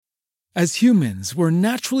As humans, we're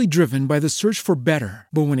naturally driven by the search for better.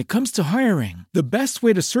 But when it comes to hiring, the best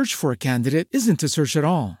way to search for a candidate isn't to search at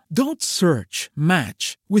all. Don't search,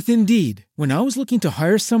 match with Indeed. When I was looking to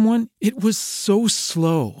hire someone, it was so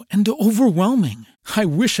slow and overwhelming. I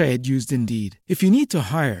wish I had used Indeed. If you need to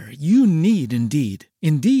hire, you need Indeed.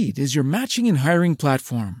 Indeed is your matching and hiring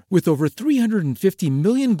platform with over 350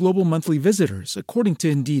 million global monthly visitors, according to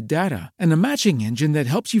Indeed data, and a matching engine that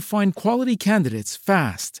helps you find quality candidates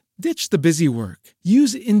fast. Ditch the busy work.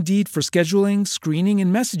 Use Indeed for scheduling, screening,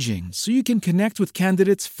 and messaging so you can connect with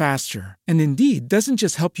candidates faster. And Indeed doesn't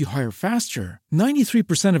just help you hire faster.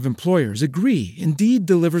 93% of employers agree Indeed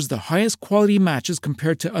delivers the highest quality matches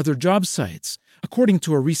compared to other job sites, according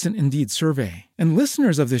to a recent Indeed survey. And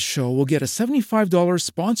listeners of this show will get a $75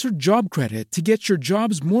 sponsored job credit to get your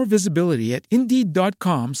jobs more visibility at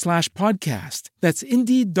Indeed.com/podcast. That's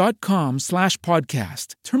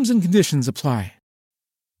Indeed.com/podcast. Terms and conditions apply.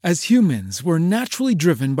 As humans, we're naturally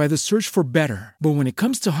driven by the search for better. But when it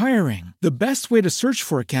comes to hiring, the best way to search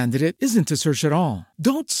for a candidate isn't to search at all.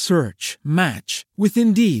 Don't search, match with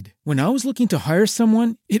Indeed. When I was looking to hire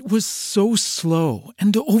someone, it was so slow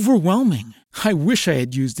and overwhelming. I wish I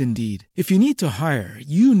had used Indeed. If you need to hire,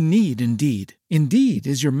 you need Indeed. Indeed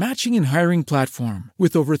is your matching and hiring platform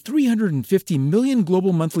with over 350 million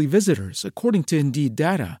global monthly visitors, according to Indeed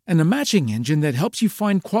data, and a matching engine that helps you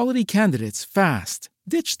find quality candidates fast.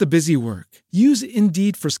 Ditch the busy work. Use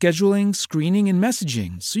Indeed for scheduling, screening, and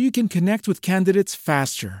messaging so you can connect with candidates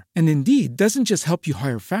faster. And Indeed doesn't just help you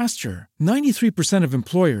hire faster. 93% of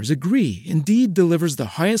employers agree Indeed delivers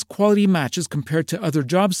the highest quality matches compared to other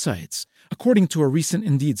job sites, according to a recent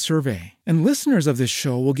Indeed survey. And listeners of this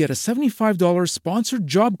show will get a $75 sponsored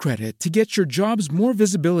job credit to get your jobs more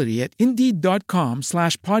visibility at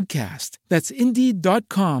Indeed.com/podcast. That's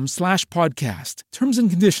Indeed.com/podcast. Terms and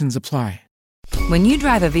conditions apply. When you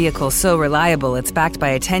drive a vehicle so reliable it's backed by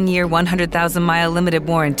a 10-year, 100,000-mile limited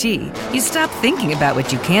warranty, you stop thinking about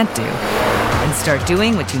what you can't do and start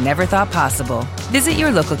doing what you never thought possible. Visit your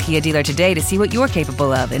local Kia dealer today to see what you're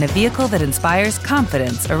capable of in a vehicle that inspires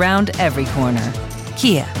confidence around every corner.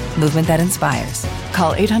 Kia, movement that inspires.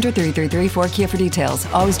 Call 800-333-4KIA for details.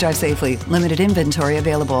 Always drive safely. Limited inventory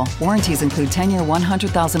available. Warranties include 10-year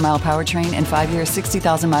 100,000-mile powertrain and 5-year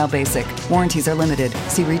 60,000-mile basic. Warranties are limited.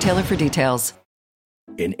 See retailer for details.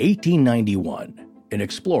 In 1891, an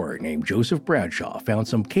explorer named Joseph Bradshaw found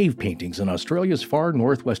some cave paintings in Australia's far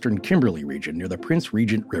northwestern Kimberley region near the Prince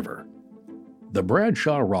Regent River. The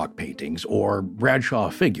Bradshaw rock paintings, or Bradshaw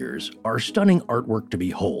figures, are stunning artwork to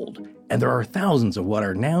behold, and there are thousands of what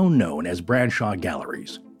are now known as Bradshaw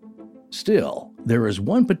galleries. Still, there is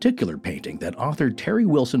one particular painting that author Terry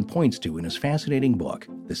Wilson points to in his fascinating book,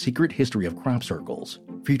 The Secret History of Crop Circles,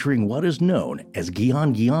 featuring what is known as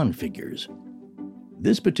Gion figures.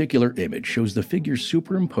 This particular image shows the figures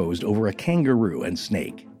superimposed over a kangaroo and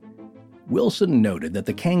snake. Wilson noted that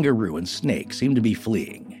the kangaroo and snake seem to be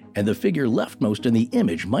fleeing, and the figure leftmost in the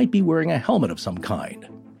image might be wearing a helmet of some kind.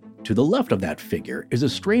 To the left of that figure is a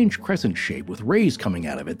strange crescent shape with rays coming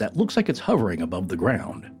out of it that looks like it's hovering above the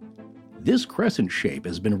ground. This crescent shape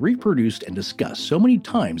has been reproduced and discussed so many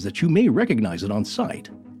times that you may recognize it on sight.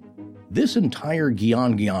 This entire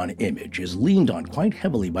Gion image is leaned on quite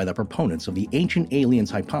heavily by the proponents of the ancient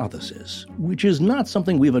aliens hypothesis, which is not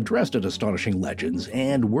something we've addressed at Astonishing Legends,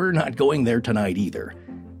 and we're not going there tonight either.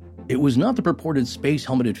 It was not the purported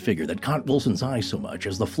space-helmeted figure that caught Wilson's eye so much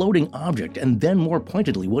as the floating object and then more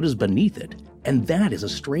pointedly what is beneath it, and that is a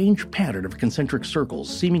strange pattern of concentric circles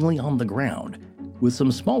seemingly on the ground, with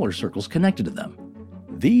some smaller circles connected to them.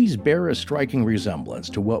 These bear a striking resemblance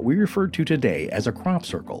to what we refer to today as a crop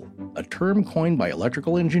circle, a term coined by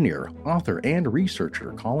electrical engineer, author, and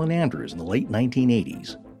researcher Colin Andrews in the late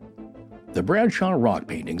 1980s. The Bradshaw rock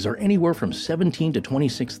paintings are anywhere from 17 to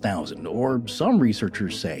 26,000, or some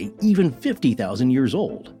researchers say even 50,000 years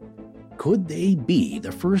old. Could they be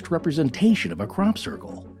the first representation of a crop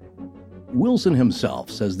circle? Wilson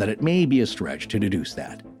himself says that it may be a stretch to deduce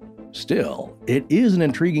that. Still, it is an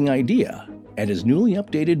intriguing idea, and his newly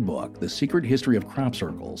updated book, The Secret History of Crop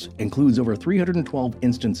Circles, includes over 312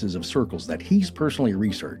 instances of circles that he's personally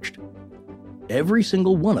researched. Every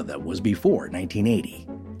single one of them was before 1980.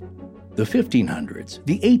 The 1500s,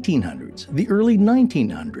 the 1800s, the early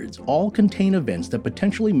 1900s all contain events that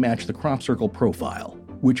potentially match the crop circle profile,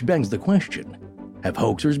 which begs the question, have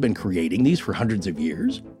hoaxers been creating these for hundreds of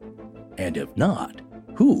years? And if not,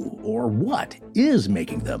 who or what is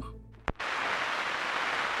making them?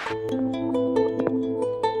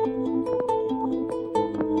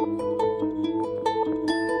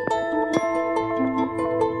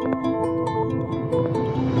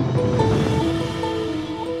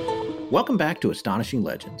 Welcome back to Astonishing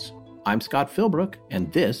Legends. I'm Scott Philbrook,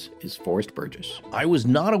 and this is Forrest Burgess. I was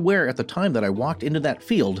not aware at the time that I walked into that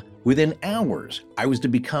field. Within hours, I was to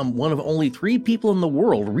become one of only 3 people in the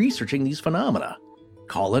world researching these phenomena.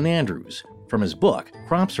 Colin Andrews, from his book,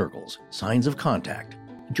 Crop Circles, Signs of Contact.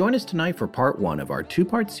 Join us tonight for part 1 of our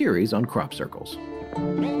 2-part series on crop circles.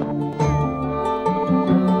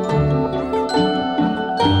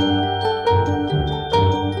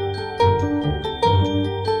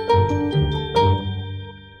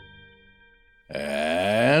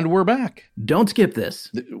 And we're back. Don't skip this.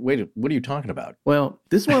 Wait, what are you talking about? Well,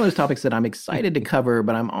 this is one of those topics that I'm excited to cover,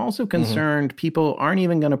 but I'm also concerned people aren't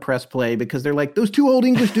even going to press play because they're like, those 2 old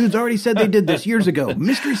English dudes already said they did this years ago.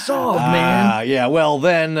 Mystery solved, man. Yeah, well,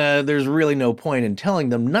 then there's really no point in telling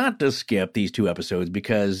them not to skip these 2 episodes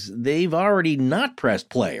because they've already not pressed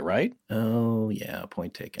play, right? Oh, yeah,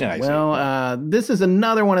 point taken. Yeah, well, this is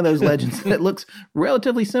another one of those legends that looks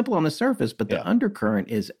relatively simple on the surface, but the undercurrent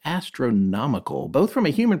is astronomical, both from a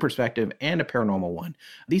human perspective and a paranormal one.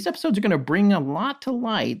 These episodes are going to bring a lot to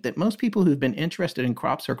light that most people who've been interested in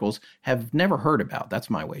crop circles have never heard about. That's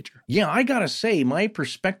my wager. Yeah, I gotta say, my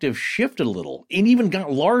perspective shifted a little and even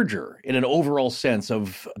got larger in an overall sense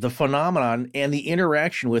of the phenomenon and the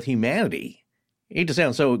interaction with humanity. I hate to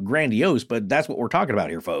sound so grandiose, but that's what we're talking about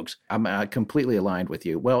here, folks. I'm completely aligned with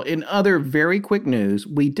you. Well, in other very quick news,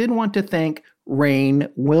 we did want to thank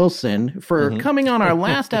Rainn Wilson for coming on our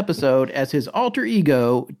last episode as his alter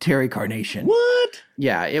ego, Terry Carnation. What?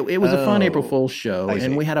 Yeah, it was a fun April Fool's show,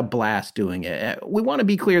 and we had a blast doing it. We want to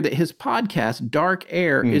be clear that his podcast, Dark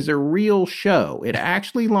Air, is a real show. It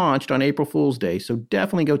actually launched on April Fool's Day, so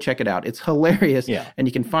definitely go check it out. It's hilarious, and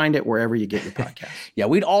you can find it wherever you get your podcasts. Yeah,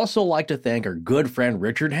 we'd also like to thank our good friend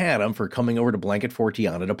Richard Haddam for coming over to Blanket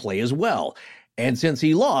Fortiana to play as well. And since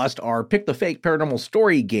he lost our Pick the Fake Paranormal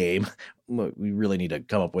Story game, we really need to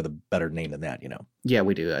come up with a better name than that, you know. Yeah,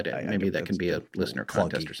 we do. Maybe that can be a listener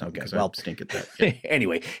contest or something. Okay, well, I stink at that. Yeah.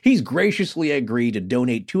 Anyway, he's graciously agreed to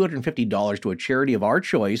donate $250 to a charity of our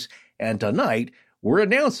choice. And tonight, we're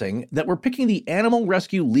announcing that we're picking the Animal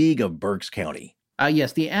Rescue League of Berks County.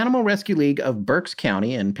 Yes, the Animal Rescue League of Berks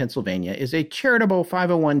County in Pennsylvania is a charitable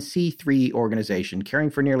 501c3 organization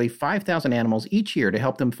caring for nearly 5,000 animals each year to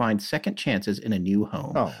help them find second chances in a new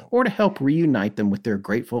home or to help reunite them with their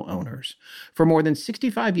grateful owners. For more than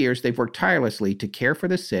 65 years, they've worked tirelessly to care for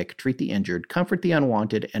the sick, treat the injured, comfort the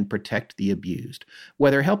unwanted, and protect the abused.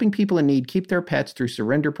 Whether helping people in need keep their pets through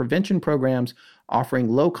surrender prevention programs, offering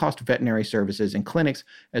low-cost veterinary services and clinics,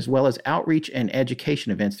 as well as outreach and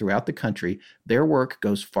education events throughout the country, their work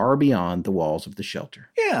goes far beyond the walls of the shelter.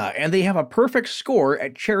 Yeah, and they have a perfect score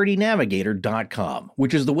at charitynavigator.com,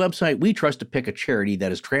 which is the website we trust to pick a charity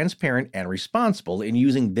that is transparent and responsible in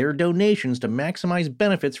using their donations to maximize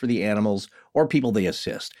benefits for the animals or people they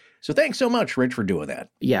assist. So thanks so much, Rich, for doing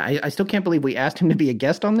that. Yeah, I still can't believe we asked him to be a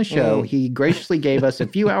guest on the show. He graciously gave us a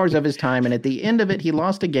few hours of his time, and at the end of it, he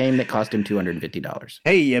lost a game that cost him $250.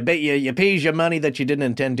 Hey, you pays you money that you didn't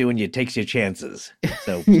intend to, and you takes your chances.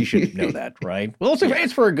 So you should know that, right? Well,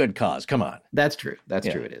 it's for a good cause. Come on. That's true. That's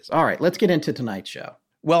true it is. All right, let's get into tonight's show.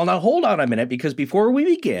 Well, now hold on a minute, because before we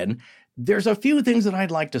begin, there's a few things that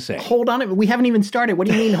I'd like to say. Hold on. We haven't even started. What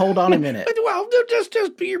do you mean, hold on a minute? Well, just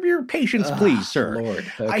your patience, please, sir. Lord.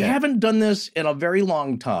 Okay. I haven't done this in a very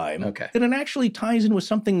long time. Okay. And it actually ties in with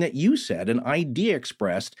something that you said, an idea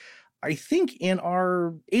expressed, I think, in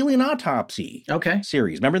our Alien Autopsy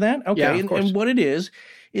series. Remember that? Okay. Yeah, of course. And what it is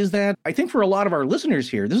that I think for a lot of our listeners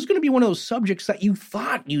here, this is going to be one of those subjects that you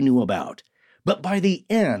thought you knew about. But by the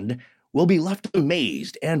end, we'll be left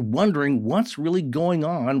amazed and wondering what's really going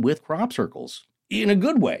on with crop circles. In a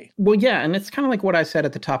good way. Well, yeah, and it's kind of like what I said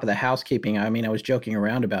at the top of the housekeeping. I mean, I was joking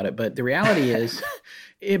around about it, but the reality is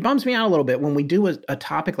it bums me out a little bit when we do a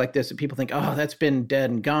topic like this that people think, oh, that's been dead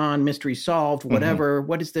and gone, mystery solved, whatever.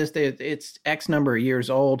 What is this? It's X number of years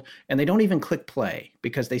old, and they don't even click play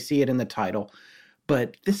because they see it in the title.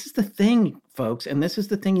 But this is the thing, folks, and this is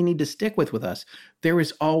the thing you need to stick with us. There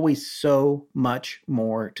is always so much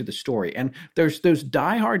more to the story. And there's those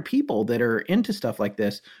diehard people that are into stuff like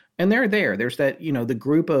this, and they're there. There's that, the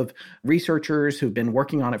group of researchers who've been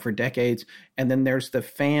working on it for decades, and then there's the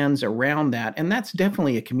fans around that, and that's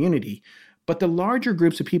definitely a community. But the larger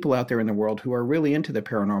groups of people out there in the world who are really into the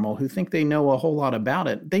paranormal, who think they know a whole lot about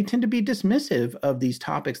it, they tend to be dismissive of these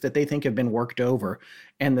topics that they think have been worked over.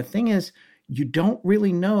 And the thing is, you don't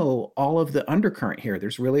really know all of the undercurrent here.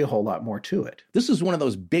 There's really a whole lot more to it. This is one of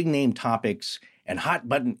those big name topics and hot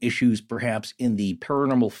button issues, perhaps, in the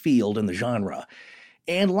paranormal field and the genre.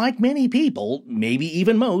 And like many people, maybe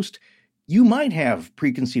even most, you might have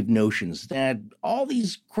preconceived notions that all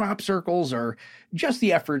these crop circles are just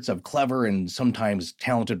the efforts of clever and sometimes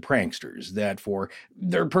talented pranksters that for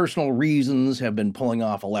their personal reasons have been pulling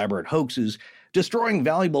off elaborate hoaxes, destroying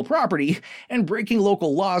valuable property, and breaking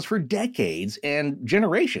local laws for decades and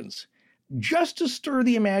generations, just to stir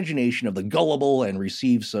the imagination of the gullible and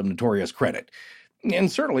receive some notorious credit. And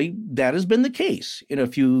certainly that has been the case in a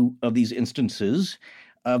few of these instances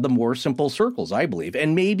of the more simple circles, I believe.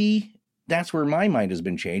 And maybe that's where my mind has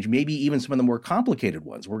been changed, maybe even some of the more complicated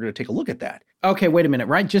ones. We're going to take a look at that. Okay, wait a minute.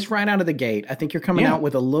 Just right out of the gate, I think you're coming out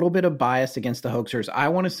with a little bit of bias against the hoaxers. I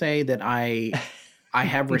want to say that I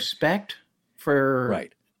have respect for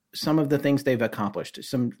some of the things they've accomplished.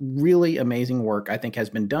 Some really amazing work, I think, has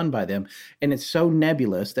been done by them. And it's so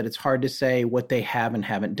nebulous that it's hard to say what they have and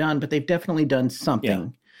haven't done, but they've definitely done something. Yeah.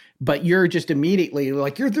 But you're just immediately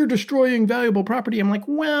like, they're destroying valuable property. I'm like,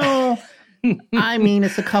 well, I mean,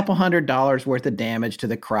 it's a couple $100 worth of damage to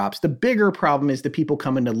the crops. The bigger problem is the people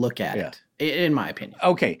coming to look at it, in my opinion.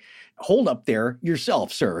 Okay. Hold up there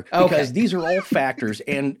yourself, sir, because these are all factors.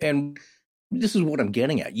 And this is what I'm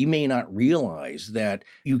getting at. You may not realize that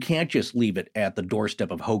you can't just leave it at the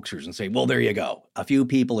doorstep of hoaxers and say, well, there you go. A few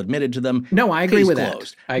people admitted to them. No, I agree with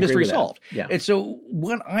closed. That. I agree Mystery with solved. That. Yeah. And so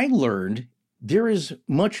what I learned, there is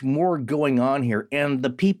much more going on here. And the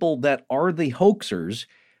people that are the hoaxers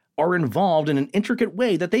are involved in an intricate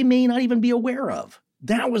way that they may not even be aware of.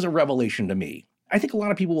 That was a revelation to me. I think a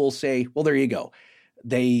lot of people will say, well, there you go.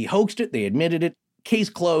 They hoaxed it. They admitted it.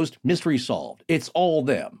 Case closed, mystery solved. It's all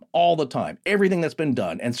them, all the time, everything that's been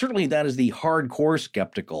done. And certainly that is the hardcore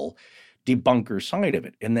skeptical debunker side of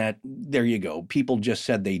it. And that, there you go, people just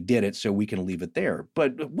said they did it, so we can leave it there.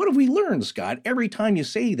 But what have we learned, Scott? Every time you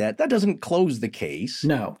say that, that doesn't close the case.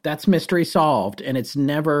 No, that's mystery solved, and it's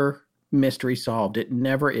never mystery solved. It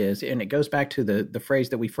never is. And it goes back to the phrase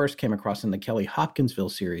that we first came across in the Kelly Hopkinsville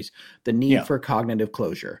series, the need for cognitive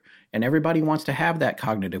closure. And everybody wants to have that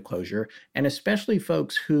cognitive closure, and especially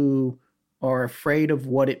folks who are afraid of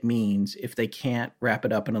what it means if they can't wrap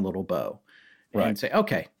it up in a little bow. Right. And say,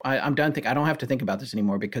 okay, I'm done. I don't have to think about this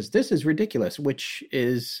anymore because this is ridiculous,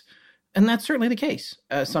 and that's certainly the case.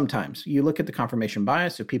 Sometimes you look at the confirmation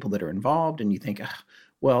bias of people that are involved and you think,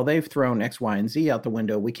 well, they've thrown X, Y, and Z out the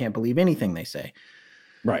window. We can't believe anything they say.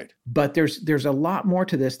 Right. But there's a lot more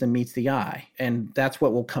to this than meets the eye. And that's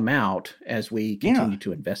what will come out as we continue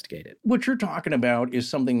to investigate it. What you're talking about is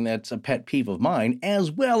something that's a pet peeve of mine,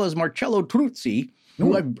 as well as Marcello Truzzi,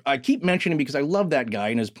 who I keep mentioning because I love that guy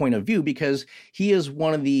and his point of view, because he is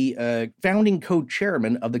one of the founding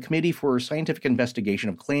co-chairman of the Committee for Scientific Investigation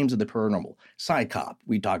of Claims of the Paranormal, SciCoP.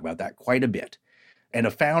 We talk about that quite a bit. And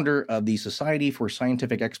a founder of the Society for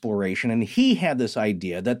Scientific Exploration. And he had this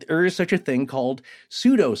idea that there is such a thing called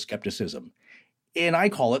pseudo-skepticism. And I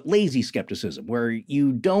call it lazy skepticism, where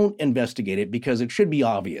you don't investigate it because it should be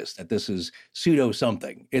obvious that this is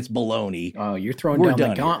pseudo-something. It's baloney. Oh, you're throwing down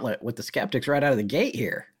the gauntlet with the skeptics right out of the gate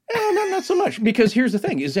here. Not so much, because here's the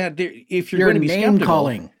thing, is that if you're going to be skeptical,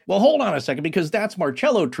 calling. Well, hold on a second, because that's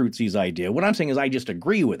Marcello Truzzi's idea. What I'm saying is I just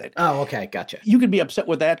agree with it. Oh, okay, gotcha. You could be upset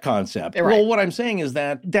with that concept. Right. Well, what I'm saying is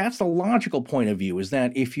that's the logical point of view, is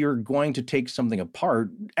that if you're going to take something apart,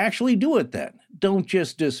 actually do it then. Don't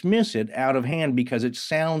just dismiss it out of hand because it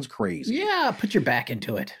sounds crazy. Yeah, put your back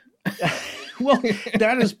into it. Well,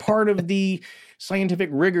 that is part of the scientific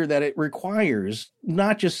rigor that it requires,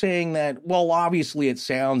 not just saying that, well, obviously it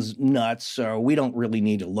sounds nuts, so we don't really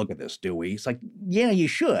need to look at this, do we? It's like, yeah, you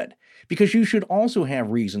should, because you should also have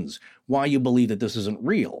reasons why you believe that this isn't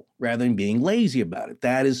real, rather than being lazy about it.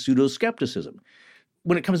 That is pseudo-skepticism.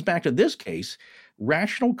 When it comes back to this case,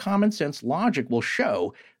 rational common sense logic will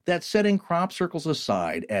show that setting crop circles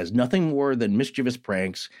aside as nothing more than mischievous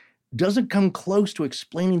pranks doesn't come close to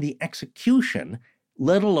explaining the execution,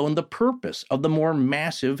 let alone the purpose of the more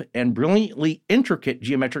massive and brilliantly intricate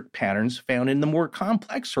geometric patterns found in the more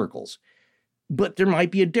complex circles. But there might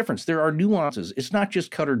be a difference. There are nuances. It's not just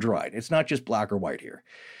cut or dried. It's not just black or white here.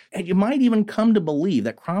 And you might even come to believe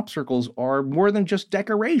that crop circles are more than just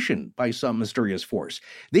decoration by some mysterious force.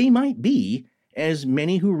 They might be, as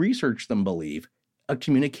many who research them believe, a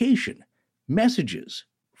communication, messages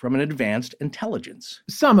from an advanced intelligence.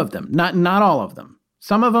 Some of them, not all of them.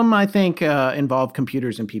 Some of them, I think, involve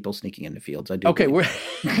computers and people sneaking into fields. I do. Okay, we're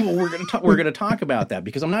going to talk about that,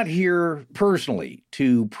 because I'm not here personally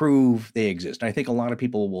to prove they exist. I think a lot of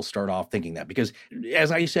people will start off thinking that, because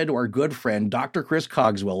as I said to our good friend, Dr. Chris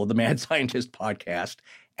Cogswell of the Mad Scientist podcast,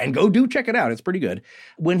 and do check it out, it's pretty good,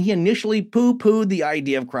 when he initially poo-pooed the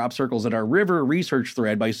idea of crop circles in our River research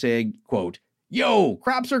thread by saying, quote, "Yo,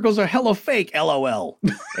 crop circles are hella fake, LOL."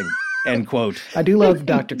 And end quote. I do love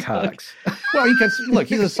Dr. Cox. Well,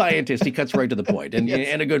 he's a scientist. He cuts right to the point and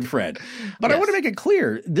a good friend. But I want to make it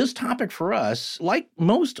clear, this topic for us, like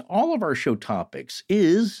most all of our show topics,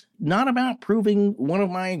 is not about proving one of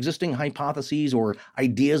my existing hypotheses or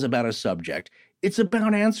ideas about a subject. It's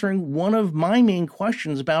about answering one of my main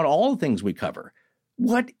questions about all the things we cover.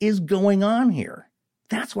 What is going on here?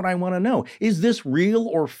 That's what I want to know. Is this real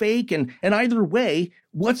or fake? And either way,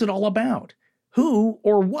 what's it all about? Who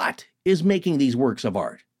or what is making these works of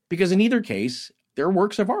art? Because in either case, they're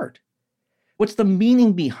works of art. What's the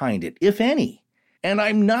meaning behind it, if any? And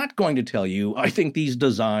I'm not going to tell you I think these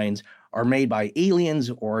designs are made by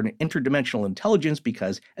aliens or an interdimensional intelligence,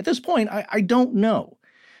 because at this point, I don't know.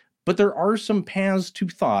 But there are some paths to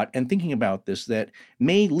thought and thinking about this that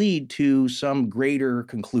may lead to some greater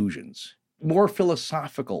conclusions, more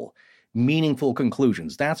philosophical, meaningful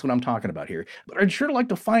conclusions. That's what I'm talking about here. But I'd sure like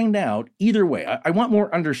to find out either way. I want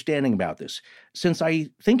more understanding about this, since I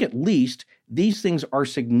think at least these things are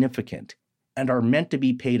significant and are meant to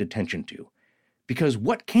be paid attention to. Because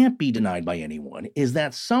what can't be denied by anyone is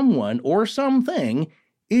that someone or something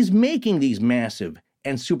is making these massive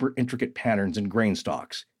and super intricate patterns and grain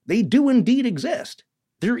stalks. They do indeed exist.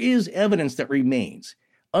 There is evidence that remains.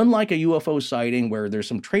 Unlike a UFO sighting where there's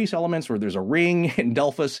some trace elements, where there's a ring in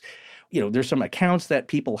Delphos, there's some accounts that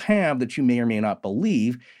people have that you may or may not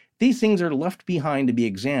believe. These things are left behind to be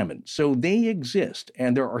examined. So they exist,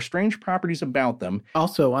 and there are strange properties about them.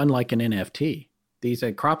 Also, unlike an NFT, these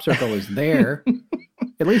crop circle is there,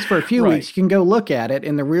 at least for a few weeks. You can go look at it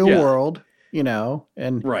in the real world,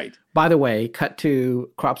 and by the way, cut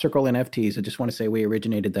to crop circle NFTs. I just want to say we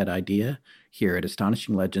originated that idea here at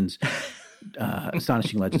Astonishing Legends.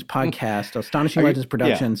 Astonishing Legends podcast,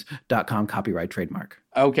 astonishinglegendsproductions.com, copyright trademark.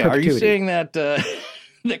 Okay. Are you saying that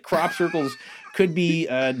that crop circles could be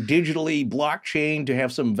digitally blockchain to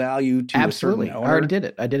have some value to Absolutely. a certain owner? I already did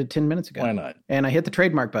it. I did it 10 minutes ago. Why not? And I hit the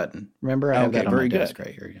trademark button. Remember, I have that on my desk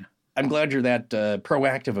right here. Yeah. I'm glad you're that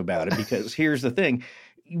proactive about it, because here's the thing.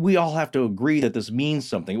 We all have to agree that this means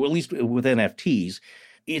something, well, at least with NFTs.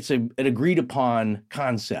 It's an agreed upon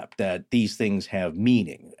concept that these things have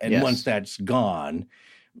meaning. And once that's gone,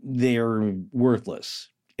 they're worthless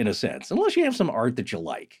in a sense, unless you have some art that you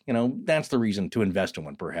like. That's the reason to invest in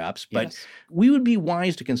one, perhaps. But we would be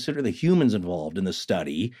wise to consider the humans involved in the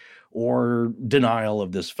study or denial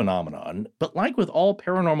of this phenomenon. But like with all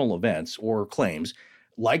paranormal events or claims,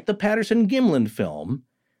 like the Patterson-Gimlin film,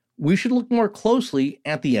 we should look more closely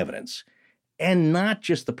at the evidence and not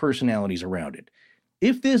just the personalities around it.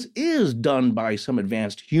 If this is done by some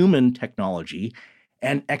advanced human technology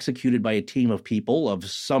and executed by a team of people of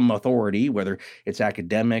some authority, whether it's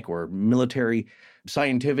academic or military,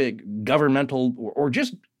 scientific, governmental, or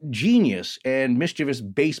just genius and mischievous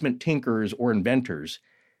basement tinkers or inventors,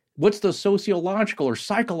 what's the sociological or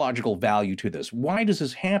psychological value to this? Why does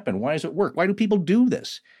this happen? Why does it work? Why do people do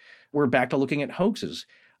this? We're back to looking at hoaxes.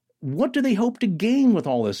 What do they hope to gain with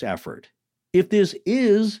all this effort? If this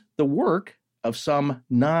is the work of some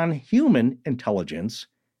non-human intelligence,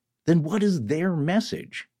 then what is their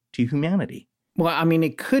message to humanity? Well, I mean,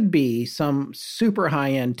 it could be some super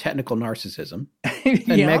high-end technical narcissism and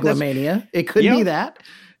megalomania. It could be that.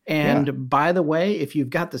 And by the way, if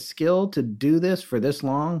you've got the skill to do this for this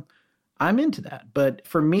long, I'm into that. But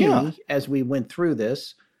for me, as we went through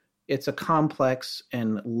this, it's a complex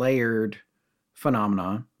and layered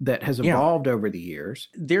phenomenon that has evolved over the years.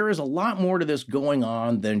 There is a lot more to this going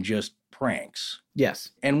on than just pranks.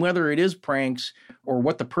 Yes. And whether it is pranks or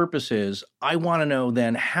what the purpose is, I want to know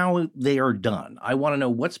then how they are done. I want to know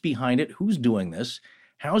what's behind it, who's doing this,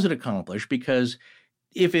 how is it accomplished? Because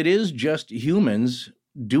if it is just humans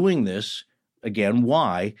doing this, again,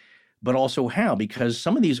 why, but also how? Because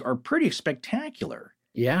some of these are pretty spectacular.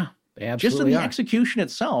 Yeah, they absolutely just in the are. execution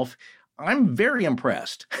itself, I'm very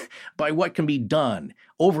impressed by what can be done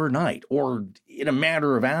overnight or in a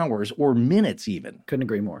matter of hours or minutes even. Couldn't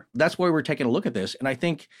agree more. That's why we're taking a look at this. And I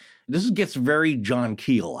think this gets very John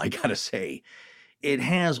Keel, I got to say. It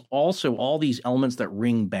has also all these elements that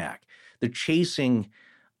ring back. The chasing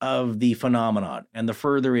of the phenomenon and the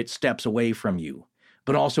further it steps away from you,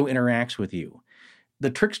 but also interacts with you.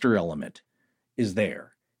 The trickster element is there.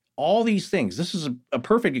 All these things, this is a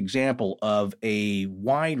perfect example of a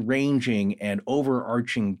wide-ranging and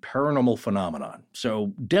overarching paranormal phenomenon.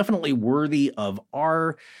 So definitely worthy of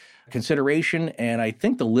our consideration, and I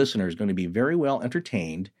think the listener is going to be very well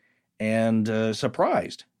entertained and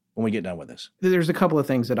surprised when we get done with this. There's a couple of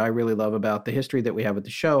things that I really love about the history that we have with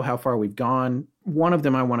the show, how far we've gone. One of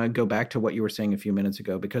them, I want to go back to what you were saying a few minutes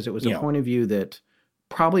ago, because it was a point of view that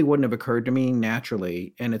probably wouldn't have occurred to me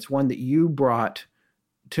naturally, and it's one that you brought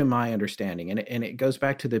to my understanding. And it goes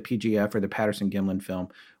back to the PGF or the Patterson-Gimlin film.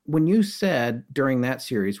 When you said during that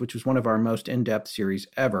series, which was one of our most in-depth series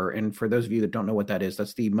ever, and for those of you that don't know what that is,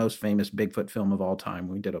 that's the most famous Bigfoot film of all time.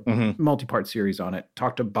 We did a multi-part series on it,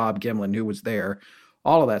 talked to Bob Gimlin, who was there,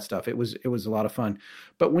 all of that stuff. It was a lot of fun.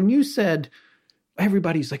 But when you said,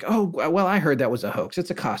 everybody's like, oh, well, I heard that was a hoax. It's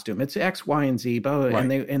a costume. It's X, Y, and Z.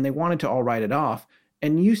 Right. And they wanted to all write it off.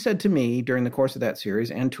 And you said to me during the course of that series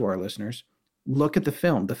and to our listeners, look at the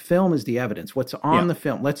film. The film is the evidence. What's on the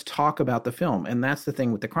film? Let's talk about the film. And that's the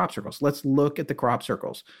thing with the crop circles. Let's look at the crop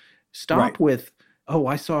circles. Stop with, oh,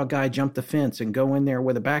 I saw a guy jump the fence and go in there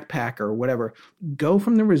with a backpack or whatever. Go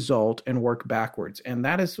from the result and work backwards. And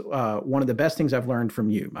that is one of the best things I've learned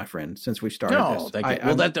from you, my friend, since we started this. Thank you.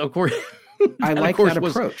 Well, that, of course... I like that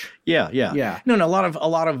approach. Yeah. No, a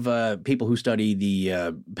lot of people who study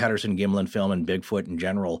the Patterson-Gimlin film and Bigfoot in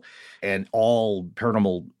general and all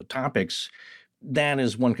paranormal topics, that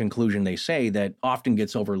is one conclusion they say that often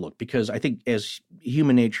gets overlooked, because I think as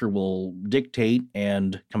human nature will dictate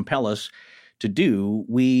and compel us to do,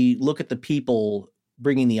 we look at the people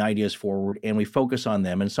bringing the ideas forward and we focus on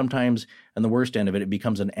them. And sometimes, on the worst end of it, it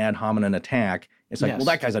becomes an ad hominem attack. It's like, well,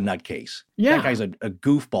 that guy's a nutcase. Yeah. That guy's a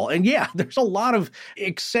goofball. And yeah, there's a lot of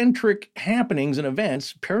eccentric happenings and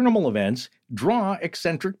events, paranormal events, draw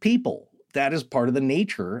eccentric people. That is part of the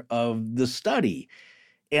nature of the study.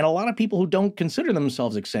 And a lot of people who don't consider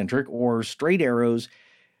themselves eccentric or straight arrows,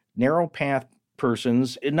 narrow path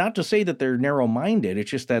persons, and not to say that they're narrow-minded, it's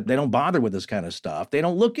just that they don't bother with this kind of stuff. They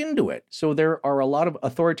don't look into it. So there are a lot of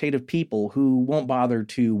authoritative people who won't bother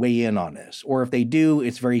to weigh in on this. Or if they do,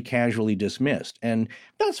 it's very casually dismissed. And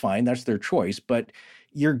that's fine. That's their choice. But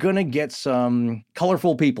you're going to get some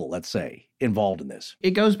colorful people, let's say, involved in this.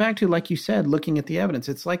 It goes back to, like you said, looking at the evidence.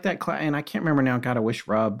 It's like that, and I can't remember now, God, I wish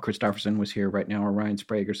Rob Christopherson was here right now, or Ryan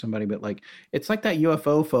Sprague or somebody, but like, it's like that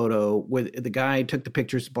UFO photo with the guy took the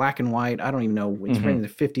pictures black and white. I don't even know, it's in the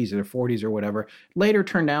 50s or the 40s or whatever. Later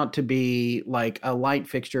turned out to be like a light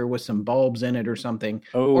fixture with some bulbs in it or something.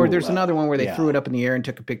 Or there's another one where they threw it up in the air and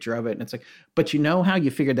took a picture of it. And it's like, but you know how you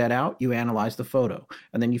figured that out? You analyzed the photo,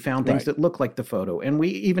 and then you found things that look like the photo. And we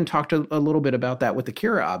even talked a little bit about that with the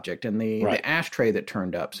Kira object and the ashtray that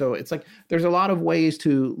turned up. So it's like there's a lot of ways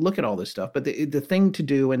to look at all this stuff. But the thing to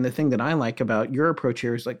do, and the thing that I like about your approach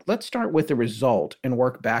here, is like, let's start with the result and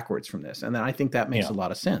work backwards from this. And then I think that makes a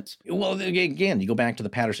lot of sense. Well, again, you go back to the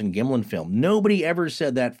Patterson-Gimlin film. Nobody ever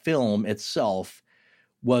said that film itself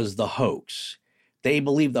was the hoax. They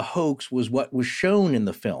believed the hoax was what was shown in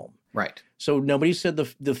the film. Right. So nobody said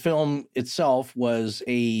the film itself was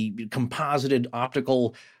a composited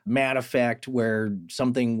optical matte effect where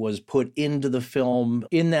something was put into the film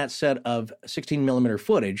in that set of 16 millimeter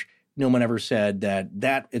footage. No one ever said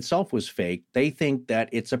that itself was fake. They think that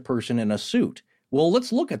it's a person in a suit. Well,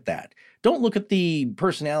 let's look at that. Don't look at the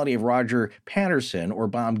personality of Roger Patterson or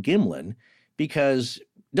Bob Gimlin, because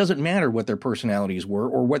it doesn't matter what their personalities were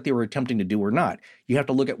or what they were attempting to do or not. You have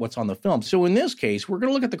to look at what's on the film. So in this case, we're going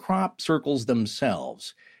to look at the crop circles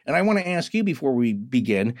themselves. And I want to ask you before we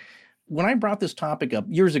begin, when I brought this topic up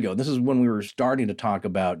years ago, this is when we were starting to talk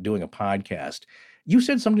about doing a podcast, you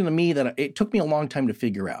said something to me that it took me a long time to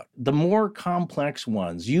figure out. The more complex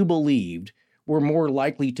ones you believed were more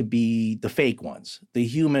likely to be the fake ones, the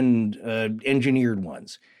human engineered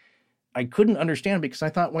ones. I couldn't understand, because I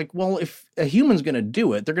thought, like, well, if a human's going to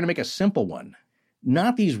do it, they're going to make a simple one,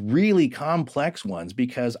 not these really complex ones,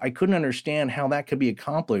 because I couldn't understand how that could be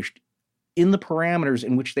accomplished in the parameters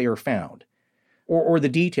in which they are found, or the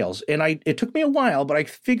details. And it took me a while, but I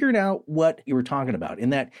figured out what you were talking about, in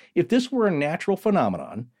that if this were a natural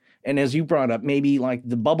phenomenon, and as you brought up, maybe like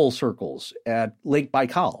the bubble circles at Lake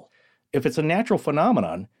Baikal, if it's a natural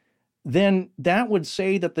phenomenon, then that would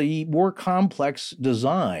say that the more complex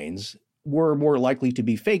designs were more likely to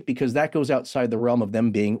be fake, because that goes outside the realm of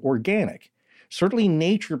them being organic. Certainly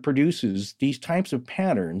nature produces these types of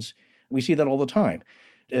patterns. We see that all the time.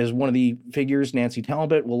 As one of the figures, Nancy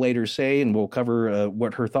Talbot, will later say, and we'll cover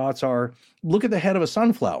what her thoughts are, look at the head of a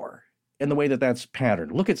sunflower and the way that that's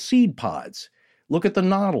patterned. Look at seed pods. Look at the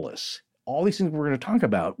nautilus. All these things we're going to talk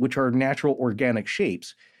about, which are natural organic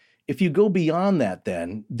shapes. If you go beyond that,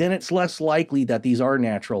 then it's less likely that these are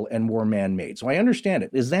natural and more man-made. So I understand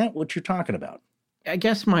it. Is that what you're talking about? I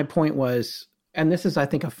guess my point was, And this is, I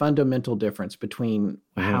think, a fundamental difference between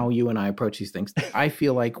how you and I approach these things. I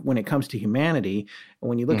feel like when it comes to humanity, and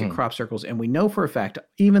when you look at crop circles, and we know for a fact,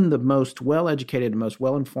 even the most well-educated, most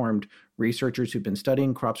well-informed researchers who've been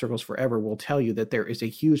studying crop circles forever will tell you that there is a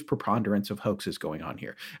huge preponderance of hoaxes going on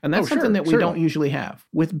here. And that's something that we don't usually have.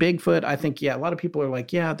 With Bigfoot, I think, a lot of people are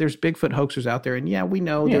like, there's Bigfoot hoaxers out there. And we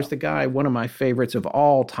know there's the guy, one of my favorites of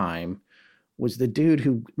all time, was the dude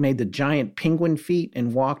who made the giant penguin feet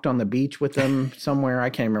and walked on the beach with them somewhere.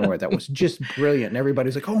 I can't remember where. That was just brilliant. And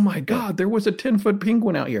everybody's like, oh my God, there was a 10-foot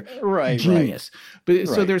penguin out here. Right. Genius. But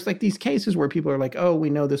so there's like these cases where people are like, oh,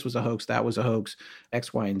 we know this was a hoax, that was a hoax,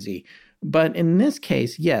 X, Y, and Z. But in this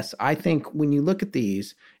case, yes, I think when you look at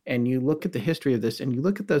these and you look at the history of this and you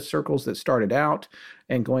look at the circles that started out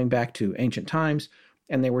and going back to ancient times,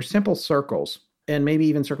 and they were simple circles, and maybe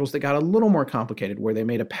even circles that got a little more complicated where they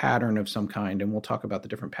made a pattern of some kind, and we'll talk about the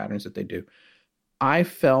different patterns that they do. I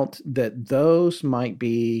felt that those might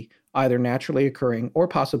be either naturally occurring or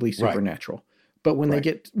possibly supernatural. Right. But when they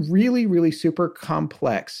get really, really super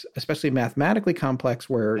complex, especially mathematically complex,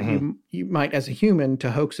 where you might, as a human,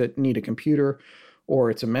 to hoax it, need a computer, or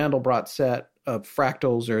it's a Mandelbrot set of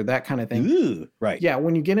fractals or that kind of thing. Ooh, right. Yeah,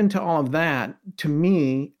 when you get into all of that, to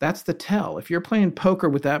me, that's the tell. If you're playing poker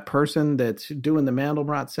with that person that's doing the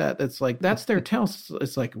Mandelbrot set, that's like, that's their tell.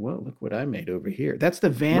 It's like, well, look what I made over here. That's the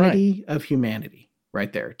vanity of humanity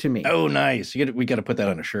right there, to me. Oh, nice. We got to put that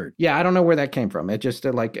on a shirt. Yeah, I don't know where that came from. It just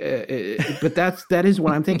but that is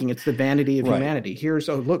what I'm thinking. It's the vanity of humanity. Here's,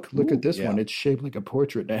 look at this one. It's shaped like a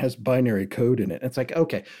portrait and it has binary code in it. It's like,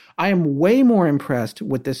 okay, I am way more impressed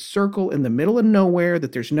with this circle in the middle of nowhere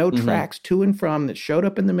that there's no tracks to and from, that showed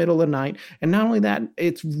up in the middle of the night. And not only that,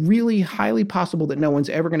 it's really highly possible that no one's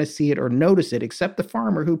ever going to see it or notice it except the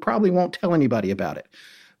farmer, who probably won't tell anybody about it.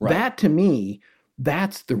 Right. That, to me,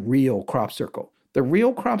 that's the real crop circle. The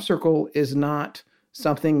real crop circle is not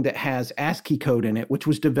something that has ASCII code in it, which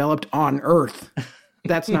was developed on Earth.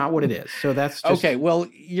 That's not what it is. So that's just... Okay, well,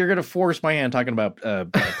 you're going to force my hand talking about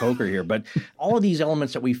poker here, but all of these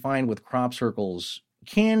elements that we find with crop circles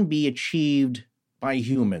can be achieved by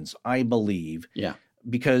humans, I believe. Yeah.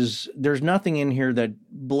 Because there's nothing in here that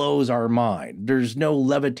blows our mind. There's no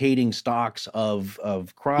levitating stalks of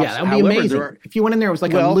crops. Yeah, that would be amazing. If you went in there, it was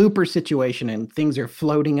like a looper situation and things are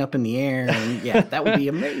floating up in the air. And that would be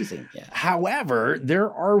amazing. Yeah. However,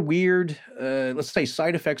 there are weird, let's say,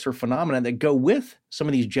 side effects or phenomena that go with some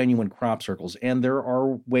of these genuine crop circles. And there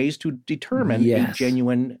are ways to determine a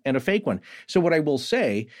genuine and a fake one. So what I will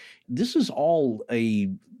say, this is all a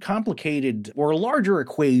complicated or a larger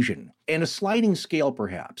equation and a sliding scale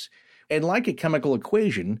perhaps. And like a chemical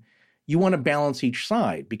equation, you want to balance each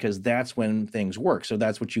side because that's when things work. So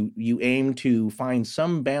that's what you aim to find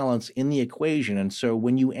some balance in the equation. And so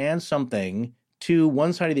when you add something to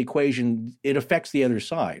one side of the equation, it affects the other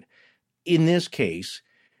side. In this case,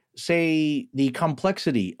 say the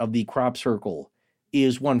complexity of the crop circle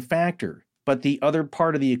is one factor, but the other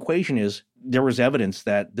part of the equation is there was evidence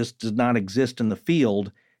that this does not exist in the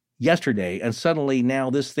field yesterday, and suddenly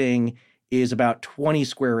now this thing is about 20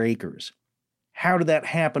 square acres. How did that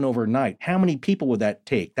happen overnight? How many people would that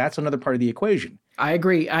take? That's another part of the equation. I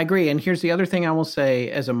agree. And here's the other thing I will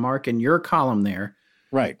say as a mark in your column there.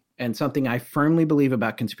 Right. And something I firmly believe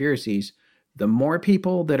about conspiracies, the more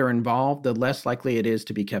people that are involved, the less likely it is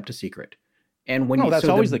to be kept a secret. And when that's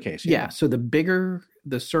always the case. Yeah. So the bigger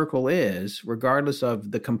the circle is, regardless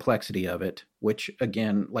of the complexity of it, which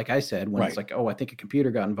again, like I said, when it's like, oh, I think a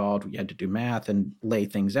computer got involved, we had to do math and lay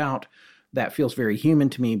things out, that feels very human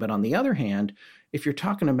to me. But on the other hand, if you're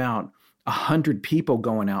talking about 100 people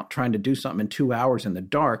going out trying to do something in 2 hours in the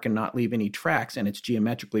dark and not leave any tracks, and it's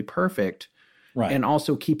geometrically perfect, and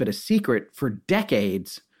also keep it a secret for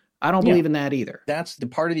decades, I don't believe in that either. That's the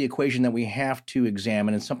part of the equation that we have to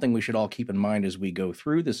examine, and something we should all keep in mind as we go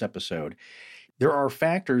through this episode. There are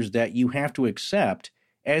factors that you have to accept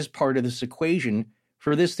as part of this equation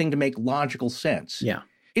for this thing to make logical sense. Yeah.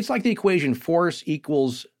 It's like the equation force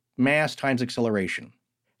equals mass times acceleration.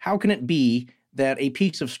 How can it be that a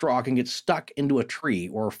piece of straw can get stuck into a tree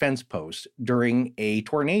or a fence post during a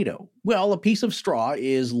tornado? Well, a piece of straw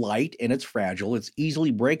is light and it's fragile. It's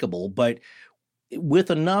easily breakable, but with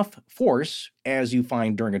enough force, as you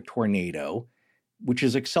find during a tornado, which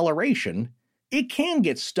is acceleration, it can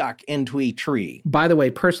get stuck into a tree. By the way,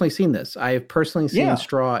 personally seen this. I have personally seen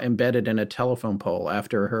straw embedded in a telephone pole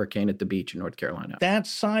after a hurricane at the beach in North Carolina. That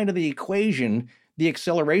side of the equation, the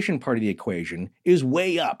acceleration part of the equation is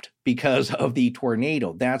way upped because of the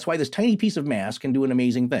tornado. That's why this tiny piece of mass can do an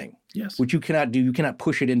amazing thing. Yes. Which you cannot do. You cannot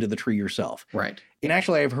push it into the tree yourself. Right. And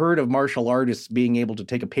actually, I've heard of martial artists being able to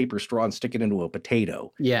take a paper straw and stick it into a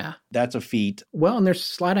potato. Yeah. That's a feat. Well, and there's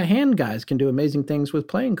sleight of hand guys can do amazing things with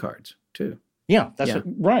playing cards, too. Yeah, that's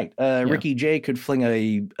right. Ricky Jay could fling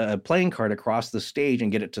a playing card across the stage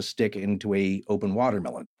and get it to stick into a open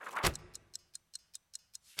watermelon.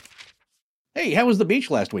 Hey, how was the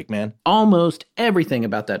beach last week, man? Almost everything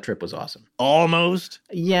about that trip was awesome. Almost?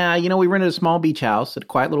 Yeah, we rented a small beach house at a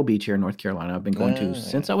quiet little beach here in North Carolina. I've been going to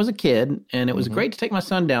since I was a kid, and it was great to take my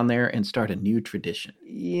son down there and start a new tradition.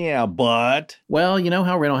 Yeah, but... Well, you know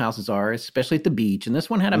how rental houses are, especially at the beach, and this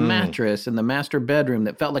one had a mattress in the master bedroom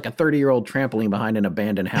that felt like a 30-year-old trampoline behind an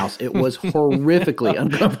abandoned house. It was horrifically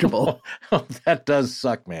uncomfortable. Oh, that does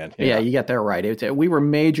suck, man. Yeah, you got that right. We were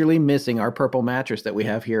majorly missing our purple mattress that we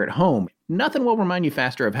have here at home. Nothing will remind you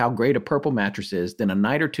faster of how great a purple mattress is than a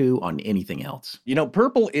night or two on anything else.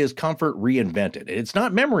 Purple is comfort reinvented. It's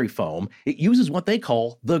not memory foam. It uses what they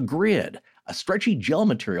call the grid, a stretchy gel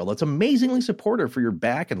material that's amazingly supportive for your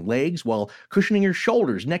back and legs while cushioning your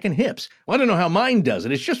shoulders, neck, and hips. Well, I don't know how mine does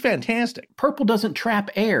it. It's just fantastic. Purple doesn't trap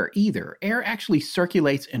air either. Air actually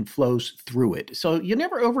circulates and flows through it, so you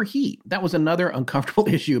never overheat. That was another uncomfortable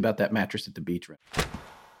issue about that mattress at the beach.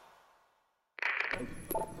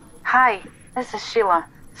 Hi, this is Sheila,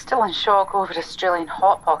 still in shock over Australian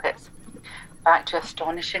Hot Pockets. Back to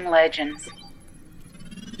astonishing legends.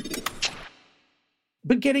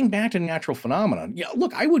 But getting back to natural phenomenon,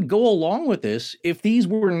 look, I would go along with this if these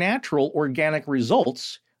were natural organic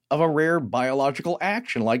results of a rare biological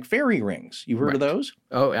action like fairy rings. You've heard of those?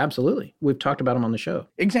 Oh, absolutely. We've talked about them on the show.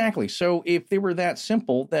 Exactly. So if they were that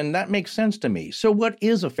simple, then that makes sense to me. So what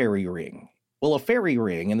is a fairy ring? Well, a fairy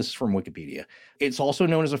ring, and this is from Wikipedia, it's also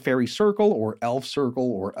known as a fairy circle or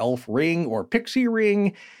elf ring or pixie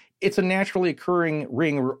ring. It's a naturally occurring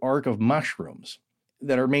ring or arc of mushrooms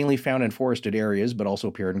that are mainly found in forested areas, but also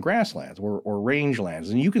appear in grasslands or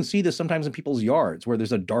rangelands. And you can see this sometimes in people's yards where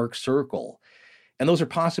there's a dark circle. And those are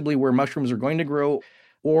possibly where mushrooms are going to grow,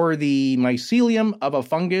 or the mycelium of a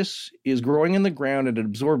fungus is growing in the ground and it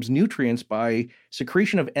absorbs nutrients by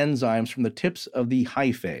secretion of enzymes from the tips of the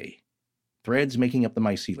hyphae. Threads making up the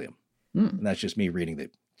mycelium. And that's just me reading the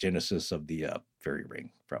genesis of the fairy ring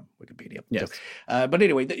from Wikipedia. Yes. So, but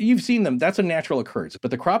anyway, you've seen them. That's a natural occurrence. But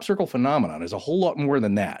the crop circle phenomenon is a whole lot more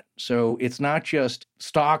than that. So it's not just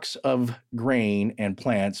stalks of grain and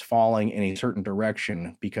plants falling in a certain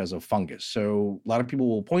direction because of fungus. So a lot of people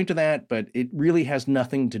will point to that, but it really has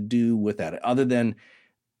nothing to do with that, other than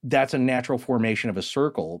that's a natural formation of a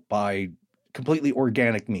circle by completely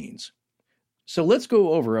organic means. So let's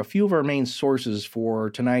go over a few of our main sources for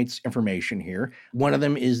tonight's information here. One of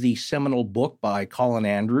them is the seminal book by Colin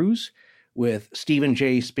Andrews with Stephen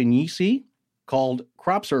J. Spinaci called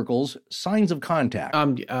Crop Circles, Signs of Contact.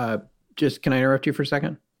 Just can I interrupt you for a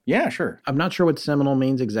second? Yeah, sure. I'm not sure what seminal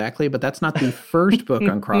means exactly, but that's not the first book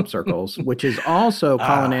on crop circles, which is also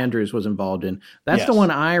Colin Andrews was involved in. That's the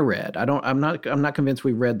one I read. I'm not convinced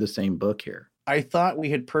we read the same book here. I thought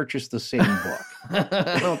we had purchased the same book.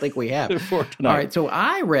 I don't think we have. For tonight. All right, so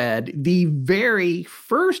I read the very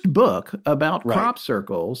first book about crop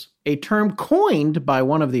circles, a term coined by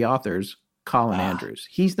one of the authors, Colin Andrews.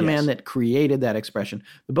 He's the man that created that expression.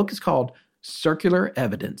 The book is called Circular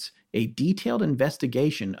Evidence, a detailed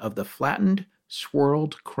investigation of the flattened,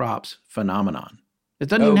 swirled crops phenomenon. It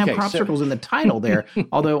doesn't even have crop circles in the title there,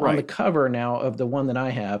 although on the cover now of the one that I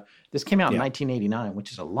have, this came out in 1989,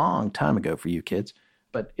 which is a long time ago for you kids.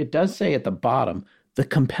 But it does say at the bottom, the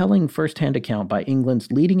compelling firsthand account by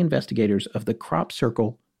England's leading investigators of the crop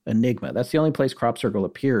circle enigma. That's the only place crop circle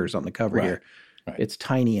appears on the cover here. Right. It's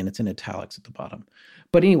tiny and it's in italics at the bottom.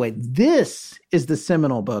 But anyway, this is the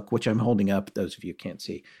seminal book, which I'm holding up. Those of you can't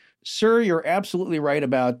see. Sir, you're absolutely right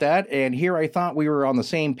about that. And here I thought we were on the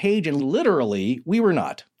same page, and literally we were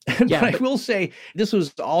not. But I will say this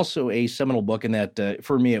was also a seminal book in that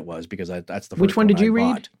for me it was, because that's the first Which one did you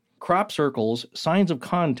read? Crop Circles, Signs of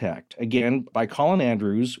Contact, again, by Colin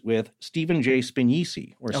Andrews with Stephen J.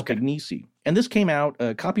 Spinaci, or Spinaci. And this came out,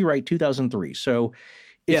 copyright 2003. So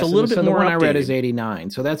it's a little bit more the one updated. I read is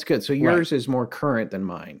 89. So that's good. So yours is more current than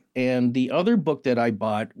mine. And the other book that I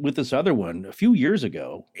bought with this other one a few years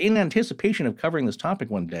ago, in anticipation of covering this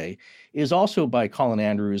topic one day, is also by Colin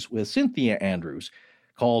Andrews with Cynthia Andrews,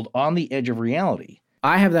 called On the Edge of Reality.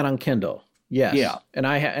 I have that on Kindle. Yes. Yeah. And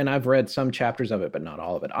I've read some chapters of it, but not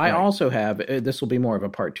all of it. I also have, this will be more of a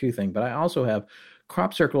part 2 thing, but I also have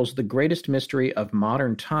Crop Circles, The Greatest Mystery of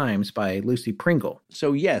Modern Times by Lucy Pringle.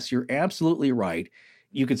 So yes, you're absolutely right.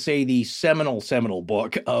 You could say the seminal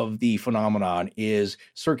book of the phenomenon is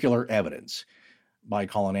Circular Evidence by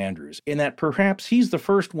Colin Andrews, in that perhaps he's the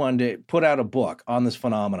first one to put out a book on this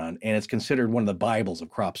phenomenon, and it's considered one of the Bibles of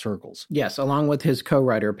crop circles. Yes, along with his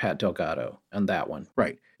co-writer, Pat Delgado, on that one.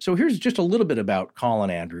 Right. So here's just a little bit about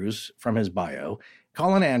Colin Andrews from his bio.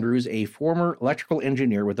 Colin Andrews, a former electrical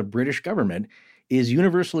engineer with the British government, is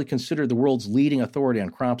universally considered the world's leading authority on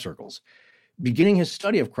crop circles, beginning his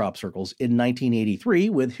study of crop circles in 1983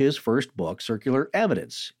 with his first book, Circular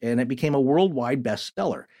Evidence, and it became a worldwide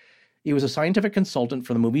bestseller. He was a scientific consultant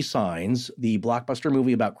for the movie Signs, the blockbuster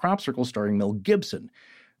movie about crop circles starring Mel Gibson.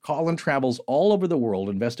 Colin travels all over the world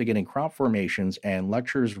investigating crop formations and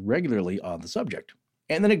lectures regularly on the subject.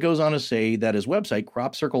 And then it goes on to say that his website,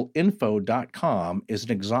 cropcircleinfo.com, is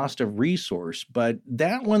an exhaustive resource, but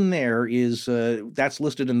that one there is, that's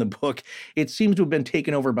listed in the book. It seems to have been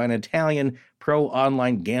taken over by an Italian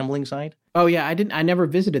pro-online gambling site. Oh, yeah, I never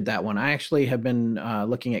visited that one. I actually have been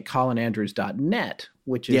looking at colinandrews.net,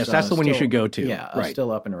 which is... Yes, that's the one you should go to. Yeah, right.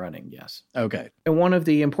 Still up and running, yes. Okay. And one of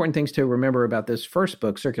the important things to remember about this first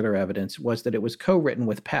book, Circular Evidence, was that it was co-written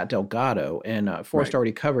with Pat Delgado, and Forrest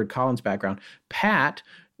already covered Colin's background. Pat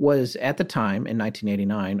was, at the time, in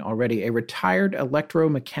 1989, already a retired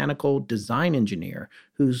electromechanical design engineer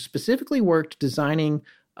who specifically worked designing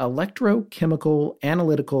electrochemical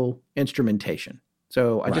analytical instrumentation.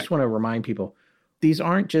 So I just want to remind people, these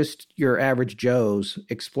aren't just your average Joes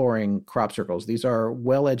exploring crop circles. These are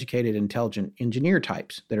well-educated, intelligent engineer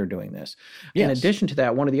types that are doing this. Yes. In addition to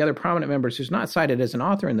that, one of the other prominent members who's not cited as an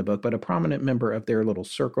author in the book, but a prominent member of their little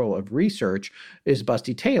circle of research is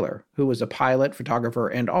Busty Taylor, who was a pilot, photographer,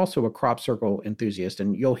 and also a crop circle enthusiast.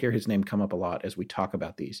 And you'll hear his name come up a lot as we talk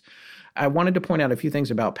about these. I wanted to point out a few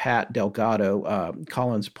things about Pat Delgado,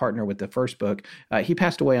 Colin's partner with the first book. He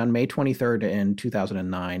passed away on May 23rd in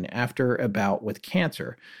 2009 after a bout with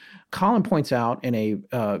cancer. Colin points out in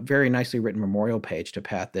a very nicely written memorial page to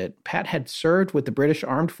Pat that Pat had served with the British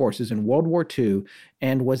Armed Forces in World War II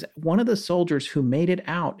and was one of the soldiers who made it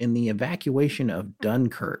out in the evacuation of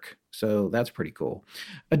Dunkirk. So that's pretty cool.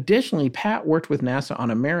 Additionally, Pat worked with NASA on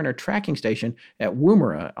a Mariner tracking station at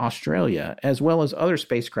Woomera, Australia, as well as other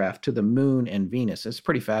spacecraft to the Moon and Venus. It's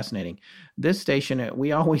pretty fascinating. This station,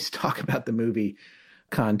 we always talk about the movie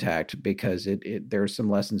Contact because there's some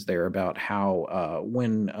lessons there about how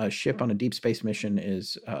when a ship on a deep space mission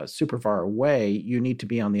is super far away, you need to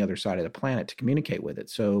be on the other side of the planet to communicate with it.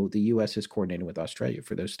 So the U.S. is coordinating with Australia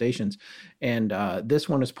for those stations. And this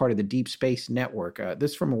one is part of the Deep Space Network.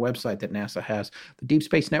 This is from a website that NASA has. The Deep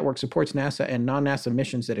Space Network supports NASA and non-NASA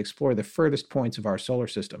missions that explore the furthest points of our solar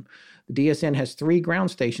system. The DSN has 3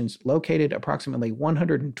 ground stations located approximately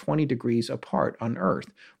 120 degrees apart on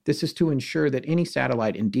Earth. This is to ensure that any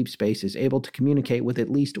satellite in deep space is able to communicate with at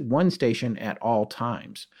least one station at all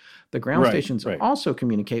times. The ground stations also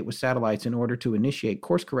communicate with satellites in order to initiate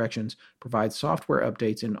course corrections, provide software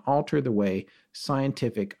updates, and alter the way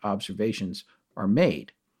scientific observations are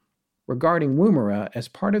made. Regarding Woomera, as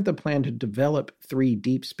part of the plan to develop 3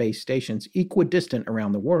 deep space stations equidistant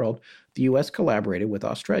around the world, the U.S. collaborated with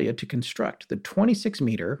Australia to construct the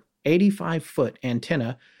 26-meter, 85-foot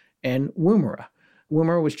antenna in Woomera.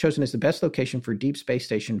 Woomera was chosen as the best location for Deep Space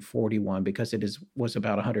Station 41 because it was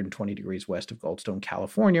about 120 degrees west of Goldstone,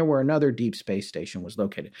 California, where another deep space station was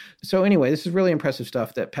located. So anyway, this is really impressive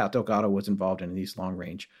stuff that Pat Delgado was involved in these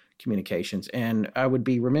long-range communications. And I would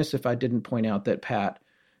be remiss if I didn't point out that Pat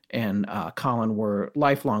and Colin were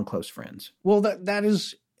lifelong close friends. Well, that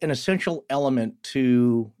is an essential element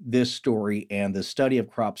to this story and the study of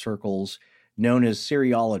crop circles known as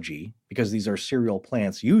cerealogy, because these are cereal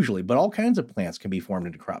plants usually, but all kinds of plants can be formed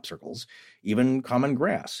into crop circles, even common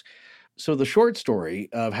grass. So the short story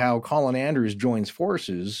of how Colin Andrews joins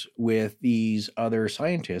forces with these other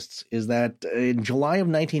scientists is that in July of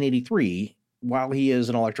 1983, while he is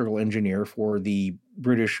an electrical engineer for the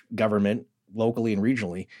British government, locally and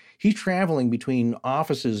regionally, he's traveling between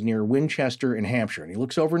offices near Winchester and Hampshire, and he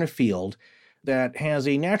looks over in a field that has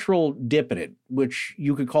a natural dip in it, which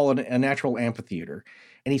you could call it a natural amphitheater.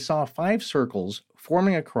 And he saw 5 circles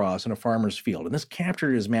forming across in a farmer's field, and this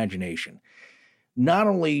captured his imagination. Not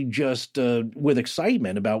only just with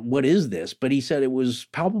excitement about what is this, but he said it was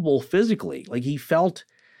palpable physically. Like he felt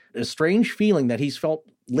a strange feeling that he's felt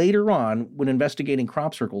later on when investigating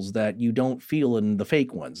crop circles that you don't feel in the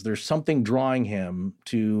fake ones. There's something drawing him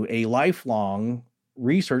to a lifelong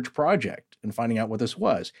research project and finding out what this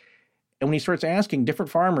was. And when he starts asking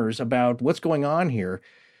different farmers about what's going on here,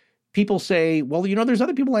 people say, well, there's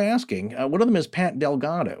other people asking. One of them is Pat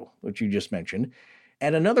Delgado, which you just mentioned.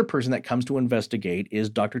 And another person that comes to investigate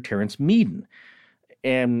is Dr. Terence Meaden.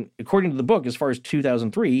 And according to the book, as far as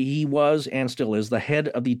 2003, he was and still is the head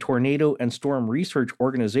of the Tornado and Storm Research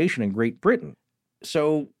Organization in Great Britain.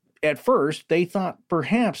 So at first, they thought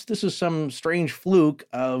perhaps this is some strange fluke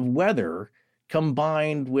of weather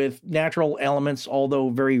combined with natural elements, although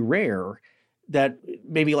very rare, that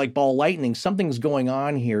maybe like ball lightning, something's going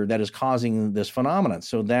on here that is causing this phenomenon.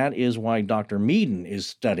 So that is why Dr. Meaden is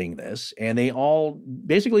studying this. And they all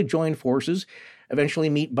basically join forces, eventually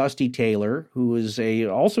meet Busty Taylor, who is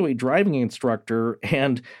also a driving instructor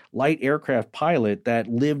and light aircraft pilot that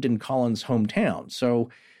lived in Colin's hometown. So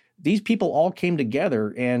these people all came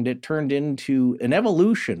together, and it turned into an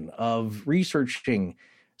evolution of researching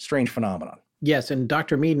strange phenomena. Yes, and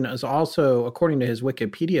Dr. Meaden is also, according to his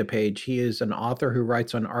Wikipedia page, he is an author who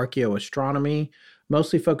writes on archaeoastronomy,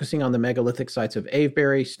 mostly focusing on the megalithic sites of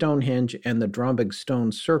Avebury, Stonehenge, and the Drumbig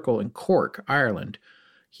Stone Circle in Cork, Ireland.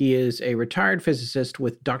 He is a retired physicist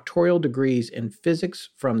with doctoral degrees in physics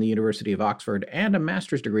from the University of Oxford and a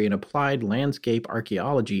master's degree in applied landscape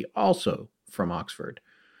archaeology, also from Oxford.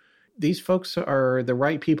 These folks are the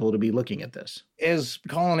right people to be looking at this. As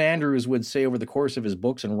Colin Andrews would say over the course of his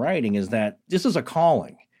books and writing, is that this is a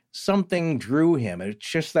calling. Something drew him. It's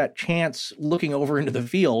just that chance looking over into the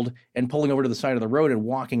field and pulling over to the side of the road and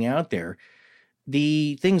walking out there.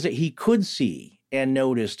 The things that he could see and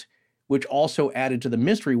noticed, which also added to the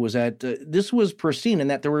mystery, was that this was pristine and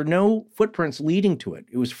that there were no footprints leading to it.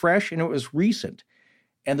 It was fresh and it was recent.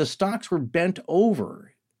 And the stalks were bent over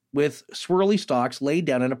with swirly stalks laid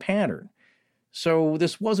down in a pattern. So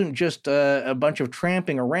this wasn't just a bunch of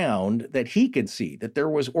tramping around that he could see, that there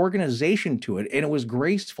was organization to it, and it was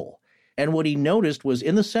graceful. And what he noticed was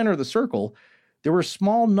in the center of the circle, there were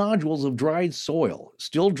small nodules of dried soil,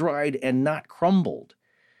 still dried and not crumbled.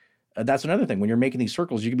 That's another thing. When you're making these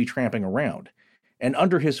circles, you can be tramping around. And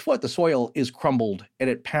under his foot, the soil is crumbled and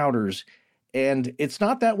it powders. And it's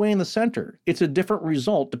not that way in the center. It's a different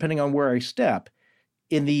result depending on where I step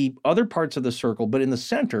in the other parts of the circle, but in the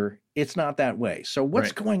center, it's not that way. So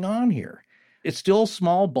what's going on here? It's still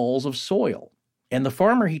small balls of soil. And the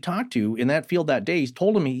farmer he talked to in that field that day, he's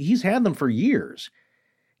told him he's had them for years.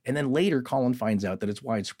 And then later, Colin finds out that it's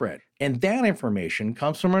widespread. And that information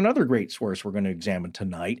comes from another great source we're going to examine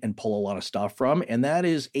tonight and pull a lot of stuff from, and that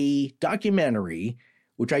is a documentary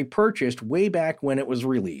which I purchased way back when it was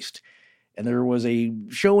released. And there was a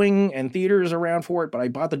showing and theaters around for it, but I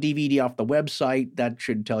bought the DVD off the website. That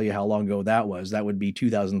should tell you how long ago that was. That would be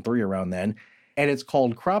 2003 around then. And it's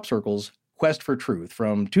called Crop Circles, Quest for Truth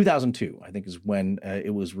from 2002, I think is when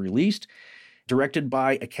it was released. Directed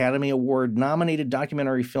by Academy Award-nominated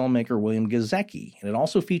documentary filmmaker William Gazecki. And it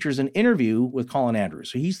also features an interview with Colin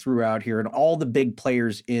Andrews. So he's throughout here and all the big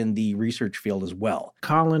players in the research field as well.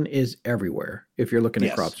 Colin is everywhere if you're looking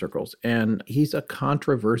at crop circles. And he's a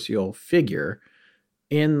controversial figure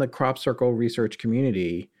in the crop circle research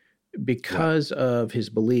community because of his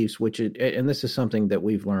beliefs, and this is something that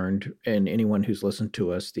we've learned, and anyone who's listened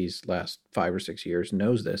to us these last 5 or 6 years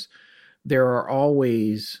knows this. There are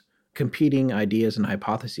always competing ideas and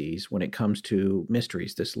hypotheses when it comes to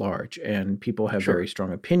mysteries this large, and people have very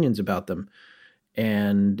strong opinions about them,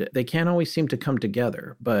 and they can't always seem to come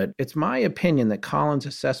together. But it's my opinion that Colin's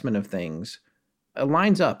assessment of things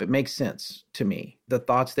lines up. It makes sense to me. The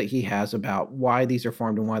thoughts that he has about why these are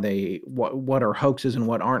formed and why what are hoaxes and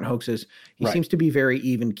what aren't hoaxes. He seems to be very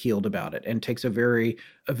even-keeled about it and takes a very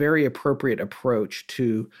appropriate approach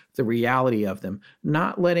to the reality of them,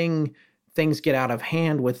 not letting things get out of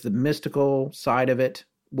hand with the mystical side of it,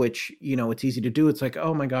 which, it's easy to do. It's like,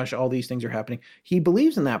 oh my gosh, all these things are happening. He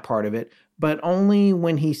believes in that part of it, but only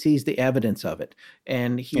when he sees the evidence of it.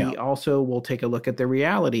 And he also will take a look at the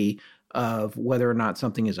reality of whether or not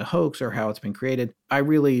something is a hoax or how it's been created. I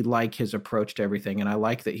really like his approach to everything, and I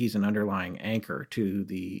like that he's an underlying anchor to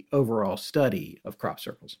the overall study of crop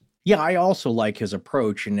circles. Yeah, I also like his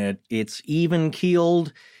approach in that it's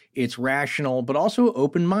even-keeled, it's rational, but also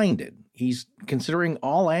open-minded. He's considering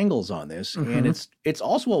all angles on this, and it's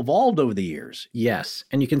also evolved over the years. Yes,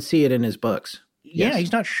 and you can see it in his books. Yeah,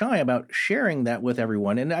 he's not shy about sharing that with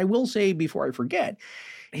everyone. And I will say, before I forget,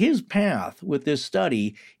 his path with this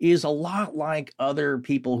study is a lot like other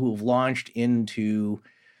people who've launched into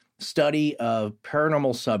study of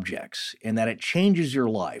paranormal subjects, in that it changes your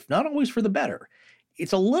life, not always for the better.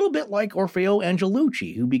 It's a little bit like Orfeo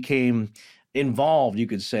Angelucci, who became involved, you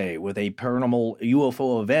could say, with a paranormal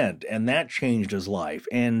UFO event, and that changed his life.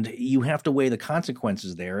 And you have to weigh the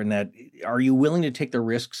consequences there, and that are you willing to take the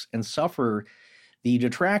risks and suffer the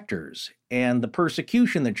detractors and the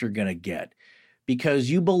persecution that you're going to get because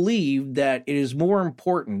you believe that it is more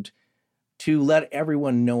important to let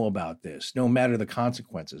everyone know about this, no matter the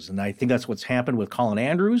consequences. And I think that's what's happened with Colin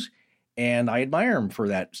Andrews. And I admire him for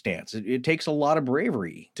that stance. It takes a lot of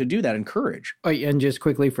bravery to do that and courage. Oh, and just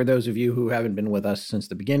quickly, for those of you who haven't been with us since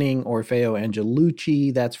the beginning, Orfeo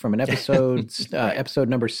Angelucci, that's from an episode, episode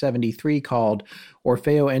number 73, called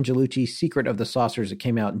Orfeo Angelucci, Secret of the Saucers. It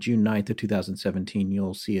came out June 9th of 2017.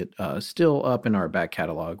 You'll see it still up in our back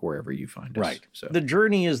catalog wherever you find us. Right. So the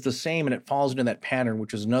journey is the same, and it falls into that pattern,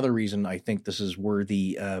 which is another reason I think this is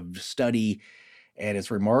worthy of study. And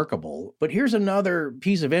it's remarkable. But here's another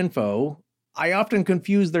piece of info. I often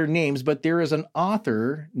confuse their names, but there is an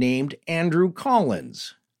author named Andrew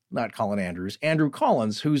Collins, not Colin Andrews, Andrew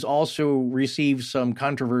Collins, who's also received some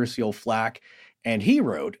controversial flack. And he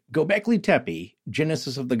wrote Göbekli Tepe,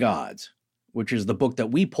 Genesis of the Gods, which is the book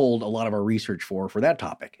that we pulled a lot of our research for that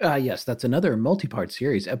topic. Yes, that's another multi-part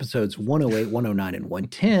series, episodes 108, 109, and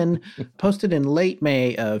 110, posted in late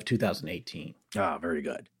May of 2018. Very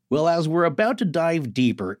good. Well, as we're about to dive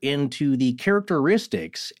deeper into the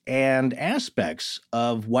characteristics and aspects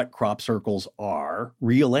of what crop circles are,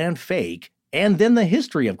 real and fake, and then the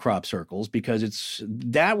history of crop circles, because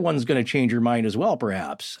that one's going to change your mind as well,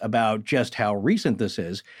 perhaps, about just how recent this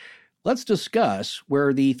is, let's discuss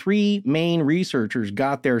where the three main researchers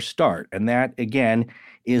got their start. And that, again,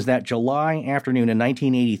 is that July afternoon in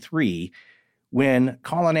 1983, when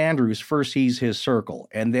Colin Andrews first sees his circle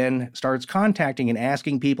and then starts contacting and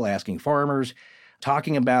asking people, asking farmers,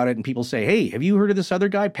 talking about it, and people say, hey, have you heard of this other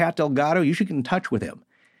guy, Pat Delgado? You should get in touch with him.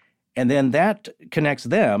 And then that connects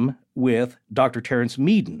them with Dr. Terence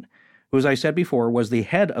Meaden, who, as I said before, was the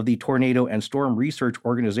head of the Tornado and Storm Research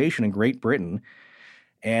Organization in Great Britain.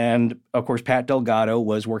 And, of course, Pat Delgado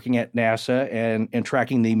was working at NASA and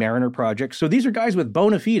tracking the Mariner project. So these are guys with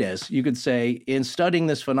bona fides, you could say, in studying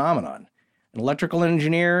this phenomenon. An electrical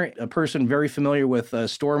engineer, a person very familiar with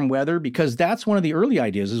storm weather, because that's one of the early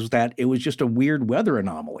ideas, is that it was just a weird weather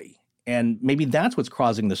anomaly. And maybe that's what's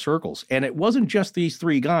causing the circles. And it wasn't just these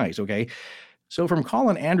three guys, okay? So from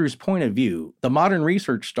Colin Andrews' point of view, the modern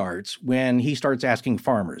research starts when he starts asking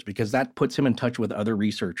farmers, because that puts him in touch with other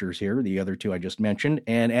researchers here, the other two I just mentioned.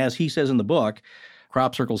 And as he says in the book,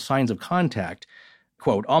 Crop Circles, Signs of Contact,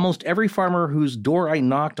 quote, almost every farmer whose door I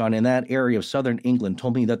knocked on in that area of southern England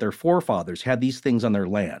told me that their forefathers had these things on their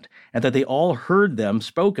land and that they all heard them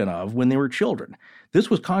spoken of when they were children. This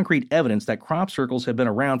was concrete evidence that crop circles had been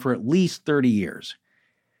around for at least 30 years.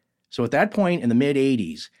 So at that point in the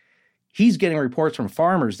mid-'80s, he's getting reports from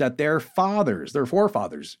farmers that their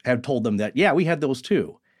forefathers, had told them that, yeah, we had those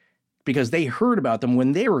too, because they heard about them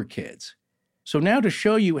when they were kids. So now to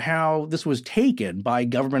show you how this was taken by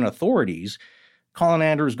government authorities, Colin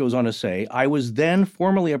Andrews goes on to say, I was then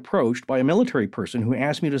formally approached by a military person who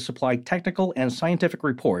asked me to supply technical and scientific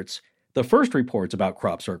reports, the first reports about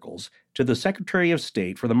crop circles, to the Secretary of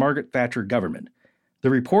State for the Margaret Thatcher government. The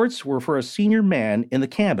reports were for a senior man in the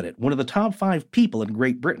cabinet, one of the top 5 people in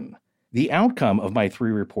Great Britain. The outcome of my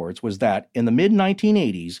 3 reports was that, in the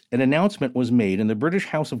mid-1980s, an announcement was made in the British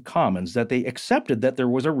House of Commons that they accepted that there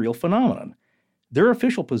was a real phenomenon. Their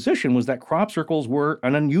official position was that crop circles were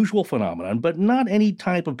an unusual phenomenon, but not any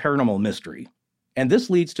type of paranormal mystery. And this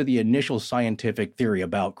leads to the initial scientific theory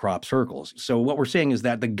about crop circles. So what we're saying is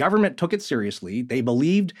that the government took it seriously. They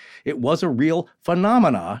believed it was a real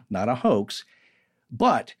phenomena, not a hoax,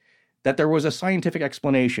 but that there was a scientific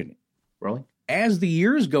explanation. Rolling. As the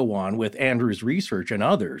years go on with Andrews' research and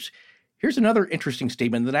others, here's another interesting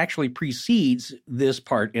statement that actually precedes this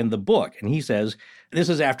part in the book. And he says, this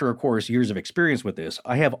is after, of course, years of experience with this.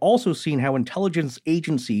 I have also seen how intelligence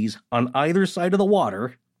agencies on either side of the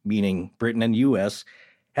water, meaning Britain and U.S.,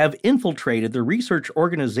 have infiltrated the research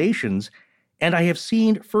organizations, and I have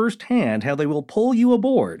seen firsthand how they will pull you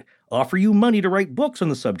aboard, offer you money to write books on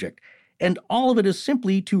the subject, and all of it is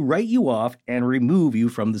simply to write you off and remove you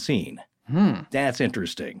from the scene. That's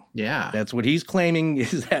interesting. Yeah. That's what he's claiming,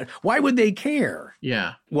 is that, why would they care?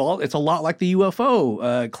 Yeah. Well, it's a lot like the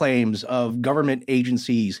UFO claims of government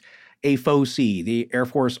agencies, AFOC, the Air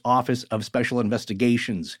Force Office of Special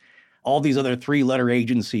Investigations, all these other 3-letter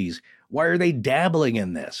agencies. Why are they dabbling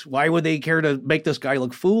in this? Why would they care to make this guy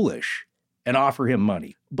look foolish and offer him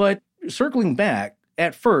money? But circling back,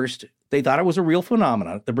 at first, they thought it was a real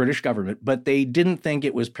phenomenon, the British government, but they didn't think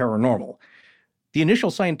it was paranormal. The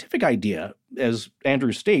initial scientific idea, as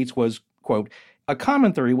Andrews states, was, quote, a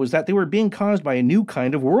common theory was that they were being caused by a new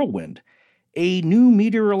kind of whirlwind, a new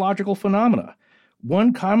meteorological phenomena,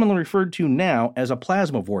 one commonly referred to now as a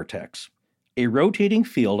plasma vortex. a rotating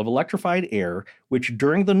field of electrified air which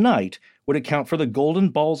during the night would account for the golden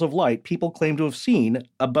balls of light people claim to have seen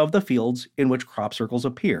above the fields in which crop circles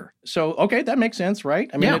appear. So, okay, that makes sense, right?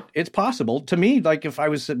 I mean, it's possible. To me, like if I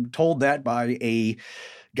was told that by a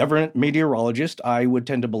government meteorologist, I would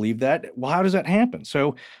tend to believe that. Well, how does that happen?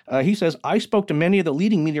 So he says, I spoke to many of the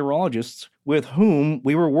leading meteorologists with whom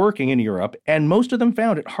we were working in Europe, and most of them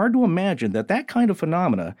found it hard to imagine that that kind of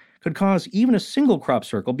phenomena could cause even a single crop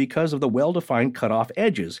circle because of the well-defined cutoff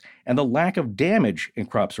edges and the lack of damage in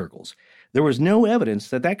crop circles. There was no evidence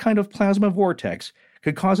that that kind of plasma vortex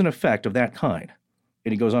could cause an effect of that kind.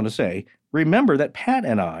 And he goes on to say, remember that Pat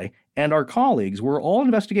and I and our colleagues were all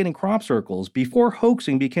investigating crop circles before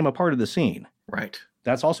hoaxing became a part of the scene. Right.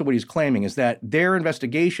 That's also what he's claiming, is that their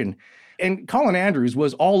investigation, and Colin Andrews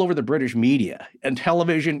was all over the British media and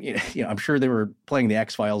television. You know, I'm sure they were playing the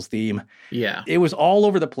X-Files theme. Yeah. It was all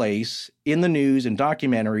over the place in the news and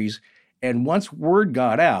documentaries. And once word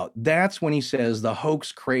got out, that's when he says the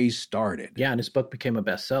hoax craze started. Yeah, and his book became a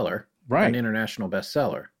bestseller. Right. An international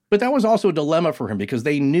bestseller. But that was also a dilemma for him because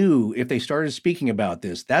they knew if they started speaking about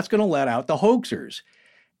this, that's going to let out the hoaxers.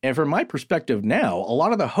 And from my perspective now, a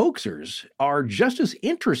lot of the hoaxers are just as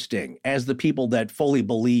interesting as the people that fully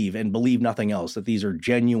believe and believe nothing else, that these are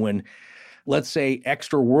genuine, let's say,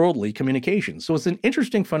 extra-worldly communications. So it's an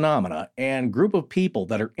interesting phenomena and group of people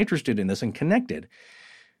that are interested in this and connected.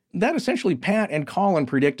 That essentially Pat and Colin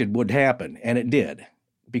predicted would happen, and it did.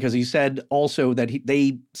 Because he said also that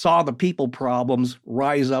they saw the people problems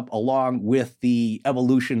rise up along with the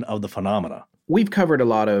evolution of the phenomena. We've covered a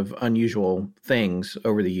lot of unusual things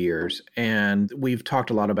over the years, and we've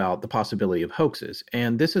talked a lot about the possibility of hoaxes.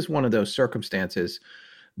 And this is one of those circumstances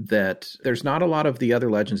that there's not a lot of the other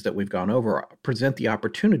legends that we've gone over present the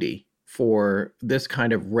opportunity for this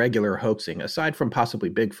kind of regular hoaxing, aside from possibly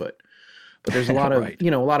Bigfoot. But there's a lot of, right.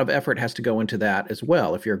 A lot of effort has to go into that as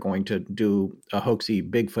well. If you're going to do a hoaxy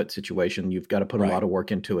Bigfoot situation, you've got to put a lot of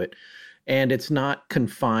work into it. And it's not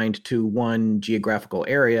confined to one geographical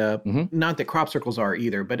area. Mm-hmm. Not that crop circles are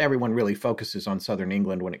either, but everyone really focuses on southern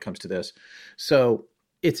England when it comes to this. So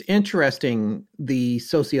it's interesting, the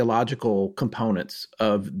sociological components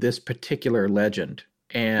of this particular legend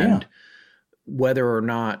and whether or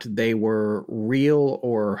not they were real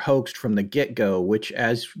or hoaxed from the get-go, which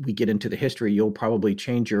as we get into the history, you'll probably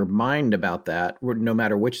change your mind about that, no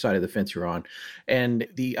matter which side of the fence you're on. And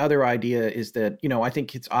the other idea is that, I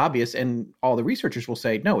think it's obvious, and all the researchers will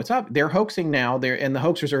say, no, it's they're hoaxing now, and the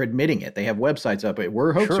hoaxers are admitting it. They have websites up.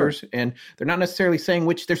 We're hoaxers, sure. And they're not necessarily saying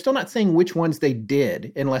they're still not saying which ones they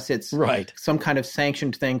did, unless it's some kind of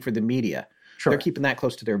sanctioned thing for the media. Sure. They're keeping that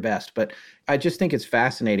close to their vest. But I just think it's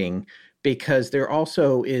fascinating because there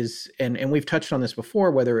also is, and we've touched on this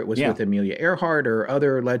before, whether it was with Amelia Earhart or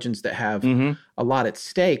other legends that have a lot at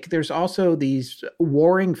stake, there's also these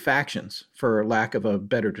warring factions, for lack of a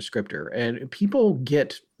better descriptor. And people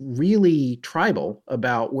get really tribal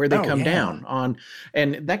about where they come down on.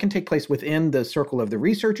 And that can take place within the circle of the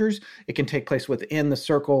researchers. It can take place within the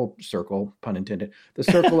circle, pun intended, the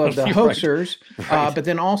circle of the hoaxers, right. But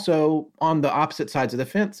then also on the opposite sides of the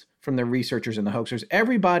fence from the researchers and the hoaxers.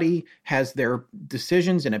 Everybody has their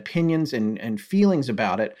decisions and opinions and feelings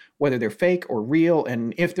about it, whether they're fake or real,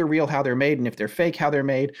 and if they're real, how they're made, and if they're fake, how they're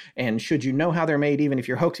made, and should you know how they're made, even if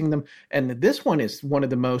you're hoaxing them. And this one is one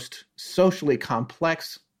of the most socially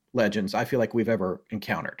complex legends I feel like we've ever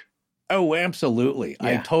encountered. Oh, absolutely. Yeah.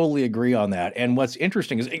 I totally agree on that. And what's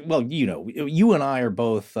interesting is, well, you and I are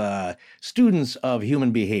both students of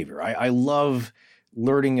human behavior. I love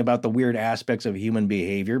learning about the weird aspects of human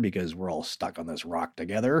behavior because we're all stuck on this rock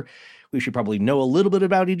together. We should probably know a little bit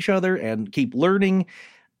about each other and keep learning.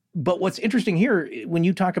 But what's interesting here, when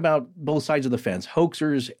you talk about both sides of the fence,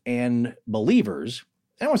 hoaxers and believers,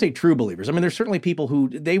 I don't want to say true believers. I mean, there's certainly people who,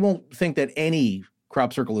 they won't think that any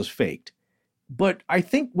crop circle is faked. But I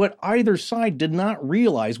think what either side did not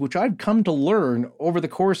realize, which I've come to learn over the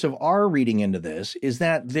course of our reading into this, is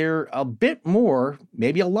that they're a bit more,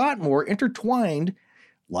 maybe a lot more intertwined,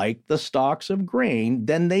 like the stalks of grain,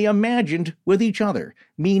 than they imagined with each other.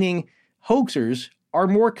 Meaning hoaxers are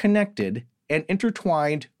more connected and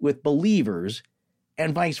intertwined with believers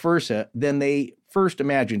and vice versa than they first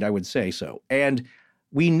imagined, I would say so. And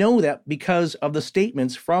we know that because of the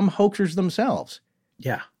statements from hoaxers themselves.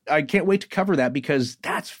 Yeah. I can't wait to cover that because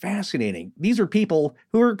that's fascinating. These are people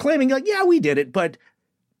who are claiming like, yeah, we did it, but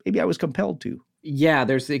maybe I was compelled to. Yeah,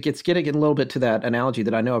 it gets getting a little bit to that analogy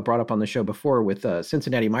that I know I brought up on the show before with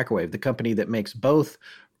Cincinnati Microwave, the company that makes both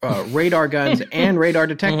radar guns and radar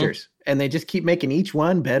detectors. And they just keep making each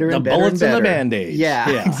one better and the better bullets and better. and the Band-Aids.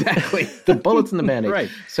 Yeah, exactly. The bullets and the Band-Aids. Right.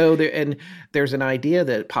 So there's an idea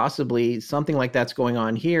that possibly something like that's going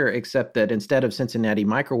on here, except that instead of Cincinnati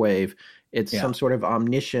Microwave, it's some sort of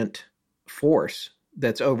omniscient force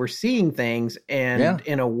that's overseeing things. And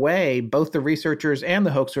in a way, both the researchers and the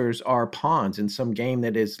hoaxers are pawns in some game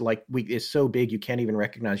that is is so big you can't even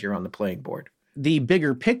recognize you're on the playing board. The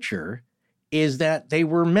bigger picture is that they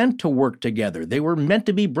were meant to work together. They were meant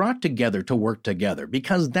to be brought together to work together,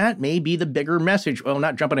 because that may be the bigger message. Well,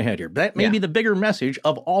 not jumping ahead here, but that may be the bigger message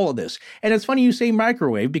of all of this. And it's funny you say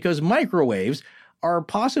microwave, because microwaves are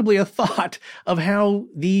possibly a thought of how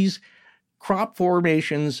these crop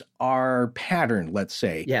formations are patterned, let's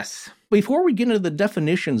say. Yes. Before we get into the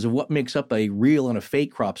definitions of what makes up a real and a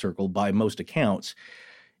fake crop circle by most accounts,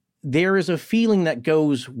 there is a feeling that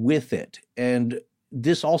goes with it. And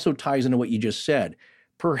this also ties into what you just said.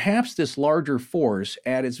 Perhaps this larger force,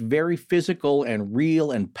 at its very physical and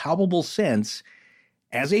real and palpable sense,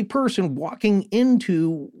 as a person walking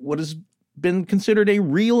into what has been considered a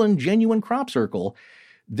real and genuine crop circle,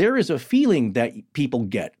 there is a feeling that people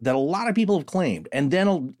get, that a lot of people have claimed. And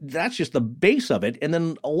then that's just the base of it. And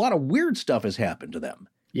then a lot of weird stuff has happened to them,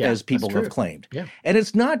 as people have claimed. Yeah. And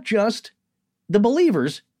it's not just the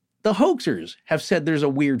believers. The hoaxers have said there's a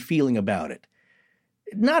weird feeling about it.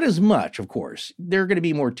 Not as much, of course. They're going to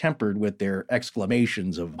be more tempered with their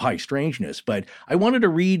exclamations of high strangeness. But I wanted to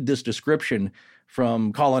read this description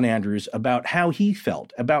from Colin Andrews about how he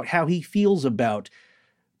felt, about how he feels about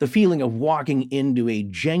the feeling of walking into a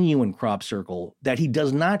genuine crop circle that he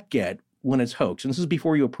does not get when it's hoax. And this is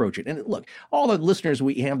before you approach it. And look, all the listeners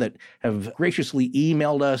we have that have graciously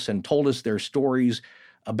emailed us and told us their stories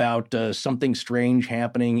about something strange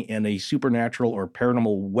happening in a supernatural or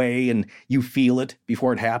paranormal way, and you feel it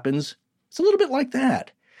before it happens. It's a little bit like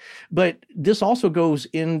that. But this also goes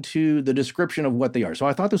into the description of what they are. So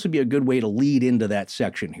I thought this would be a good way to lead into that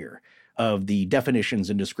section here of the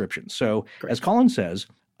definitions and descriptions. So as Colin says,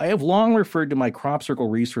 I have long referred to my crop circle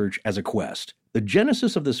research as a quest. The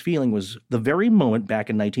genesis of this feeling was the very moment back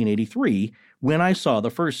in 1983 when I saw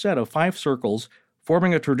the first set of 5 circles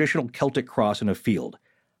forming a traditional Celtic cross in a field.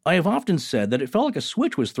 I have often said that it felt like a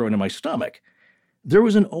switch was thrown in my stomach. There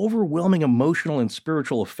was an overwhelming emotional and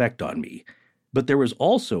spiritual effect on me, but there was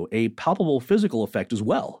also a palpable physical effect as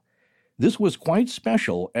well. This was quite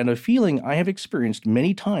special and a feeling I have experienced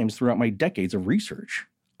many times throughout my decades of research.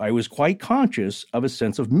 I was quite conscious of a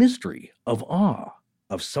sense of mystery, of awe,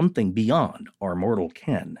 of something beyond our mortal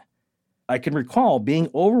ken. I can recall being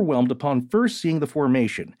overwhelmed upon first seeing the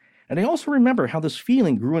formation, and I also remember how this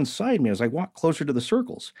feeling grew inside me as I walked closer to the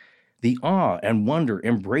circles. The awe and wonder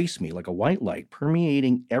embraced me like a white light,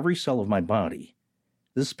 permeating every cell of my body.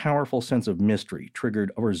 This powerful sense of mystery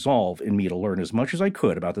triggered a resolve in me to learn as much as I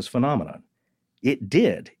could about this phenomenon. It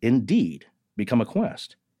did, indeed, become a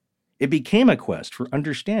quest. It became a quest for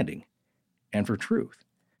understanding and for truth.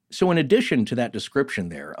 So in addition to that description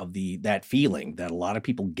there of that feeling that a lot of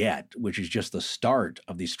people get, which is just the start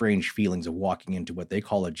of these strange feelings of walking into what they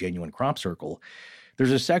call a genuine crop circle,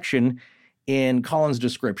 there's a section in Colin's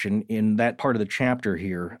description in that part of the chapter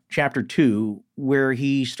here, chapter 2, where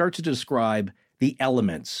he starts to describe the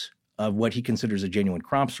elements of what he considers a genuine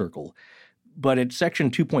crop circle. But at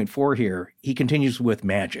section 2.4 here, he continues with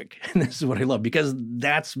magic. And this is what I love, because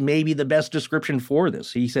that's maybe the best description for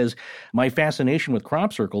this. He says, my fascination with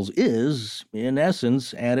crop circles is, in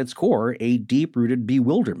essence, at its core, a deep-rooted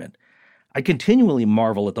bewilderment. I continually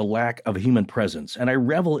marvel at the lack of human presence, and I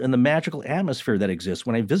revel in the magical atmosphere that exists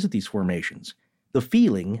when I visit these formations. The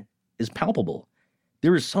feeling is palpable.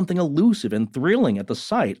 There is something elusive and thrilling at the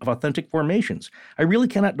sight of authentic formations. I really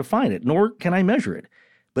cannot define it, nor can I measure it.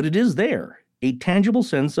 But it is there, a tangible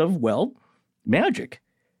sense of, well, magic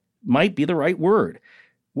might be the right word.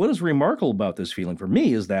 What is remarkable about this feeling for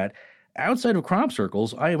me is that outside of crop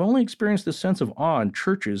circles, I have only experienced this sense of awe in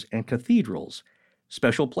churches and cathedrals,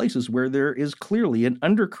 special places where there is clearly an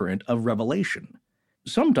undercurrent of revelation.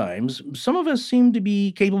 Sometimes, some of us seem to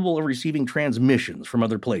be capable of receiving transmissions from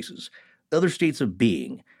other places, other states of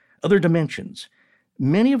being, other dimensions.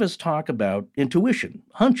 Many of us talk about intuition,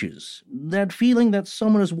 hunches, that feeling that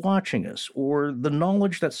someone is watching us, or the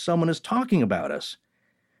knowledge that someone is talking about us.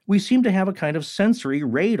 We seem to have a kind of sensory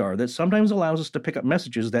radar that sometimes allows us to pick up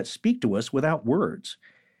messages that speak to us without words.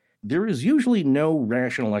 There is usually no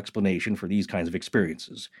rational explanation for these kinds of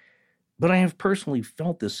experiences, but I have personally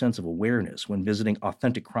felt this sense of awareness when visiting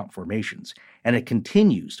authentic crop formations, and it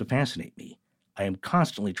continues to fascinate me. I am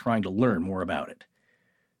constantly trying to learn more about it.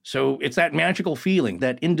 So it's that magical feeling,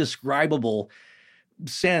 that indescribable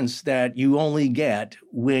sense that you only get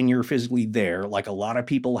when you're physically there, like a lot of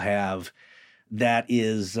people have, that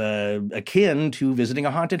is akin to visiting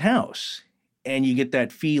a haunted house. And you get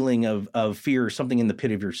that feeling of fear, something in the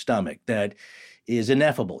pit of your stomach that is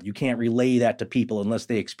ineffable. You can't relay that to people unless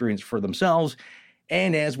they experience it for themselves.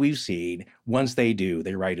 And as we've seen, once they do,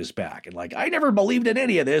 they write us back. And like, I never believed in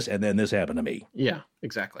any of this, and then this happened to me. Yeah,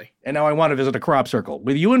 exactly. And now I want to visit a crop circle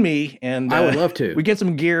with you and me. And I would love to. We get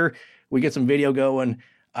some gear, we get some video going.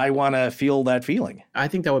 I want to feel that feeling. I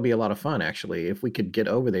think that would be a lot of fun, actually. If we could get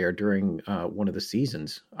over there during one of the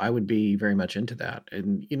seasons, I would be very much into that.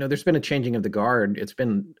 And, there's been a changing of the guard. It's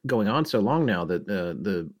been going on so long now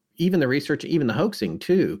that even the research, even the hoaxing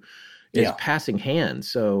too, is passing hands.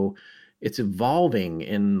 So it's evolving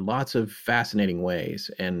in lots of fascinating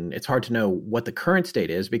ways. And it's hard to know what the current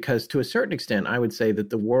state is, because to a certain extent, I would say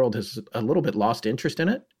that the world has a little bit lost interest in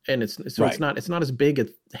it. And it's not as big a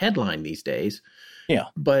headline these days. Yeah.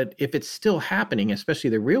 But if it's still happening,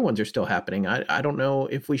 especially the real ones are still happening, I don't know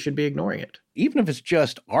if we should be ignoring it. Even if it's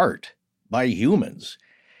just art by humans,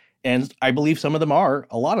 and I believe some of them are,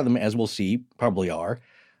 a lot of them, as we'll see, probably are,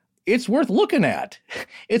 it's worth looking at.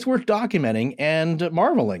 It's worth documenting and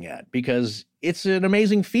marveling at, because it's an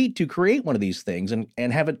amazing feat to create one of these things and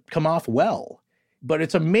have it come off well. But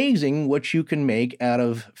it's amazing what you can make out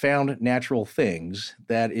of found natural things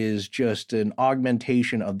that is just an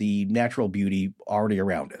augmentation of the natural beauty already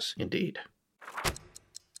around us. Indeed.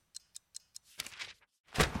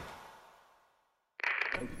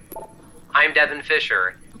 I'm Devin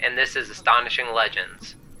Fisher, and this is Astonishing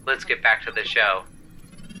Legends. Let's get back to the show.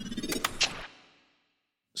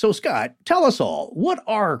 So, Scott, tell us all, what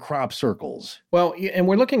are crop circles? Well, and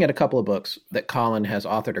we're looking at a couple of books that Colin has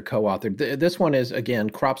authored or co-authored. This one is, again,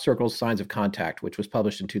 Crop Circles, Signs of Contact, which was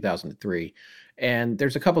published in 2003. And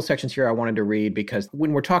there's a couple sections here I wanted to read, because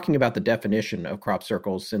when we're talking about the definition of crop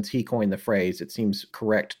circles, since he coined the phrase, it seems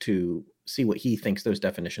correct to see what he thinks those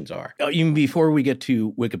definitions are. Even before we get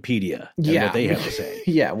to Wikipedia and what they have to say.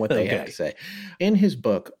 Yeah, what they have to say. In his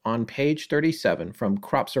book, on page 37, from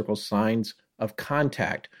Crop Circles, Signs of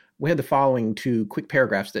Contact, we had the following two quick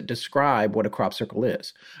paragraphs that describe what a crop circle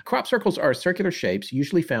is. Crop circles are circular shapes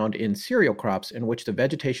usually found in cereal crops in which the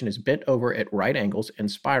vegetation is bent over at right angles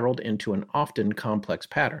and spiraled into an often complex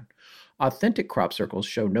pattern. Authentic crop circles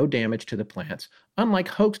show no damage to the plants, unlike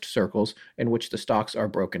hoaxed circles in which the stalks are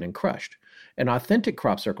broken and crushed. In authentic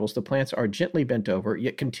crop circles, the plants are gently bent over,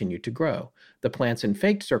 yet continue to grow. The plants in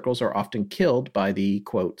faked circles are often killed by the,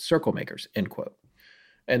 quote, circle makers, end quote.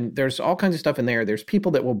 And there's all kinds of stuff in there. There's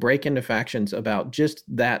people that will break into factions about just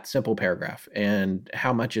that simple paragraph and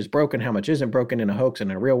how much is broken, how much isn't broken in a hoax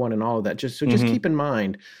and a real one and all of that. Just keep in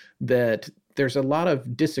mind that there's a lot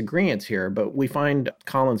of disagreements here, but we find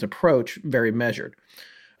Colin's approach very measured.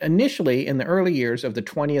 Initially, in the early years of the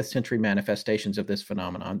 20th century manifestations of this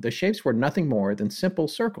phenomenon, the shapes were nothing more than simple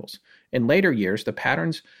circles. In later years, the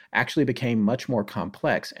patterns actually became much more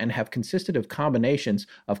complex and have consisted of combinations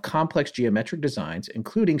of complex geometric designs,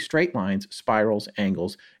 including straight lines, spirals,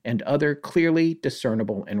 angles, and other clearly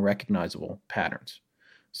discernible and recognizable patterns.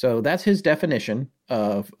 So that's his definition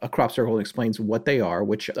of a crop circle. It explains what they are,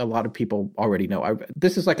 which a lot of people already know.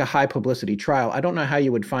 This is like a high publicity trial. I don't know how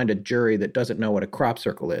you would find a jury that doesn't know what a crop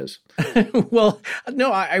circle is. Well,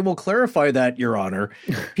 no, I will clarify that, Your Honor.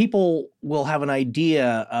 People will have an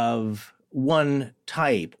idea of one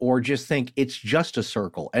type or just think it's just a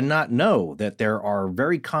circle and not know that there are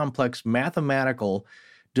very complex mathematical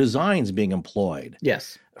designs being employed.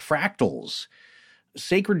 Yes. Fractals,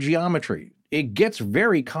 sacred geometry. It gets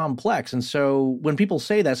very complex. And so when people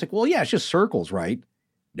say that, it's like, well, yeah, it's just circles, right?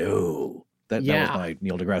 No. That was my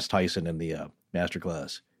Neil deGrasse Tyson in the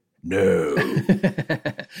masterclass. No.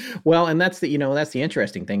 Well, and that's the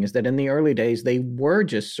interesting thing, is that in the early days, they were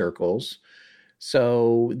just circles.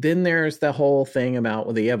 So then there's the whole thing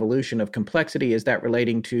about the evolution of complexity. Is that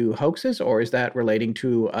relating to hoaxes, or is that relating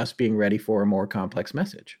to us being ready for a more complex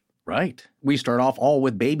message? Right. We start off all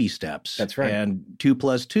with baby steps. That's right. And 2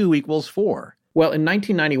 + 2 = 4. Well, in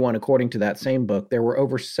 1991, according to that same book, there were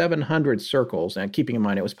over 700 circles. And keeping in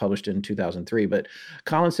mind it was published in 2003, but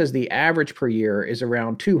Colin says the average per year is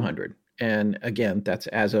around 200. And again, that's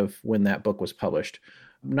as of when that book was published.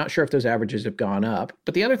 I'm not sure if those averages have gone up.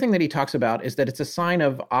 But the other thing that he talks about is that it's a sign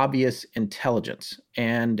of obvious intelligence.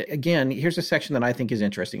 And again, here's a section that I think is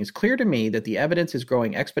interesting. It's clear to me that the evidence is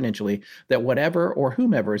growing exponentially that whatever or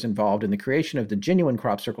whomever is involved in the creation of the genuine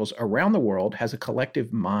crop circles around the world has a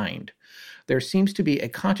collective mind. There seems to be a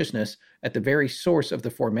consciousness at the very source of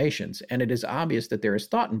the formations, and it is obvious that there is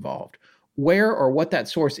thought involved. Where or what that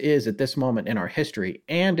source is at this moment in our history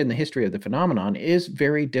and in the history of the phenomenon is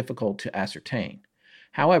very difficult to ascertain.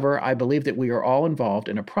 However, I believe that we are all involved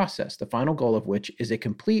in a process, the final goal of which is a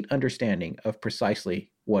complete understanding of precisely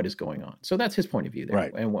what is going on. So that's his point of view there,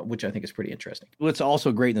 right. and which I think is pretty interesting. What's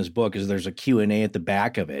also great in this book is there's a Q&A at the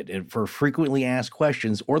back of it and for frequently asked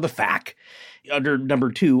questions or the FAQ. Under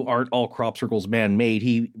number 2, aren't all crop circles man-made?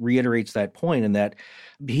 He reiterates that point in that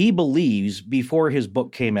he believes before his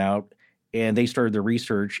book came out and they started their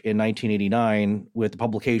research in 1989 with the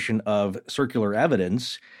publication of Circular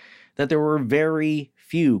Evidence, that there were very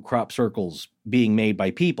few crop circles being made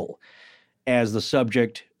by people. As the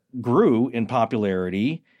subject grew in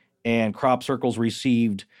popularity and crop circles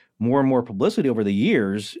received more and more publicity over the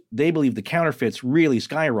years, they believe the counterfeits really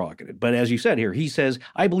skyrocketed. But as you said here, he says,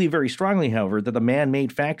 I believe very strongly, however, that the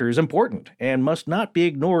man-made factor is important and must not be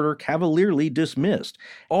ignored or cavalierly dismissed.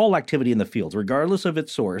 All activity in the fields, regardless of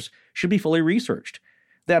its source, should be fully researched.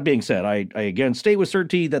 That being said, I again state with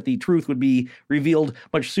certainty that the truth would be revealed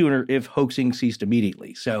much sooner if hoaxing ceased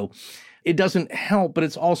immediately. So it doesn't help, but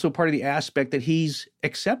it's also part of the aspect that he's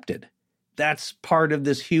accepted. That's part of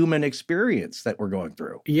this human experience that we're going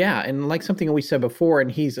through. Yeah, and like something we said before, and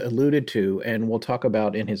he's alluded to, and we'll talk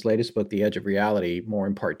about in his latest book, The Edge of Reality, more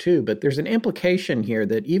in part 2, but there's an implication here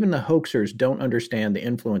that even the hoaxers don't understand the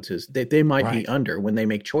influences that they might be under when they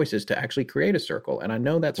make choices to actually create a circle. And I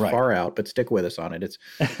know that's far out, but stick with us on it.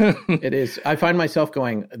 It is. I find myself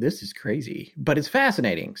going, this is crazy, but it's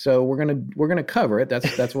fascinating. So we're gonna cover it.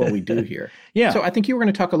 That's what we do here. Yeah. So I think you were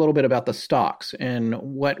going to talk a little bit about the stalks and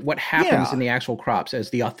what happens in the actual crops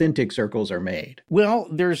as the authentic circles are made. Well,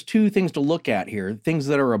 there's 2 things to look at here. Things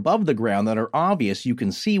that are above the ground that are obvious you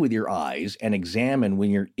can see with your eyes and examine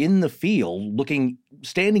when you're in the field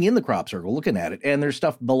standing in the crop circle, looking at it. And there's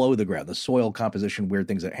stuff below the ground, the soil composition, weird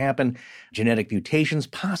things that happen, genetic mutations,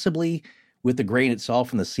 possibly with the grain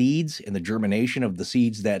itself and the seeds and the germination of the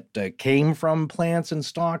seeds that came from plants and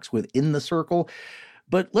stalks within the circle.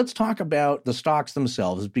 But let's talk about the stalks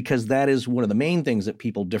themselves, because that is one of the main things that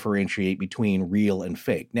people differentiate between real and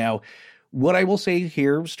fake. Now, what I will say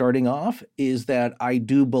here, starting off, is that I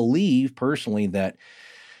do believe personally that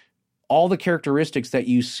all the characteristics that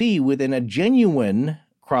you see within a genuine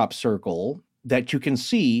crop circle that you can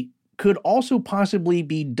see could also possibly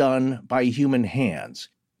be done by human hands.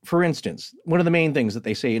 For instance, one of the main things that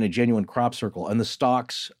they say in a genuine crop circle and the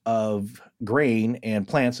stalks of grain and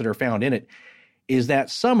plants that are found in it is that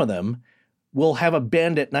some of them will have a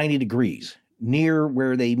bend at 90 degrees near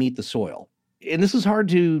where they meet the soil. And this is hard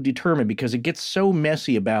to determine because it gets so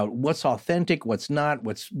messy about what's authentic, what's not,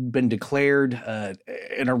 what's been declared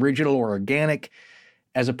an original or organic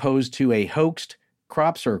as opposed to a hoaxed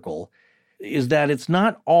crop circle, is that it's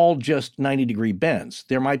not all just 90-degree bends.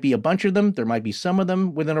 There might be a bunch of them. There might be some of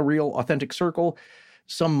them within a real authentic circle.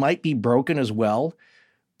 Some might be broken as well.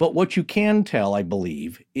 But what you can tell, I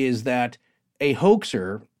believe, is that a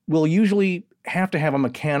hoaxer will usually have to have a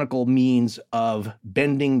mechanical means of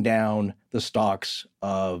bending down the stalks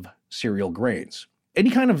of cereal grains.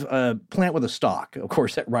 Any kind of plant with a stalk, of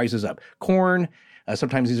course, that rises up. Corn,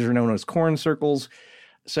 sometimes these are known as corn circles.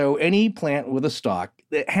 So any plant with a stalk,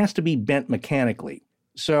 it has to be bent mechanically.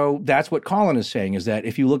 So that's what Colin is saying, is that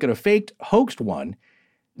if you look at a faked, hoaxed one,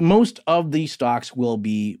 most of the stalks will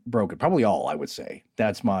be broken. Probably all, I would say.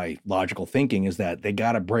 That's my logical thinking, is that they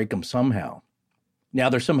got to break them somehow. Now,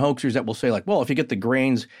 there's some hoaxers that will say, like, well, if you get the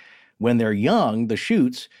grains when they're young, the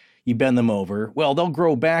shoots, you bend them over, well, they'll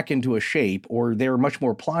grow back into a shape, or they're much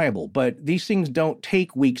more pliable. But these things don't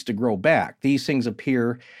take weeks to grow back. These things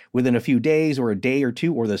appear within a few days or a day or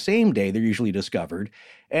two, or the same day they're usually discovered,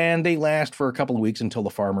 and they last for a couple of weeks until the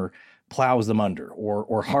farmer plows them under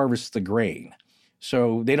or harvests the grain.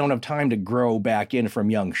 So they don't have time to grow back in from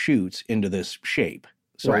young shoots into this shape.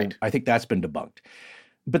 So I think that's been debunked.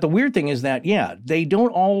 But the weird thing is that, yeah, they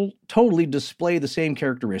don't all totally display the same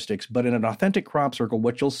characteristics, but in an authentic crop circle,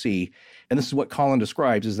 what you'll see, and this is what Colin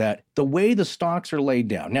describes, is that the way the stalks are laid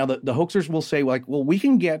down. Now, the hoaxers will say, like, well, we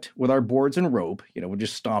can get with our boards and rope, we're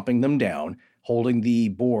just stomping them down, holding the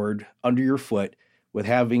board under your foot with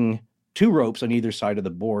having 2 ropes on either side of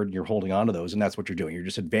the board. You're holding onto those, and that's what you're doing. You're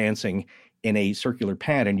just advancing in a circular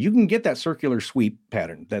pattern. You can get that circular sweep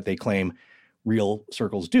pattern that they claim real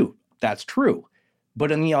circles do. That's true. But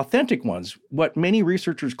in the authentic ones, what many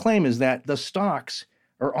researchers claim is that the stalks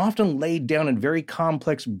are often laid down in very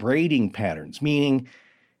complex braiding patterns, meaning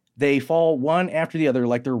they fall one after the other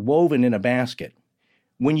like they're woven in a basket.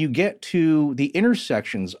 When you get to the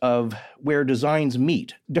intersections of where designs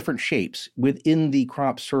meet, different shapes within the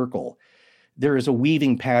crop circle, there is a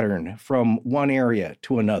weaving pattern from one area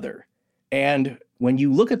to another. And when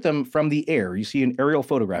you look at them from the air, you see an aerial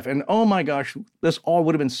photograph, and oh my gosh, this all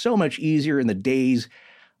would have been so much easier in the days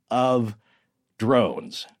of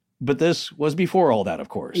drones. But this was before all that, of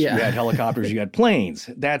course. Yeah. You had helicopters, you had planes.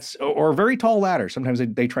 Or very tall ladders. Sometimes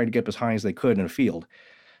they tried to get up as high as they could in a field.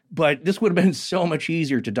 But this would have been so much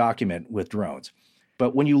easier to document with drones.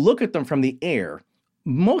 But when you look at them from the air,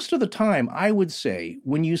 most of the time, I would say,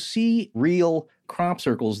 when you see real crop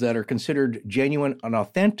circles that are considered genuine and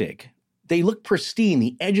authentic, they look pristine.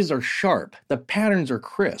 The edges are sharp. The patterns are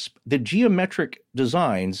crisp. The geometric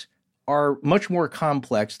designs are much more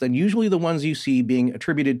complex than usually the ones you see being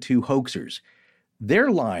attributed to hoaxers.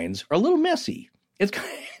 Their lines are a little messy.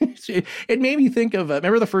 It made me think of,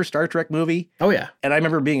 remember the first Star Trek movie? Oh, yeah. And I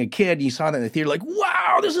remember being a kid, and you saw that in the theater, like,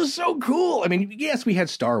 wow, this is so cool. I mean, yes, we had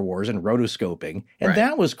Star Wars and rotoscoping, and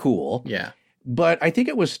that was cool. Yeah. But I think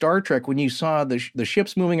it was Star Trek when you saw the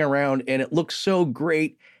ships moving around, and it looked so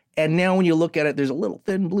great. And now when you look at it, there's a little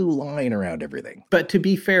thin blue line around everything. But to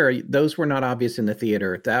be fair, those were not obvious in the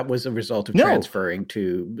theater. That was a result of transferring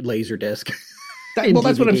to Laserdisc.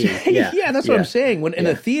 That's what I'm saying. Yeah, that's what I'm saying. When in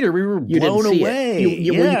the theater, we were blown away.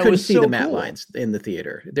 You couldn't see the matte lines in the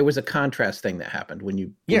theater. There was a contrast thing that happened when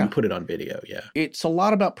you put it on video. Yeah, it's a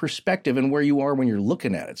lot about perspective and where you are when you're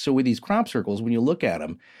looking at it. So with these crop circles, when you look at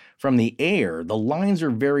them from the air, the lines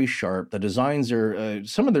are very sharp. The designs are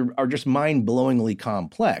some of them are just mind-blowingly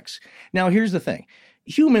complex. Now, here's the thing.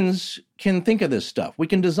 Humans can think of this stuff. We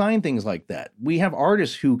can design things like that. We have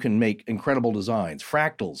artists who can make incredible designs,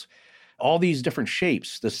 fractals, all these different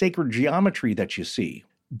shapes, the sacred geometry that you see.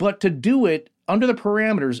 But to do it under the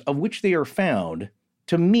parameters of which they are found,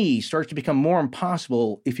 to me, starts to become more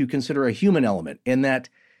impossible if you consider a human element, in that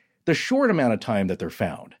the short amount of time that they're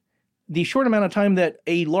found, the short amount of time that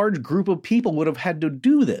a large group of people would have had to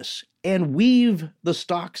do this and weave the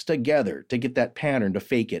stocks together to get that pattern to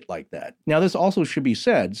fake it like that. Now, this also should be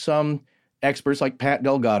said. Some experts like Pat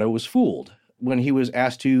Delgado was fooled when he was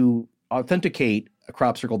asked to authenticate a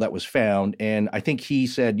crop circle that was found. And I think he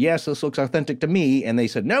said, yes, this looks authentic to me. And they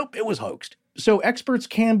said, nope, it was hoaxed. So experts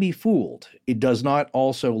can be fooled. It does not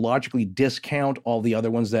also logically discount all the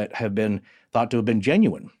other ones that have been thought to have been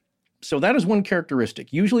genuine. So that is one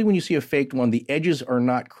characteristic. Usually when you see a faked one, the edges are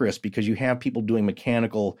not crisp because you have people doing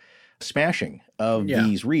mechanical smashing of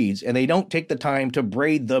these reeds, and they don't take the time to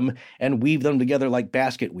braid them and weave them together like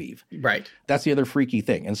basket weave. Right. That's the other freaky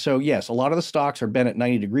thing. And so, yes, a lot of the stocks are bent at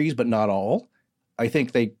 90 degrees, but not all. I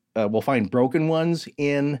think they will find broken ones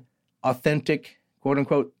in authentic,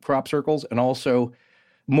 quote-unquote, crop circles, and also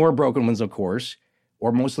more broken ones, of course,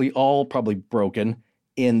 or mostly all probably broken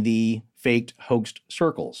in the faked, hoaxed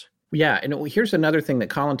circles. Yeah, and here's another thing that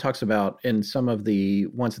Colin talks about in some of the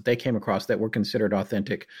ones that they came across that were considered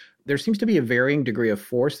authentic. There seems to be a varying degree of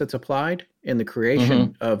force that's applied in the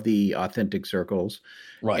creation of the authentic circles.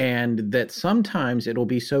 Right. And that sometimes it'll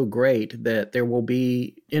be so great that there will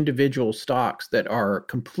be individual stalks that are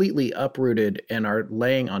completely uprooted and are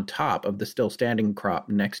laying on top of the still standing crop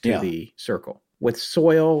next to the circle, with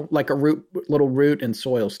soil, like a little root and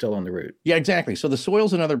soil still on the root. Yeah, exactly. So the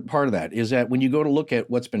soil's another part of that, is that when you go to look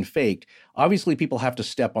at what's been faked, obviously people have to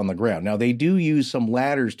step on the ground. Now, they do use some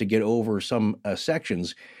ladders to get over some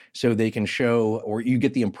sections so they can show, or you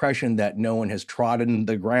get the impression that no one has trodden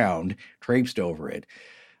the ground, traipsed over it.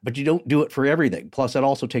 But you don't do it for everything. Plus, that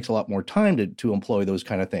also takes a lot more time to employ those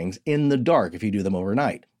kind of things in the dark if you do them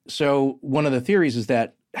overnight. So one of the theories is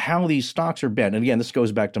that how these stocks are bent, and again, this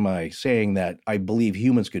goes back to my saying that I believe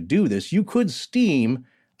humans could do this. You could steam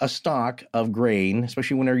a stalk of grain,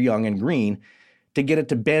 especially when they're young and green, to get it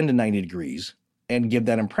to bend to 90 degrees and give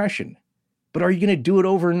that impression. But are you going to do it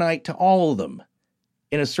overnight to all of them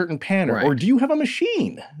in a certain pattern? Right. Or do you have a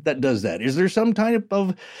machine that does that? Is there some type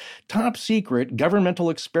of top secret governmental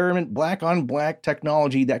experiment, black on black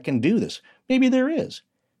technology that can do this? Maybe there is.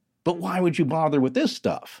 But why would you bother with this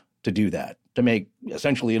stuff to do that, to make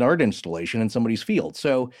essentially an art installation in somebody's field?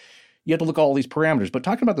 So you have to look at all these parameters. But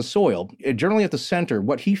talking about the soil, generally at the center,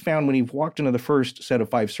 what he found when he walked into the first set of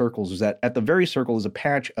 5 circles is that at the very circle is a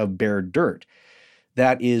patch of bare dirt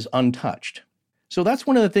that is untouched. So that's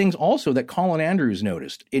one of the things also that Colin Andrews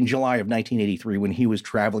noticed in July of 1983 when he was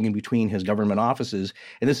traveling in between his government offices.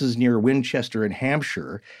 And this is near Winchester in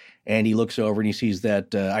Hampshire. And he looks over and he sees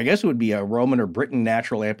that, I guess it would be a Roman or Britain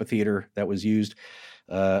natural amphitheater that was used,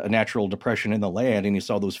 a natural depression in the land, and he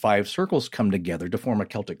saw those 5 circles come together to form a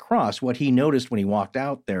Celtic cross. What he noticed when he walked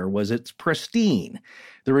out there was it's pristine.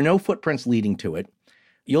 There were no footprints leading to it.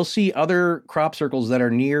 You'll see other crop circles that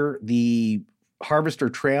are near the harvester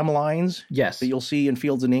tram lines that you'll see in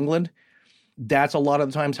fields in England. That's a lot of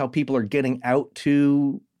the times how people are getting out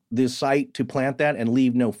to the site to plant that and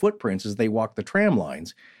leave no footprints as they walk the tram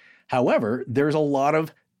lines. However, there's a lot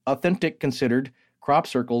of authentic considered crop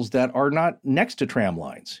circles that are not next to tram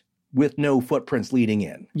lines. with no footprints leading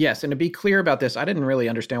in. Yes, and to be clear about this, I didn't really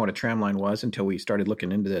understand what a tramline was until we started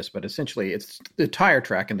looking into this, but essentially it's the tire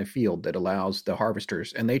track in the field that allows the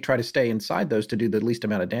harvesters, and they try to stay inside those to do the least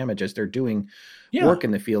amount of damage as they're doing work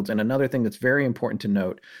in the fields. And another thing that's very important to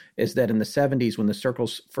note is that in the 70s, when the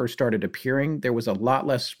circles first started appearing, there was a lot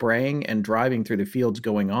less spraying and driving through the fields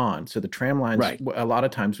going on. So the tram lines, a lot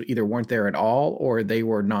of times, either weren't there at all, or they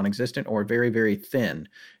were non-existent, or very, very thin.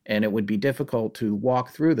 And it would be difficult to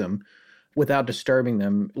walk through them without disturbing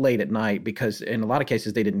them late at night, because in a lot of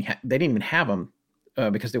cases they didn't even have them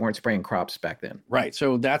because they weren't spraying crops back then. Right.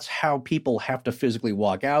 So that's how people have to physically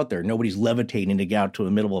walk out there. Nobody's levitating to get out to the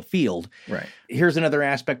middle of a field. Right. Here's another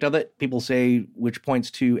aspect of it. People say, which points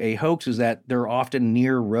to a hoax, is that they're often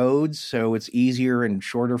near roads, so it's easier and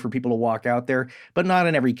shorter for people to walk out there, but not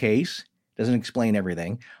in every case. Doesn't explain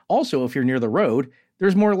everything. Also, if you're near the road,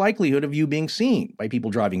 there's more likelihood of you being seen by people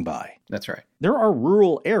driving by. That's right. There are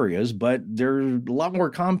rural areas, but they're a lot more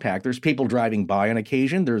compact. There's people driving by on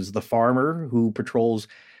occasion. There's the farmer who patrols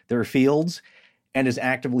their fields and is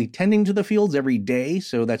actively tending to the fields every day.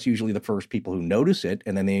 So that's usually the first people who notice it.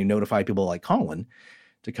 And then they notify people like Colin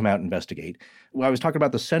to come out and investigate. When I was talking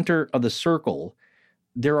about the center of the circle,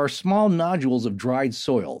 there are small nodules of dried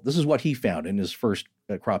soil. This is what he found in his first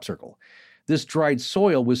crop circle. This dried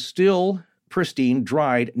soil was still pristine,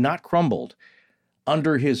 dried, not crumbled.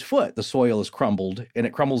 Under his foot, the soil is crumbled, and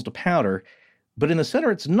it crumbles to powder, but in the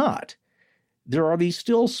center, it's not. There are these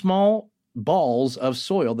still small balls of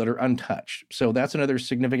soil that are untouched. So that's another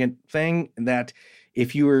significant thing, that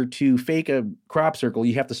if you were to fake a crop circle,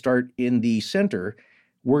 you have to start in the center,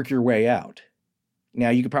 work your way out. Now,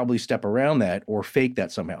 you could probably step around that or fake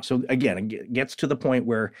that somehow. So again, it gets to the point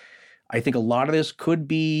where I think a lot of this could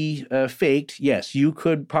be faked. Yes, you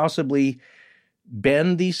could possibly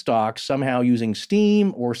bend the stalks somehow using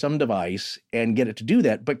steam or some device and get it to do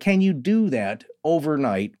that. But can you do that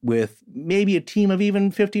overnight with maybe a team of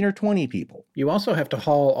even 15 or 20 people? You also have to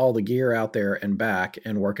haul all the gear out there and back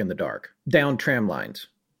and work in the dark. Down tram lines,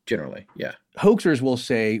 generally, yeah. Hoaxers will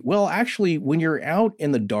say, well, actually, when you're out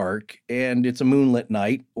in the dark and it's a moonlit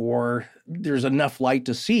night or there's enough light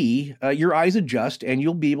to see, your eyes adjust and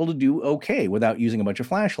you'll be able to do okay without using a bunch of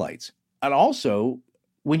flashlights. And also,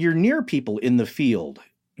 when you're near people in the field,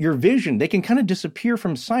 your vision, they can kind of disappear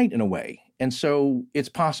from sight in a way. And so it's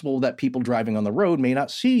possible that people driving on the road may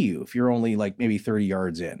not see you if you're only like maybe 30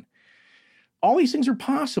 yards in. All these things are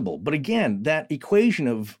possible. But again, that equation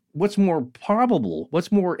of what's more probable,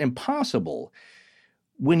 what's more impossible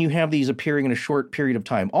when you have these appearing in a short period of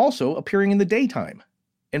time, also appearing in the daytime,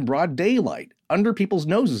 in broad daylight, under people's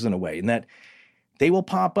noses in a way, and that they will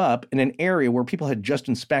pop up in an area where people had just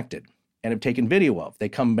inspected and have taken video of. They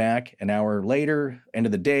come back an hour later, end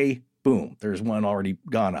of the day, boom, there's one already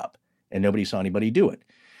gone up, and nobody saw anybody do it.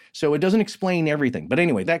 So it doesn't explain everything. But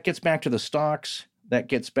anyway, that gets back to the stalks. That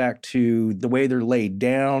gets back to the way they're laid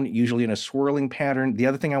down, usually in a swirling pattern. The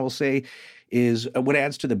other thing I will say is what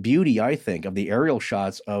adds to the beauty, I think, of the aerial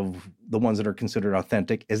shots of the ones that are considered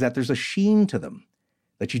authentic is that there's a sheen to them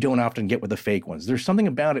that you don't often get with the fake ones. There's something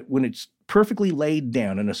about it when it's perfectly laid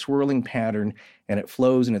down in a swirling pattern and it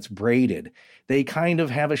flows and it's braided. They kind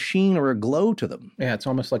of have a sheen or a glow to them. Yeah, it's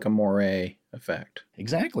almost like a moire effect.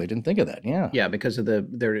 Exactly. I didn't think of that. Yeah. Yeah, because of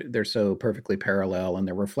they're so perfectly parallel and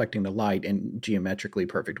they're reflecting the light in geometrically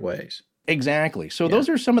perfect ways. Exactly. So those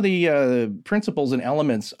are some of the principles and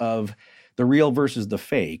elements of the real versus the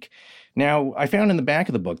fake. Now, I found in the back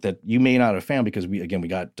of the book that you may not have found because we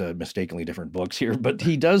got mistakenly different books here, but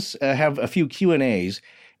he does have a few Q&As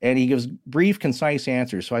and he gives brief, concise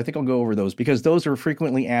answers. So I think I'll go over those because those are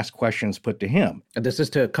frequently asked questions put to him. And this is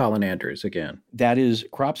to Colin Andrews again. That is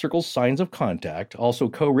Crop Circle's Signs of Contact, also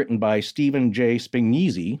co-written by Stephen J.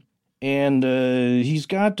 Spignesi. And he's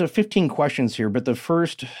got 15 questions here, but the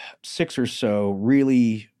first 6 or so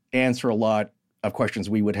really answer a lot of questions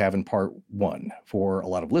we would have in part 1 for a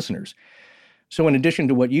lot of listeners. So in addition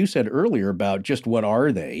to what you said earlier about just what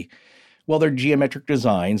are they, well, they're geometric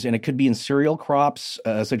designs, and it could be in cereal crops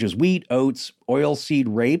such as wheat, oats, oilseed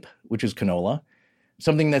rape, which is canola.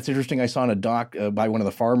 Something that's interesting I saw in a doc by one of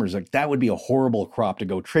the farmers, like that would be a horrible crop to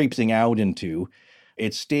go traipsing out into.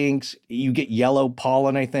 It stinks. You get yellow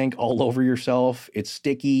pollen, I think, all over yourself. It's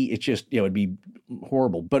sticky. It's just, it'd be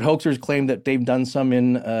horrible. But hoaxers claim that they've done some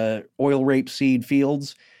in oil rapeseed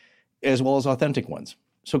fields as well as authentic ones.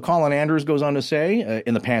 So Colin Andrews goes on to say,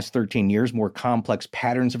 in the past 13 years, more complex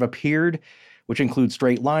patterns have appeared, which include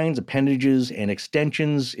straight lines, appendages, and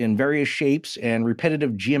extensions in various shapes and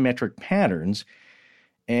repetitive geometric patterns.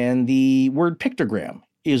 And the word pictogram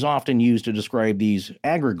is often used to describe these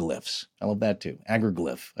agroglyphs. I love that too.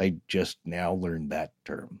 Agroglyph. I just now learned that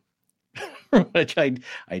term. which I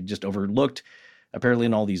just overlooked apparently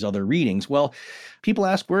in all these other readings. Well, people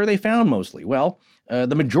ask where are they found mostly? Well,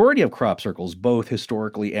 the majority of crop circles, both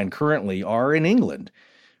historically and currently, are in England,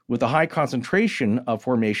 with a high concentration of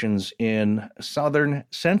formations in southern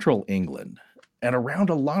central England and around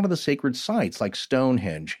a lot of the sacred sites like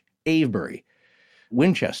Stonehenge, Avebury,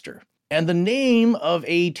 Winchester. And the name of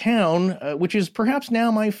a town, which is perhaps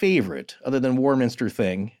now my favorite, other than Warminster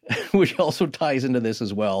Thing, which also ties into this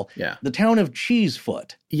as well. Yeah. The town of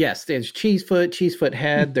Cheesefoot. Yes, there's Cheesefoot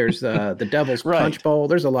Head. There's the Devil's Punch Bowl.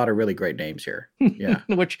 There's a lot of really great names here. Yeah.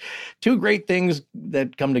 Which, two great things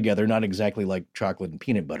that come together, not exactly like chocolate and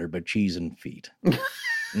peanut butter, but cheese and feet.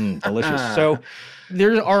 Delicious. So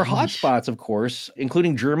there are hotspots, of course,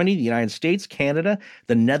 including Germany, the United States, Canada,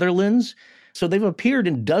 the Netherlands. So they've appeared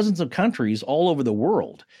in dozens of countries all over the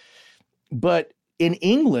world. But in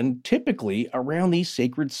England, typically around these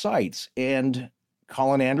sacred sites. And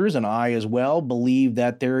Colin Andrews and I as well believe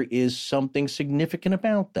that there is something significant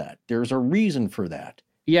about that. There's a reason for that.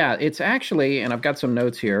 Yeah, it's actually, and I've got some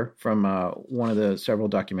notes here from one of the several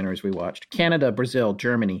documentaries we watched. Canada, Brazil,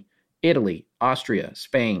 Germany, Italy, Austria,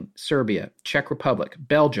 Spain, Serbia, Czech Republic,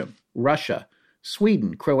 Belgium, Russia,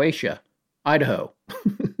 Sweden, Croatia, Idaho.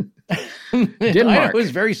 Denmark. It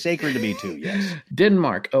was very sacred to me too, yes.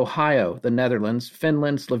 Denmark, Ohio, the Netherlands,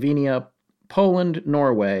 Finland, Slovenia, Poland,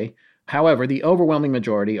 Norway. However, the overwhelming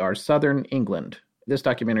majority are southern England. This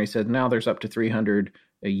documentary says now there's up to 300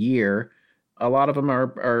 a year. A lot of them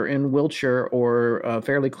are in Wiltshire or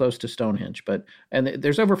fairly close to Stonehenge. And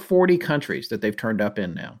there's over 40 countries that they've turned up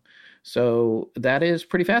in now. So that is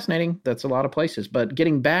pretty fascinating. That's a lot of places. But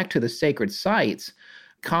getting back to the sacred sites,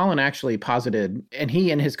 Colin actually posited, and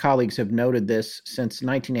he and his colleagues have noted this since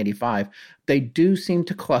 1985, they do seem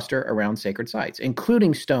to cluster around sacred sites,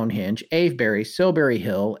 including Stonehenge, Avebury, Silbury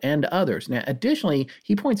Hill, and others. Now, additionally,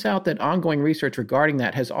 he points out that ongoing research regarding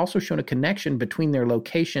that has also shown a connection between their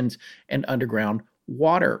locations and underground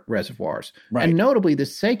water reservoirs. Right. And notably, the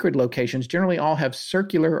sacred locations generally all have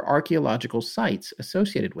circular archaeological sites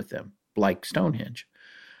associated with them, like Stonehenge.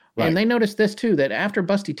 Right. And they noticed this, too, that after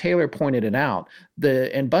Busty Taylor pointed it out,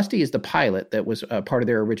 and Busty is the pilot that was part of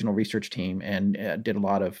their original research team and did a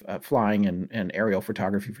lot of flying and aerial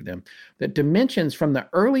photography for them, that dimensions from the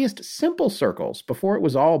earliest simple circles, before it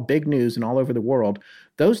was all big news and all over the world,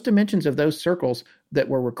 those dimensions of those circles that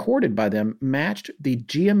were recorded by them matched the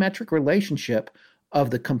geometric relationship of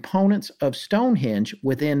the components of Stonehenge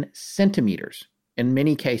within centimeters. In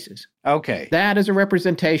many cases. Okay. That is a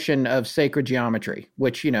representation of sacred geometry,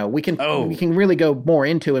 which, we can really go more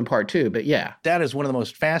into in part 2, but yeah. That is one of the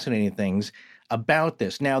most fascinating things about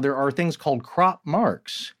this. Now, there are things called crop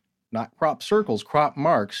marks, not crop circles, crop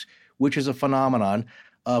marks, which is a phenomenon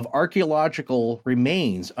of archaeological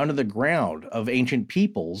remains under the ground of ancient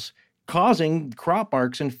peoples causing crop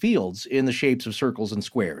marks in fields in the shapes of circles and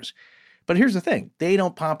squares. But here's the thing, they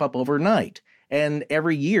don't pop up overnight. And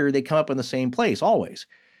every year they come up in the same place, always.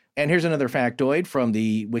 And here's another factoid from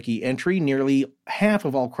the wiki entry. Nearly half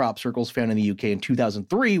of all crop circles found in the UK in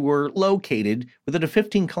 2003 were located within a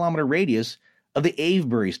 15-kilometer radius of the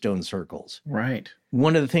Avebury stone circles. Right.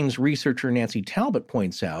 One of the things researcher Nancy Talbot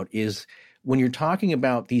points out is when you're talking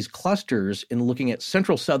about these clusters and looking at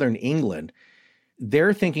central southern England,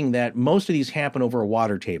 they're thinking that most of these happen over a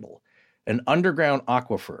water table, an underground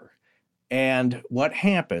aquifer. And what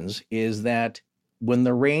happens is that when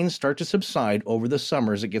the rains start to subside over the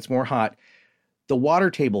summers, it gets more hot, the water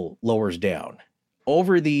table lowers down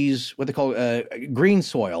over these, what they call green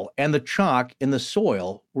soil, and the chalk in the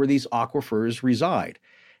soil where these aquifers reside.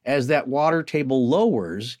 As that water table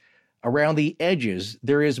lowers around the edges,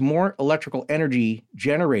 there is more electrical energy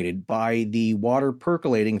generated by the water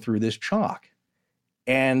percolating through this chalk.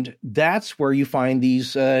 And that's where you find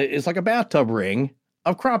these, it's like a bathtub ring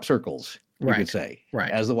of crop circles, you could say,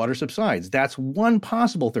 as the water subsides. That's one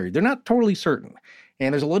possible theory. They're not totally certain.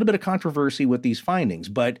 And there's a little bit of controversy with these findings,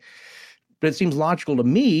 but it seems logical to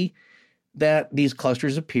me that these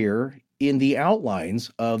clusters appear in the outlines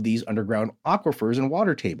of these underground aquifers and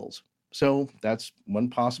water tables. So that's one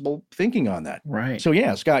possible thinking on that. Right. So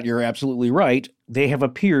yeah, Scott, you're absolutely right. They have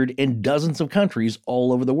appeared in dozens of countries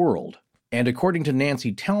all over the world. And according to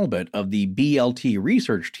Nancy Talbot of the BLT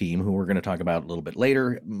research team, who we're going to talk about a little bit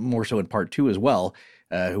later, more so in part 2 as well,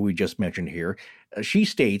 who we just mentioned here, she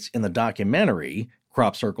states in the documentary,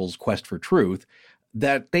 Crop Circle's Quest for Truth,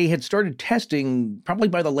 that they had started testing, probably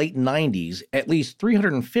by the late 90s, at least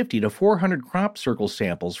 350 to 400 crop circle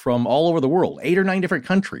samples from all over the world, 8 or 9 different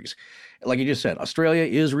countries. Like you just said, Australia,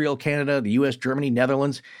 Israel, Canada, the US, Germany,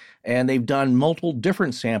 Netherlands, and they've done multiple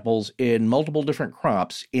different samples in multiple different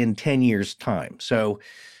crops in 10 years' time. So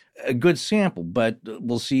a good sample, but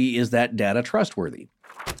we'll see, is that data trustworthy?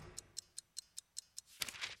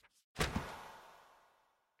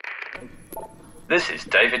 This is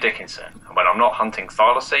David Dickinson, and when I'm not hunting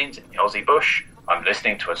thylacines in the Aussie bush, I'm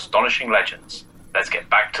listening to Astonishing Legends. Let's get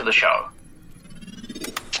back to the show.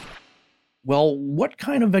 Well, what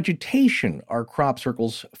kind of vegetation are crop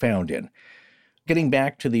circles found in? Getting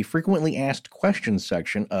back to the frequently asked questions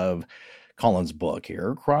section of Colin's book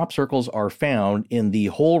here, crop circles are found in the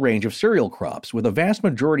whole range of cereal crops, with a vast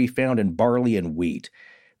majority found in barley and wheat.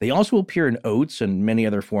 They also appear in oats and many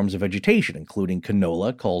other forms of vegetation, including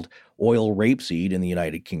canola, called oil rapeseed in the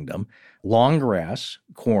United Kingdom, long grass,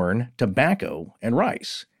 corn, tobacco, and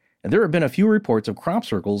rice. And there have been a few reports of crop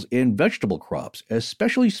circles in vegetable crops,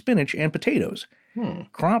 especially spinach and potatoes.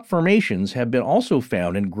 Crop formations have been also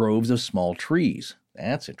found in groves of small trees.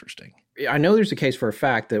 That's interesting. I know there's a case for a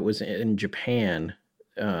fact that was in Japan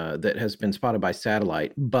that has been spotted by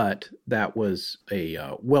satellite, but that was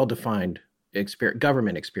a well-defined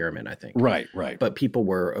government experiment, I think. Right. But people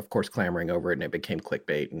were, of course, clamoring over it, and it became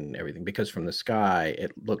clickbait and everything, because from the sky,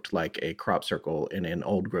 it looked like a crop circle in an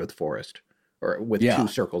old-growth forest, or with two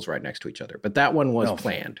circles right next to each other. But that one was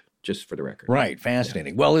planned, just for the record. Right.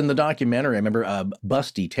 Fascinating. Yeah. Well, in the documentary, I remember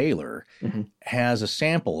Busty Taylor has a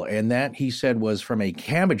sample, and that, he said, was from a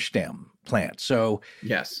cabbage stem plant. So,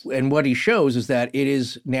 yes. And what he shows is that it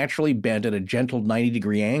is naturally bent at a gentle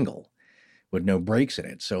 90-degree angle with no breaks in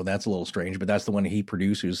it. So that's a little strange, but that's the one he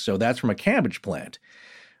produces. So that's from a cabbage plant.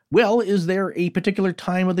 Well, is there a particular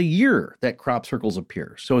time of the year that crop circles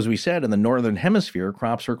appear? So as we said, in the northern hemisphere,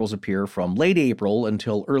 crop circles appear from late April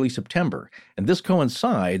until early September. And this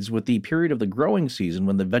coincides with the period of the growing season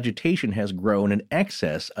when the vegetation has grown in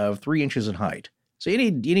excess of 3 inches in height. So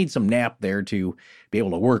you need some nap there to be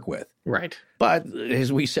able to work with. Right. But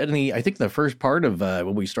as we said I think the first part of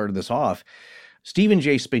when we started this off, Stephen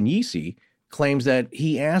J. Spagnuolo claims that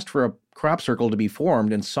he asked for a crop circle to be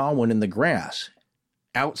formed and saw one in the grass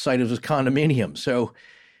outside of his condominium. So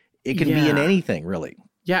it can be in anything, really.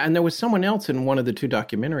 Yeah, and there was someone else in one of the two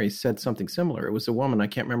documentaries said something similar. It was a woman, I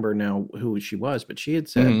can't remember now who she was, but she had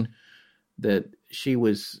said that she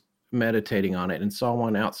was meditating on it and saw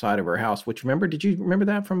one outside of her house, which did you remember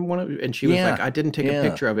that from one of, and she was like, I didn't take a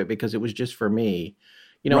picture of it because it was just for me.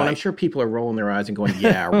 You know, and I'm sure people are rolling their eyes and going,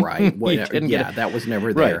 yeah, right. That was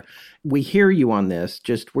never there. Right. We hear you on this.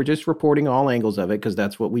 We're just reporting all angles of it because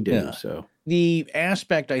that's what we do. Yeah. So the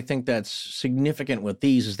aspect I think that's significant with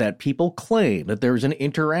these is that people claim that there's an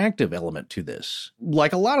interactive element to this,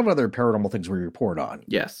 like a lot of other paranormal things we report on.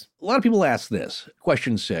 Yes. A lot of people ask this.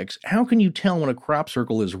 Question 6, how can you tell when a crop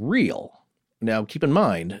circle is real? Now, keep in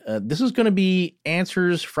mind, this is going to be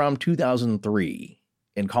answers from 2003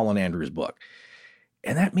 in Colin Andrews' book.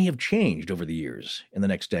 And that may have changed over the years in the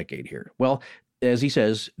next decade here. Well, as he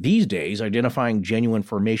says, these days, identifying genuine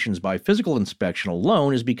formations by physical inspection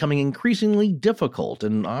alone is becoming increasingly difficult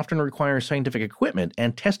and often requires scientific equipment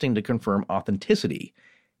and testing to confirm authenticity.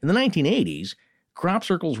 In the 1980s, crop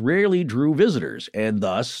circles rarely drew visitors, and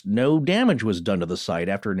thus no damage was done to the site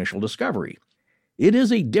after initial discovery. It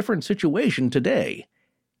is a different situation today.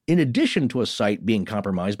 In addition to a site being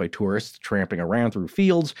compromised by tourists tramping around through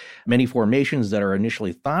fields, many formations that are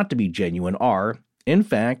initially thought to be genuine are, in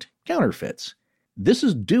fact, counterfeits. This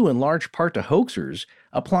is due in large part to hoaxers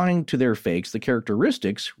applying to their fakes the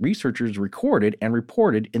characteristics researchers recorded and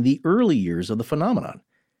reported in the early years of the phenomenon.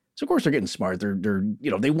 So, of course, they're getting smart.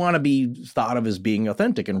 They want to be thought of as being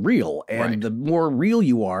authentic and real. And the more real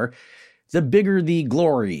you are, the bigger the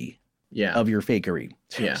glory of your fakery.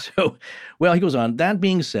 Yeah. So, well, he goes on, that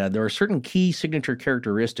being said, there are certain key signature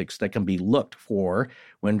characteristics that can be looked for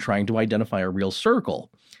when trying to identify a real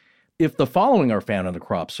circle. If the following are found in a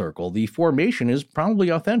crop circle, the formation is probably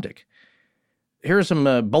authentic. Here are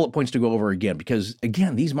some bullet points to go over again, because,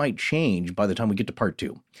 again, these might change by the time we get to part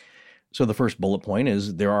 2. So the first bullet point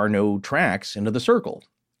is there are no tracks into the circle,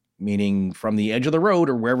 meaning from the edge of the road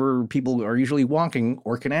or wherever people are usually walking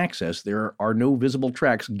or can access, there are no visible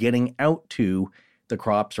tracks getting out to the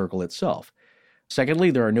crop circle itself.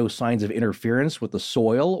 Secondly, there are no signs of interference with the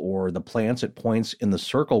soil or the plants at points in the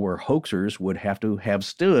circle where hoaxers would have to have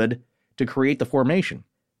stood to create the formation.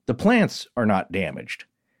 The plants are not damaged.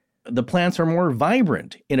 The plants are more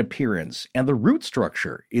vibrant in appearance, and the root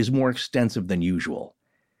structure is more extensive than usual.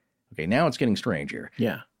 Okay, now it's getting strange here.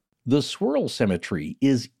 Yeah. The swirl symmetry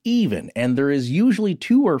is even, and there is usually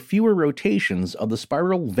 2 or fewer rotations of the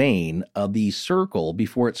spiral vein of the circle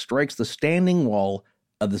before it strikes the standing wall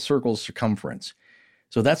of the circle's circumference.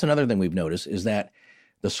 So that's another thing we've noticed, is that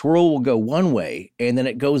the swirl will go one way, and then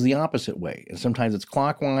it goes the opposite way. And sometimes it's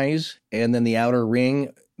clockwise, and then the outer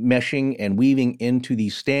ring meshing and weaving into the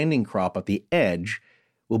standing crop at the edge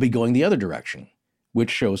will be going the other direction, which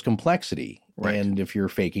shows complexity. Right. And if you're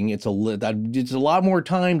faking, it's a lot more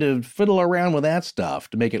time to fiddle around with that stuff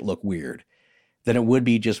to make it look weird than it would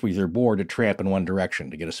be just with your board to tramp in one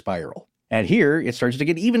direction to get a spiral. And here, it starts to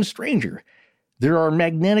get even stranger. There are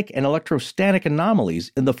magnetic and electrostatic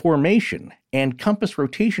anomalies in the formation, and compass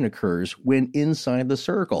rotation occurs when inside the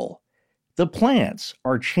circle. The plants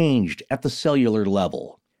are changed at the cellular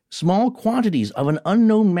level. Small quantities of an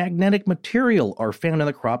unknown magnetic material are found in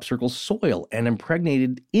the crop circle's soil and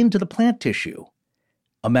impregnated into the plant tissue.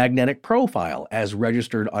 A magnetic profile, as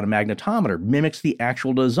registered on a magnetometer, mimics the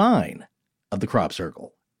actual design of the crop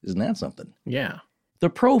circle. Isn't that something? Yeah. The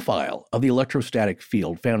profile of the electrostatic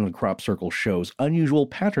field found in the crop circle shows unusual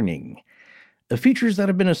patterning. The features that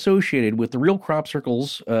have been associated with the real crop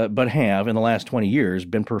circles, but have, in the last 20 years,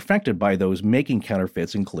 been perfected by those making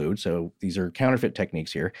counterfeits include, so these are counterfeit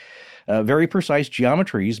techniques here, very precise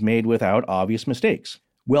geometries made without obvious mistakes,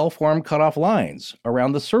 well-formed cutoff lines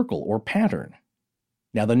around the circle or pattern.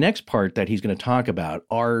 Now, the next part that he's going to talk about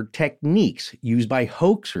are techniques used by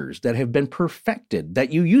hoaxers that have been perfected,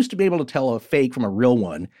 that you used to be able to tell a fake from a real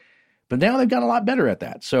one, but now they've gotten a lot better at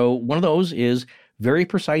that. So one of those is very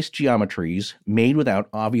precise geometries made without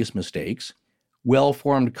obvious mistakes,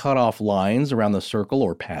 well-formed cutoff lines around the circle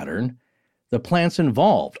or pattern. The plants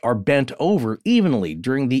involved are bent over evenly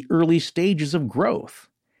during the early stages of growth.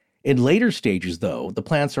 In later stages, though, the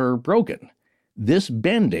plants are broken. This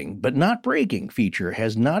bending, but not breaking, feature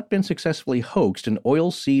has not been successfully hoaxed in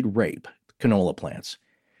oilseed rape, canola plants.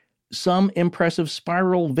 Some impressive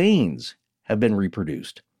spiral veins have been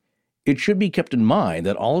reproduced. It should be kept in mind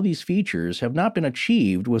that all of these features have not been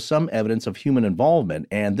achieved with some evidence of human involvement,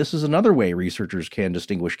 and this is another way researchers can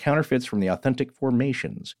distinguish counterfeits from the authentic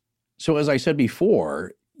formations. So as I said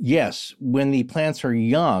before, yes, when the plants are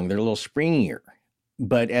young, they're a little springier.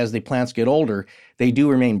 But as the plants get older, they do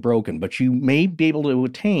remain broken. But you may be able to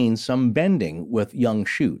attain some bending with young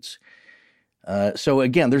shoots. So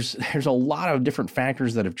again, there's a lot of different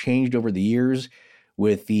factors that have changed over the years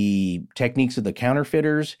with the techniques of the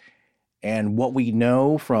counterfeiters and what we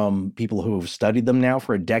know from people who have studied them now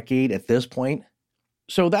for a decade at this point.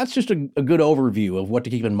 So that's just a good overview of what to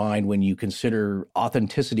keep in mind when you consider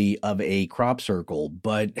authenticity of a crop circle.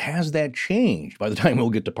 But has that changed by the time we'll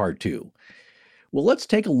get to part 2? Well, let's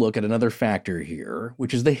take a look at another factor here,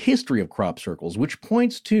 which is the history of crop circles, which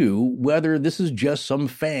points to whether this is just some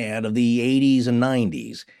fad of the 80s and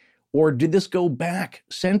 90s, or did this go back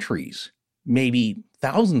centuries, maybe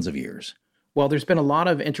thousands of years? Well, there's been a lot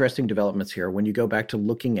of interesting developments here when you go back to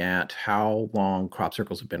looking at how long crop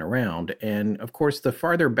circles have been around. And of course, the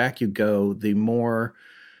farther back you go, the more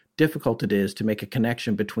difficult it is to make a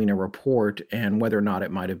connection between a report and whether or not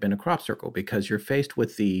it might have been a crop circle, because you're faced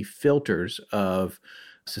with the filters of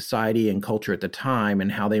society and culture at the time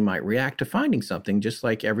and how they might react to finding something, just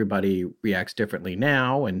like everybody reacts differently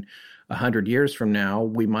now. And 100 years from now,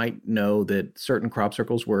 we might know that certain crop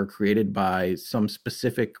circles were created by some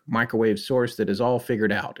specific microwave source that is all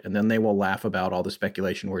figured out. And then they will laugh about all the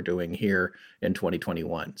speculation we're doing here in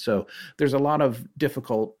 2021. So there's a lot of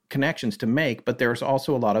difficult connections to make, but there's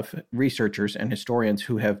also a lot of researchers and historians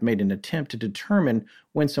who have made an attempt to determine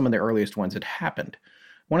when some of the earliest ones had happened.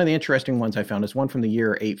 One of the interesting ones I found is one from the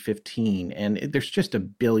year 815, and there's just a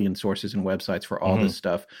billion sources and websites for all this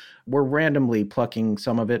stuff. We're randomly plucking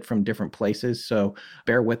some of it from different places, so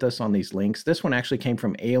bear with us on these links. This one actually came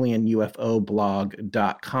from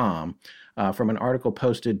alienUFOblog.com from an article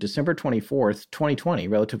posted December 24th, 2020,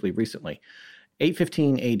 relatively recently.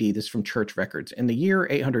 815 AD, this is from church records. In the year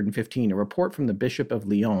 815, a report from the Bishop of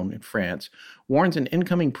Lyon in France warns an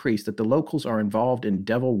incoming priest that the locals are involved in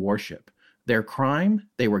devil worship. Their crime?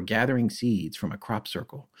 They were gathering seeds from a crop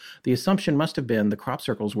circle. The assumption must have been the crop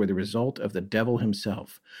circles were the result of the devil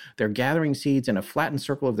himself. They're gathering seeds in a flattened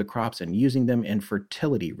circle of the crops and using them in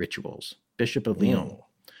fertility rituals. Bishop of Lyon.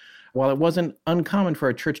 While it wasn't uncommon for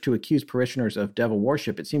a church to accuse parishioners of devil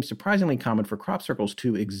worship, it seems surprisingly common for crop circles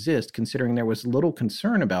to exist, considering there was little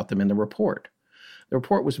concern about them in the report. The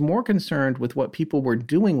report was more concerned with what people were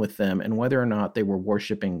doing with them and whether or not they were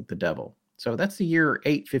worshiping the devil. So that's the year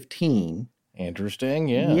 815. Interesting,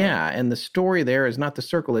 yeah. Yeah, and the story there is not the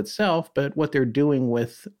circle itself, but what they're doing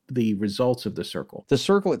with the results of the circle. The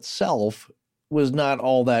circle itself was not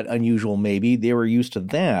all that unusual, maybe. They were used to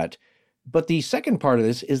that. But the second part of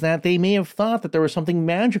this is that they may have thought that there was something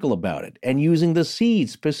magical about it, and using the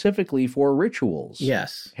seeds specifically for rituals.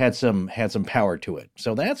 Yes. Had some power to it.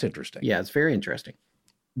 So that's interesting. Yeah, it's very interesting.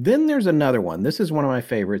 Then there's another one. This is one of my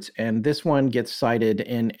favorites, and this one gets cited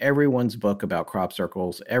in everyone's book about crop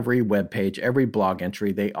circles, every webpage, every blog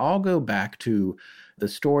entry. They all go back to the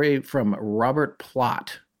story from Robert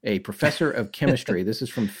Plot, a professor of chemistry. This is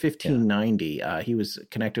from 1590. He was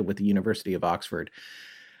connected with the University of Oxford.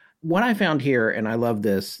 What I found here, and I love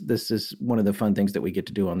this is one of the fun things that we get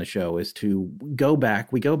to do on the show, is to go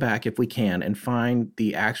back. We go back if we can and find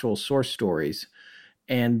the actual source stories.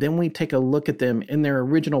 And then we take a look at them in their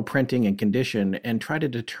original printing and condition and try to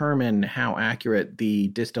determine how accurate the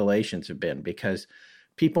distillations have been, because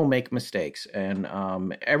people make mistakes. And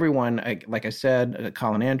everyone, like I said,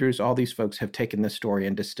 Colin Andrews, all these folks have taken this story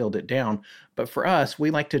and distilled it down. But for us,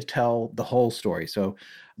 we like to tell the whole story. So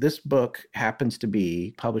this book happens to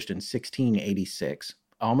be published in 1686,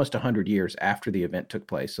 almost 100 years after the event took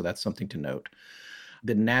place. So that's something to note.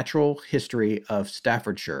 The Natural History of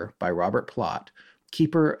Staffordshire by Robert Plot,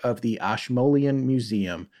 keeper of the Ashmolean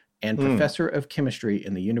Museum and professor of chemistry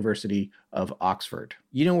in the University of Oxford.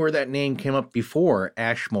 You know where that name came up before?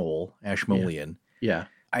 Ashmolean. Yeah.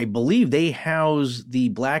 I believe they house the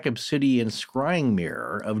black obsidian scrying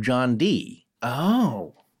mirror of John Dee.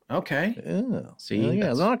 Oh, okay. Oh, see,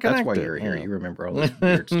 that's why you're here. You remember all this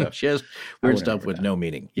weird stuff. Just weird stuff with no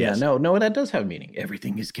meaning. Yes. Yeah, no, that does have meaning.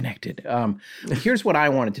 Everything is connected. Here's what I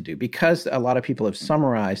wanted to do, because a lot of people have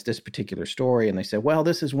summarized this particular story and they say, well,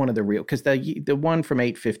 this is one of the real, because the one from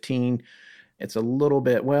 815, it's a little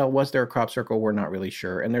bit, well, was there a crop circle? We're not really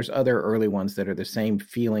sure. And there's other early ones that are the same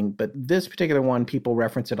feeling, but this particular one, people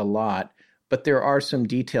reference it a lot, but there are some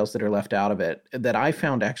details that are left out of it that I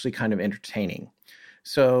found actually kind of entertaining.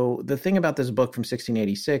 So the thing about this book from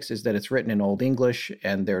 1686 is that it's written in Old English,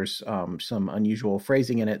 and there's some unusual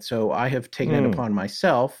phrasing in it. So I have taken it upon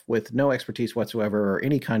myself, with no expertise whatsoever or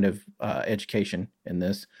any kind of education in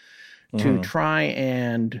this, to try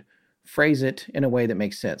and phrase it in a way that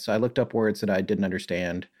makes sense. So I looked up words that I didn't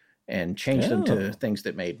understand and changed them to things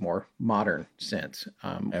that made more modern sense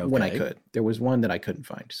when I could. There was one that I couldn't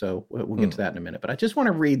find. So we'll get to that in a minute. But I just want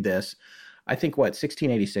to read this. I think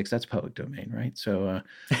 1686, that's public domain, right? So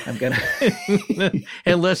I'm going to...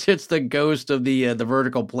 Unless it's the ghost of the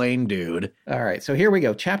vertical plane dude. All right, so here we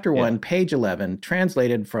go. Chapter 1, page 11,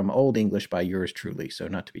 translated from Old English by yours truly, so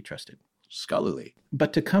not to be trusted. Scholarly.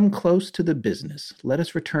 But to come close to the business, let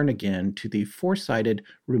us return again to the foresighted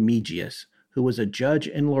Remigius, who was a judge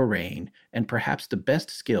in Lorraine, and perhaps the best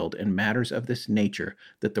skilled in matters of this nature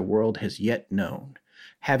that the world has yet known,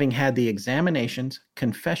 having had the examinations,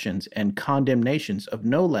 confessions, and condemnations of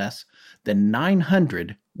no less than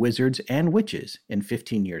 900 wizards and witches in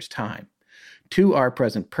 15 years' time, to our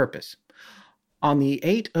present purpose. On the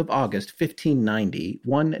 8th of August, 1590,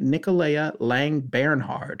 one Nicolaya Lang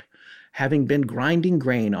Bernhard, having been grinding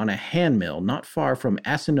grain on a hand mill not far from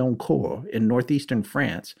Assinoncourt in northeastern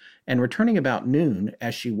France, and returning about noon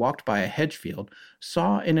as she walked by a hedge field,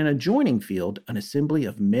 saw in an adjoining field an assembly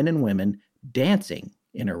of men and women dancing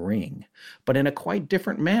in a ring, but in a quite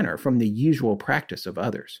different manner from the usual practice of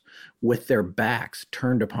others, with their backs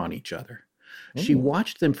turned upon each other. She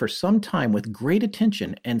watched them for some time with great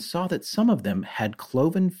attention, and saw that some of them had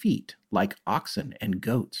cloven feet like oxen and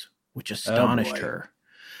goats, which astonished her.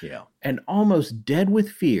 Yeah. And almost dead with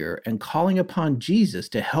fear, and calling upon Jesus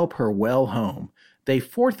to help her well home, they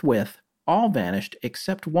forthwith all vanished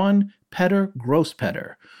except one Peter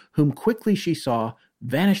Grosspeter, whom quickly she saw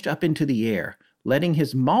vanished up into the air, letting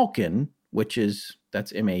his malkin, that's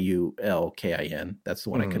Maulkin. That's the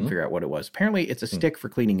one I couldn't figure out what it was. Apparently it's a stick for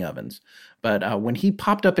cleaning ovens. But when he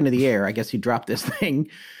popped up into the air, I guess he dropped this thing.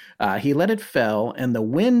 He let it fell, and the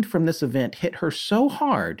wind from this event hit her so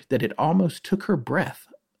hard that it almost took her breath.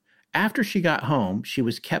 After she got home, she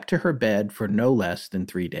was kept to her bed for no less than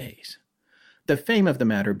 3 days. The fame of the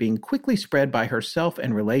matter being quickly spread by herself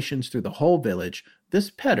and relations through the whole village, this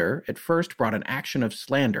Peter at first brought an action of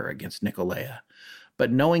slander against Nicolaya.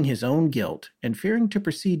 But knowing his own guilt, and fearing to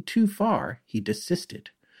proceed too far, he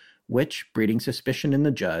desisted, which, breeding suspicion in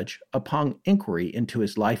the judge, upon inquiry into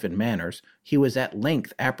his life and manners, he was at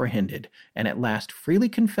length apprehended, and at last freely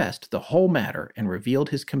confessed the whole matter, and revealed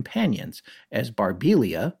his companions as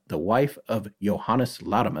Barbelia, the wife of Johannes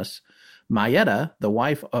Latimus, Maetta, the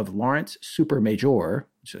wife of Lawrence Supermajor,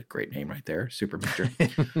 which is a great name right there,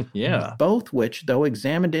 Supermajor. Yeah. Both which, though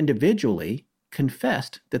examined individually,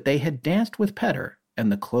 confessed that they had danced with Peter and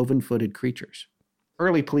the cloven-footed creatures.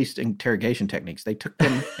 Early police interrogation techniques, they took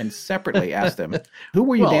them and separately asked them, who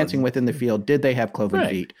were you dancing with in the field? Did they have cloven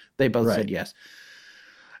feet? They both said yes.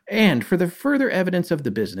 And for the further evidence of the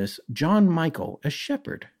business, John Michael, a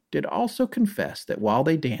shepherd, did also confess that while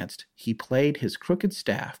they danced, he played his crooked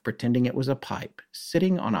staff, pretending it was a pipe,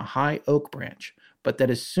 sitting on a high oak branch, but that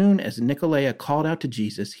as soon as Nicolaia called out to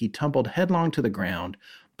Jesus, he tumbled headlong to the ground,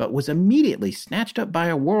 but was immediately snatched up by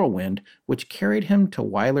a whirlwind, which carried him to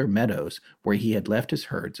Weiler Meadows, where he had left his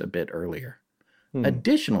herds a bit earlier.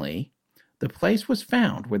 Additionally, the place was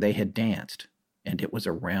found where they had danced, and it was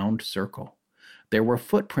a round circle. There were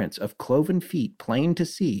footprints of cloven feet plain to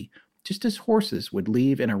see, just as horses would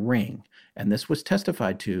leave in a ring, and this was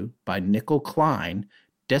testified to by Nickel Klein,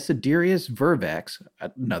 Desiderius Vervex,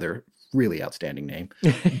 another really outstanding name,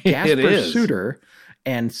 Gasper Suter,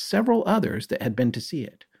 and several others that had been to see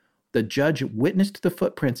it. The judge witnessed the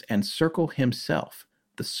footprints and circle himself.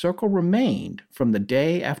 The circle remained from the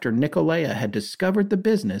day after Nicolaia had discovered the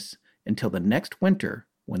business until the next winter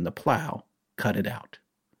when the plow cut it out.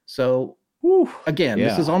 So, again,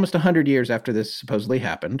 this is almost 100 years after this supposedly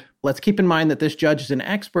happened. Let's keep in mind that this judge is an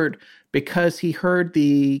expert because he heard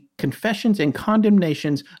the confessions and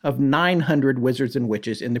condemnations of 900 wizards and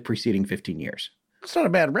witches in the preceding 15 years. That's not a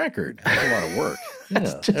bad record. That's a lot of work.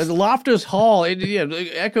 And Loftus Hall,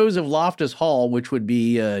 echoes of Loftus Hall, which would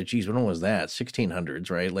be, when was that?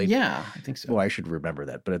 1600s, right? Yeah, I think so. Oh, I should remember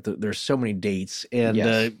that. But there's so many dates.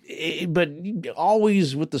 And but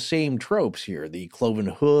always with the same tropes here. The cloven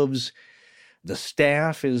hooves, the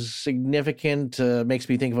staff is significant, makes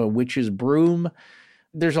me think of a witch's broom.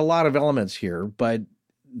 There's a lot of elements here, but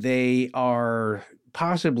they are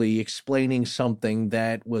possibly explaining something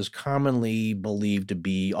that was commonly believed to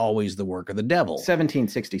be always the work of the devil.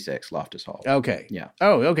 1766, Loftus Hall. Okay. Yeah.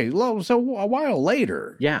 Oh, okay. Well, so a while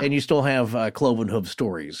later. Yeah. And you still have cloven hoof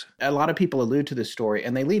stories. A lot of people allude to this story,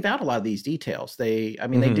 and they leave out a lot of these details. They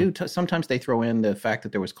do. Sometimes they throw in the fact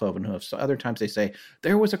that there was cloven hoofs. So other times they say,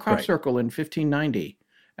 there was a crop circle in 1590.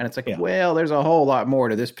 And it's like, well, there's a whole lot more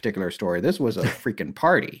to this particular story. This was a freaking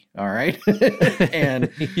party, all right? And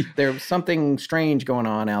there's something strange going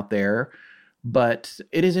on out there. But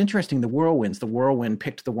it is interesting, the whirlwinds. The whirlwind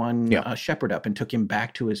picked the one shepherd up and took him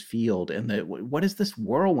back to his field. And what is this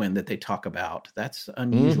whirlwind that they talk about? That's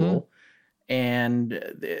unusual. And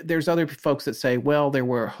there's other folks that say, well, there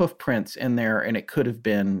were hoof prints in there, and it could have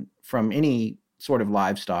been from any sort of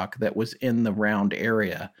livestock that was in the round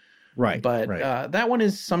area. Right. But that one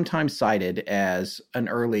is sometimes cited as an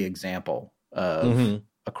early example of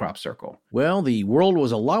a crop circle. Well, the world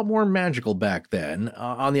was a lot more magical back then.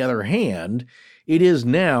 On the other hand, it is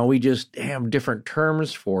now. We just have different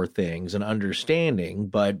terms for things and understanding,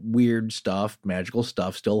 but weird stuff, magical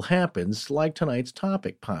stuff still happens, like tonight's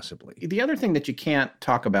topic, possibly. The other thing that you can't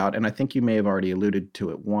talk about, and I think you may have already alluded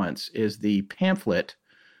to it once, is the pamphlet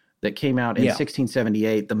that came out in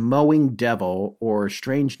 1678, The Mowing Devil, or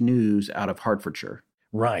Strange News out of Hertfordshire.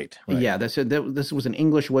 Right. Yeah, this was an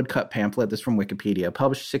English woodcut pamphlet. This is from Wikipedia,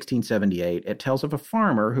 published 1678. It tells of a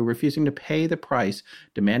farmer who, refusing to pay the price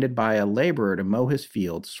demanded by a laborer to mow his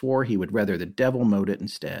field, swore he would rather the devil mowed it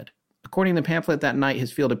instead. According to the pamphlet, that night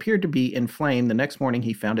his field appeared to be in flame. The next morning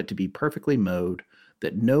he found it to be perfectly mowed,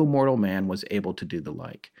 that no mortal man was able to do the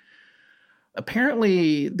like.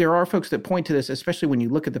 Apparently, there are folks that point to this, especially when you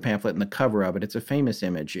look at the pamphlet and the cover of it. It's a famous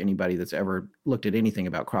image. Anybody that's ever looked at anything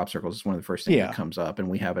about crop circles is one of the first things that comes up, and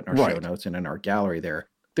we have it in our show notes and in our gallery there.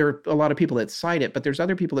 There are a lot of people that cite it, but there's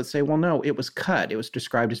other people that say, well, no, it was cut. It was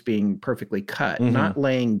described as being perfectly cut, not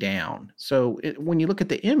laying down. So when you look at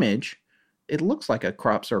the image, it looks like a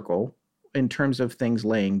crop circle in terms of things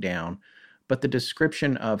laying down. But the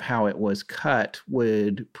description of how it was cut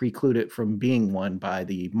would preclude it from being one by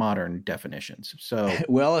the modern definitions. So,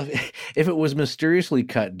 well, if it was mysteriously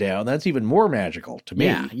cut down, that's even more magical to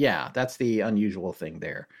me. Yeah, that's the unusual thing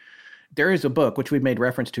there. There is a book, which we've made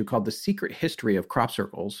reference to, called The Secret History of Crop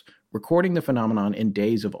Circles, Recording the Phenomenon in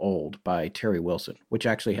Days of Old by Terry Wilson, which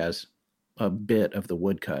actually has a bit of the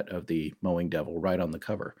woodcut of the Mowing Devil right on the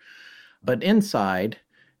cover. But inside,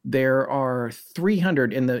 there are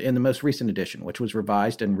 300 in the most recent edition, which was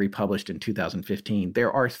revised and republished in 2015.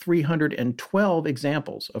 There are 312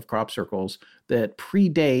 examples of crop circles that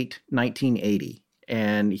predate 1980.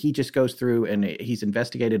 And he just goes through and he's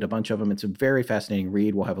investigated a bunch of them. It's a very fascinating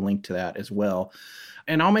read. We'll have a link to that as well.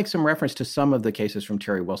 And I'll make some reference to some of the cases from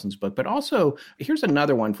Terry Wilson's book. But also, here's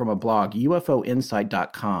another one from a blog,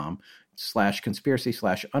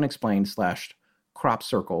 ufoinsight.com/conspiracy/unexplained/crop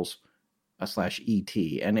circles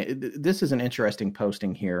 /ET. And this is an interesting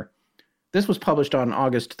posting here. This was published on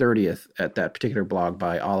August 30th at that particular blog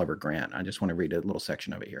by Oliver Grant. I just want to read a little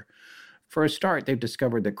section of it here. For a start, they've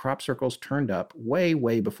discovered that crop circles turned up way,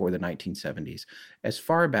 way before the 1970s, as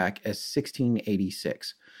far back as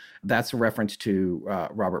 1686. That's a reference to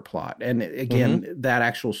Robert Plot. And again, that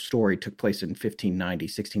actual story took place in 1590.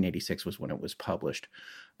 1686 was when it was published.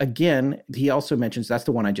 Again, he also mentions, that's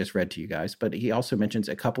the one I just read to you guys, but he also mentions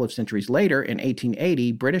a couple of centuries later, in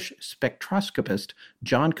 1880, British spectroscopist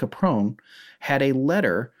John Caprone had a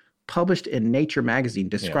letter published in Nature magazine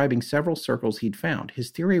describing several circles he'd found. His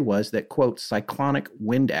theory was that, quote, cyclonic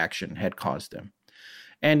wind action had caused them.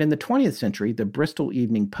 And in the 20th century, the Bristol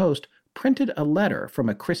Evening Post printed a letter from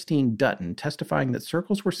a Christine Dutton testifying that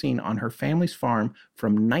circles were seen on her family's farm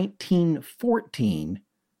from 1914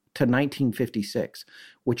 to 1956,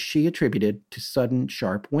 which she attributed to sudden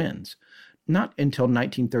sharp winds. Not until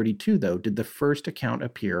 1932, though, did the first account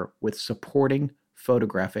appear with supporting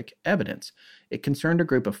photographic evidence. It concerned a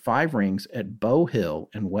group of 5 rings at Bow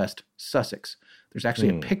Hill in West Sussex. There's actually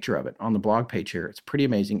a picture of it on the blog page here. It's pretty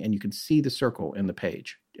amazing, and you can see the circle in the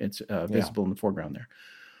page. It's visible in the foreground there.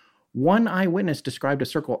 One eyewitness described a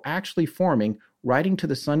circle actually forming. Writing to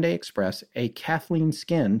the Sunday Express, a Kathleen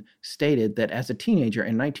Skin stated that as a teenager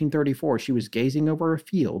in 1934, she was gazing over a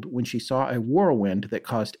field when she saw a whirlwind that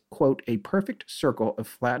caused, quote, a perfect circle of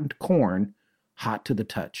flattened corn, hot to the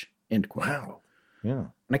touch, end quote. Wow. Yeah.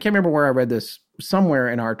 And I can't remember where I read this. Somewhere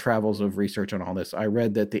in our travels of research on all this, I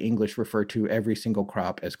read that the English refer to every single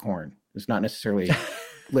crop as corn. It's not necessarily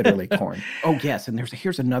literally corn. Oh, yes. And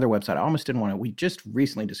here's another website. I almost didn't want to. We just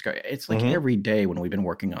recently discovered. It's like every day when we've been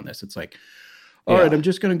working on this, it's like, all right, I'm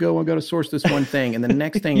just going to go. I'm going to source this one thing. And the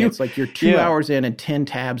next thing, it's like you're 2 hours in and 10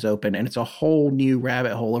 tabs open, and it's a whole new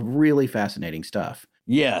rabbit hole of really fascinating stuff.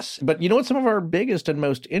 Yes. But you know what? Some of our biggest and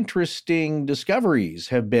most interesting discoveries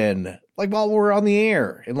have been like while we're on the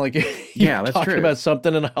air and like, that's talking true. about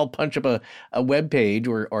something and I'll punch up a web page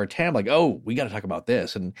or a tab like, oh, we got to talk about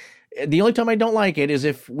this. And the only time I don't like it is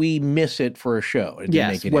if we miss it for a show.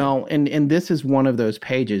 Yes, well, and this is one of those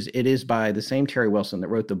pages. It is by the same Terry Wilson that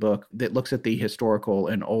wrote the book that looks at the historical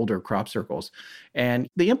and older crop circles. And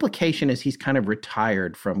the implication is he's kind of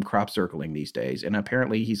retired from crop circling these days. And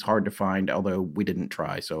apparently he's hard to find, although we didn't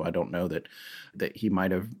try. So I don't know that he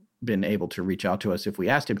might have been able to reach out to us if we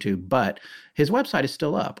asked him to, but his website is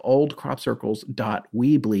still up,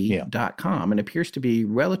 oldcropcircles.weebly.com, and appears to be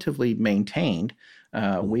relatively maintained.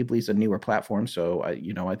 Weebly's a newer platform, so I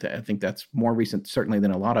think that's more recent, certainly,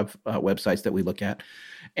 than a lot of websites that we look at.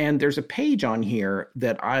 And there's a page on here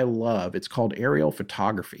that I love. It's called Aerial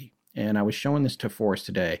Photography. And I was showing this to Forrest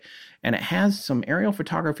today, and it has some aerial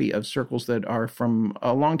photography of circles that are from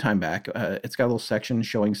a long time back. It's got a little section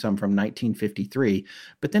showing some from 1953,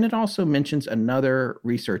 but then it also mentions another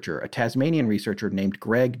researcher, a Tasmanian researcher named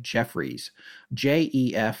Greg Jeffreys,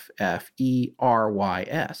 Jeffreys.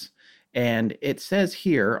 And it says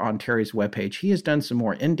here on Terry's webpage, he has done some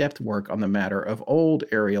more in-depth work on the matter of old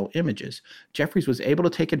aerial images. Jeffreys was able to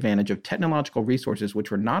take advantage of technological resources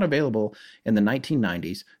which were not available in the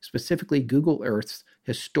 1990s, specifically Google Earth's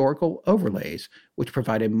historical overlays, which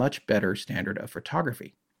provide a much better standard of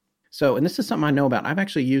photography. So, and this is something I know about. I've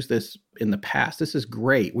actually used this in the past. This is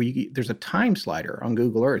great. There's a time slider on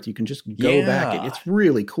Google Earth. You can just go back. It's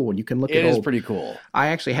really cool. And you can look at it. It is pretty cool. I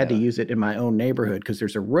actually had to use it in my own neighborhood because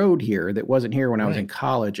there's a road here that wasn't here when I was in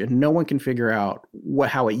college, and no one can figure out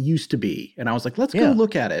how it used to be. And I was like, let's go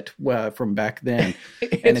look at it from back then.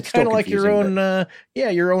 And it's kind of like your own,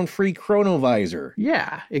 your own free chronovisor.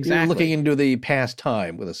 Yeah, exactly. You're looking into the past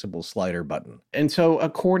time with a simple slider button. And so,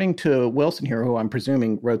 according to Wilson here, who I'm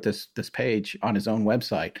presuming wrote this page on his own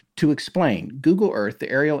website, to explain, Google Earth,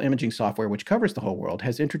 the aerial imaging software which covers the whole world,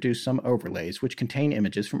 has introduced some overlays which contain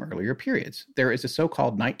images from earlier periods. There is a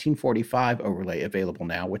so-called 1945 overlay available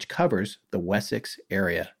now, which covers the Wessex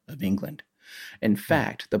area of England. In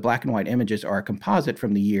fact, the black and white images are a composite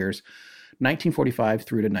from the years 1945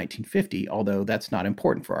 through to 1950, although that's not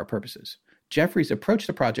important for our purposes. Jeffreys approached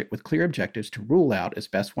the project with clear objectives to rule out, as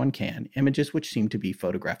best one can, images which seem to be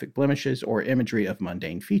photographic blemishes or imagery of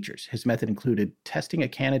mundane features. His method included testing a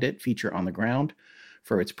candidate feature on the ground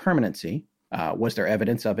for its permanency. Was there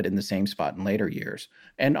evidence of it in the same spot in later years?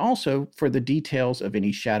 And also for the details of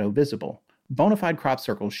any shadow visible. Bona fide crop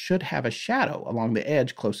circles should have a shadow along the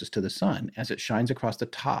edge closest to the sun as it shines across the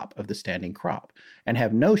top of the standing crop, and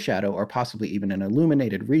have no shadow or possibly even an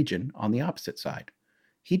illuminated region on the opposite side.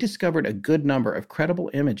 He discovered a good number of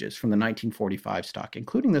credible images from the 1945 stock,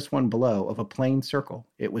 including this one below of a plain circle.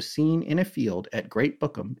 It was seen in a field at Great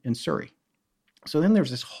Bookham in Surrey. So then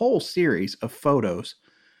there's this whole series of photos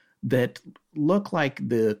that look like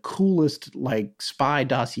the coolest like spy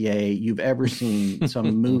dossier you've ever seen,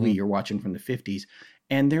 some movie you're watching from the 50s.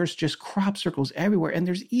 And there's just crop circles everywhere. And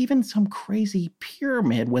there's even some crazy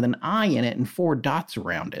pyramid with an eye in it and 4 dots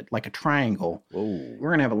around it, like a triangle. Whoa. We're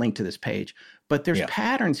going to have a link to this page. But there's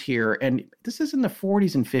patterns here. And this is in the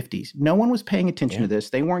 40s and 50s. No one was paying attention to this.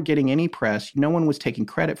 They weren't getting any press. No one was taking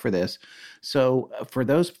credit for this. So for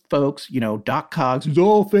those folks, you know, Doc Cogs, it's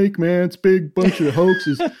all fake, man. It's a big bunch of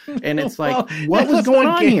hoaxes. And it's like, what was going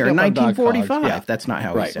on here in 1945? Yeah. That's not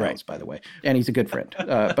how he sounds, by the way. And he's a good friend.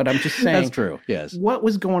 But I'm just saying. That's true, yes. What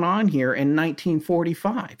was going on here in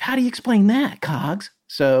 1945? How do you explain that, Cogs?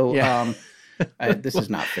 So this is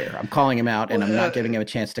not fair. I'm calling him out, and I'm not giving him a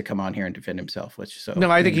chance to come on here and defend himself. No,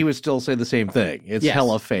 I think he would still say the same thing. It's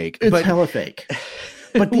hella fake. It's hella fake.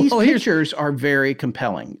 But these pictures are very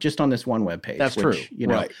compelling, just on this one webpage. That's true. You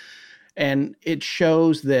know, and it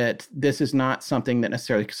shows that this is not something that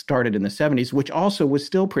necessarily started in the 70s, which also was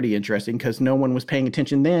still pretty interesting because no one was paying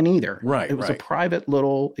attention then either. Right. It was a private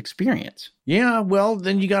little experience. Yeah, well,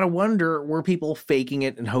 then you got to wonder, were people faking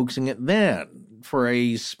it and hoaxing it then for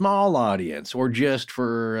a small audience or just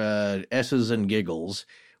for S's and giggles?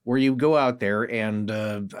 Where you go out there and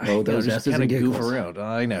those S's and goof around.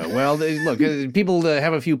 I know. Well, look, people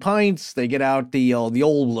have a few pints. They get out the old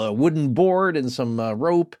wooden board and some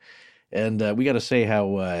rope. And we got to say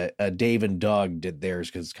how Dave and Doug did theirs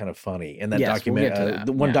because it's kind of funny. And that documentary,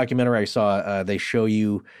 the one documentary I saw, they show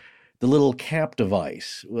you the little cap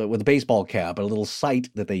device with a baseball cap, a little sight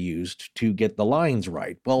that they used to get the lines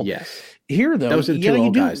right. Well, here though, those are the two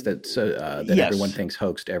old guys that everyone thinks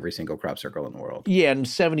hoaxed every single crop circle in the world. Yeah, in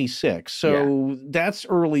 76. So that's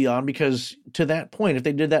early on because to that point, if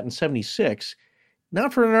they did that in 76,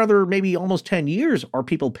 not for another maybe almost 10 years are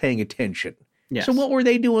people paying attention. Yes. So what were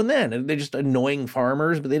they doing then? Are they just annoying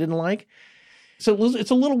farmers, but they didn't like? So it's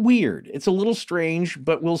a little weird. It's a little strange,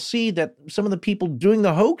 but we'll see that some of the people doing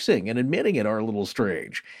the hoaxing and admitting it are a little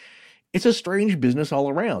strange. It's a strange business all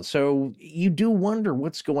around. So you do wonder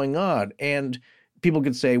what's going on. And people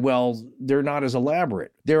could say, well, they're not as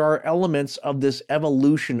elaborate. There are elements of this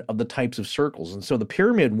evolution of the types of circles. And so the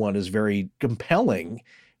pyramid one is very compelling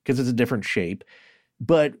because it's a different shape.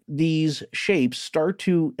 But these shapes start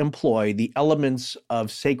to employ the elements of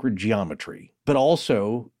sacred geometry, but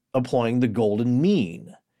also applying the golden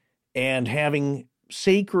mean and having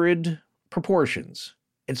sacred proportions.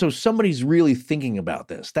 And so somebody's really thinking about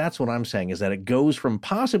this. That's what I'm saying, is that it goes from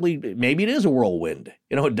possibly, maybe it is a whirlwind,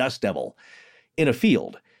 a dust devil in a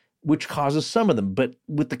field, which causes some of them. But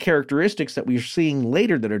with the characteristics that we're seeing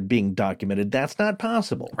later that are being documented, that's not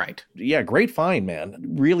possible. Right. Yeah, great find, man.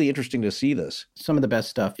 Really interesting to see this. Some of the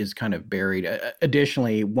best stuff is kind of buried.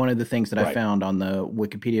 Additionally, one of the things that I found on the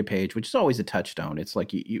Wikipedia page, which is always a touchstone, it's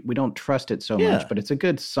like we don't trust it so much, but it's a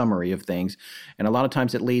good summary of things. And a lot of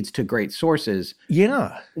times it leads to great sources.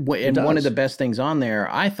 Yeah. And one of the best things on there,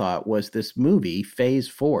 I thought, was this movie, Phase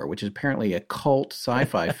 4, which is apparently a cult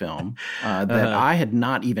sci-fi film that I had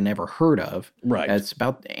not even ever heard of. Right. It's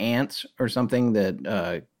about ants or something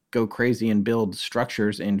that go crazy and build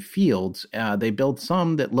structures in fields. They build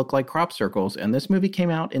some that look like crop circles. And this movie came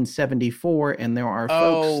out in 74, and there are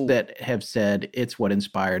folks that have said it's what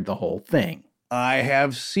inspired the whole thing. I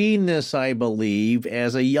have seen this, I believe,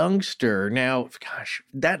 as a youngster. Now, gosh,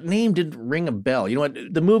 that name didn't ring a bell. You know what?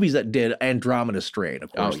 The movies that did, Andromeda Strain,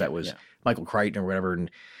 of course, that was Michael Crichton or whatever,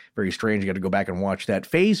 and very strange. You got to go back and watch that.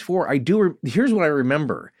 Phase 4, here's what I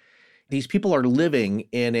remember. These people are living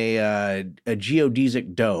in a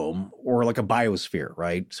geodesic dome or like a biosphere,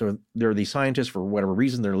 right? So they're the scientists, for whatever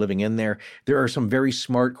reason, they're living in there. There are some very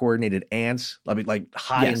smart, coordinated ants, like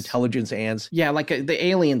high intelligence ants. Yeah, like the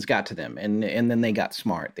aliens got to them, and then they got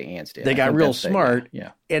smart. The ants did. They got real smart,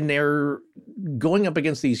 and they're going up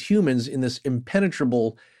against these humans in this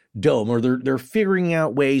impenetrable dome, or they're figuring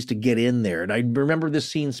out ways to get in there. And I remember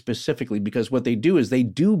this scene specifically because what they do is they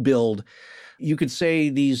do build, you could say,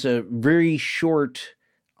 these very short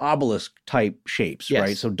obelisk type shapes,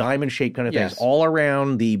 right? So diamond shaped kind of things all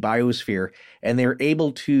around the biosphere. And they're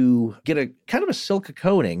able to get a kind of a silica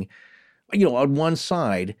coating, on one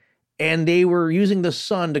side. And they were using the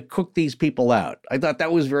sun to cook these people out. I thought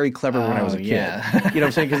that was very clever when I was a kid. Yeah. You know what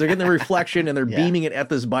I'm saying? Because they're getting the reflection and they're beaming it at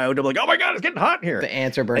this biodome. Like, oh my God, it's getting hot here. The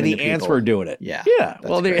ants are burning and the ants were doing it. Yeah. Yeah.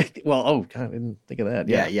 Well, God, I didn't think of that.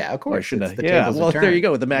 Yeah, of course. Well, there you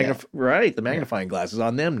go. The the magnifying glass is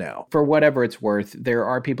on them now. For whatever it's worth, there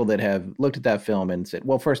are people that have looked at that film and said,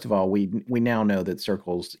 well, first of all, we now know that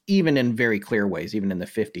circles, even in very clear ways, even in the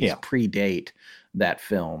 50s, predate that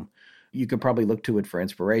film. you could probably look to it for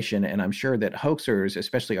inspiration. And I'm sure that hoaxers,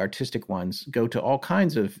 especially artistic ones, go to all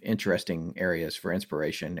kinds of interesting areas for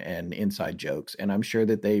inspiration and inside jokes. And I'm sure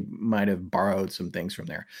that they might have borrowed some things from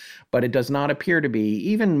there. But it does not appear to be,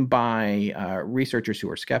 even by researchers who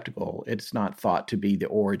are skeptical, it's not thought to be the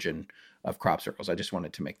origin of crop circles. I just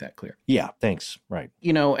wanted to make that clear. Yeah, thanks. Right.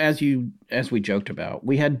 You know, as we joked about,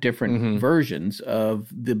 we had different versions of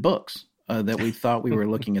the books that we thought we were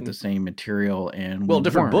looking at the same material, and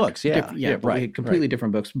different books. Yeah, but right. we had completely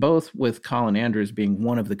different books, both with Colin Andrews being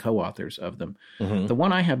one of the co-authors of them. The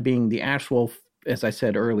one I have being the actual, as I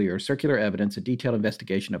said earlier, Circular Evidence, a detailed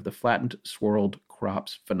investigation of the flattened swirled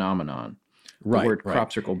crops phenomenon. The word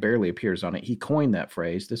crop circle barely appears on it. He coined that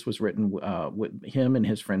phrase. This was written with him and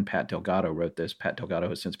his friend Pat Delgado wrote this. Pat Delgado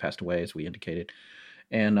has since passed away, as we indicated.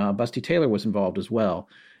 And Busty Taylor was involved as well.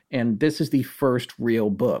 And this is the first real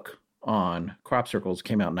book on crop circles,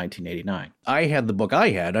 came out in 1989. I had the book I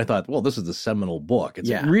had. I thought, well, this is the seminal book. It's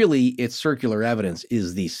it's Circular Evidence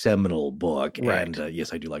is the seminal book. Right. And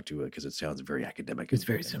yes, I do like to, because it sounds very academic. It's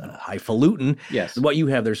very seminal. Highfalutin. Yes. What you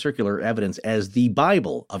have there, Circular Evidence, as the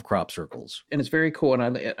Bible of crop circles. And it's very cool.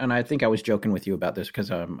 And I think I was joking with you about this because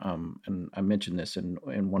and I mentioned this in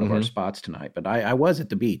one of our spots tonight. But I was at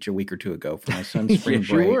the beach a week or two ago for my son's spring Yes,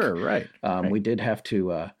 break. you were, right. We did have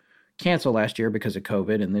to cancel last year because of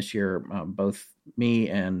COVID, and this year both me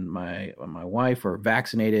and my wife were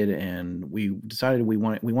vaccinated, and we decided we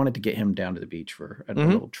wanted to get him down to the beach for a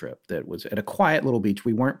little trip that was at a quiet little beach.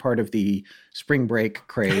 We weren't part of the spring break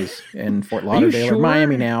craze in Fort Lauderdale or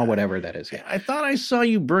Miami now, whatever that is. I thought I saw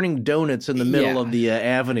you burning donuts in the middle of the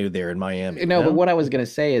avenue there in Miami. No, but what I was going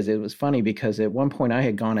to say is it was funny because at one point I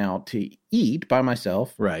had gone out to eat by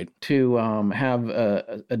myself, right, to have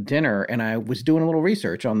a dinner, and I was doing a little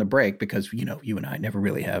research on the break because, you know, you and I never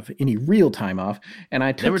really have any real time off. And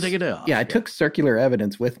I took, never take a day off. Yeah, I took Circular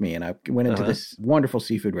Evidence with me, and I went into this wonderful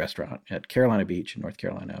seafood restaurant at Carolina Beach in North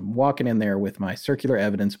Carolina. I'm walking in there with my Circular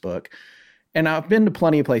Evidence book, and I've been to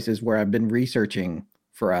plenty of places where I've been researching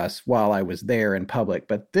for us while I was there in public.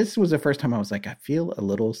 But this was the first time I was like, I feel a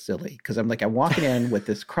little silly because I'm walking in with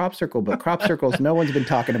this crop circle book. Crop circles, no one's been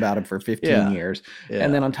talking about them for 15 years. Yeah.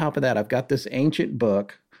 And then on top of that, I've got this ancient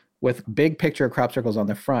book with big picture of crop circles on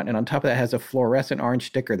the front. And on top of that has a fluorescent orange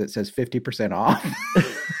sticker that says 50% off.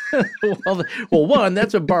 well, one,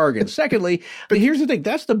 that's a bargain. Secondly, but here's the thing.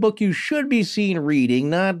 That's the book you should be seen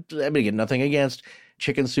reading. Again, nothing against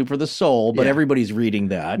Chicken Soup for the Soul, but everybody's reading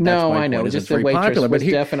that. No, I know. Just the waitress popular, was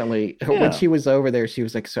definitely, when she was over there, she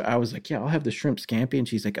was like, so I was like, yeah, I'll have the shrimp scampi. And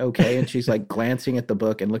she's like, okay. And she's like glancing at the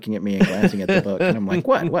book and looking at me and glancing at the book. And I'm like,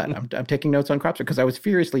 what? I'm taking notes on crop circles because I was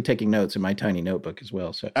furiously taking notes in my tiny notebook as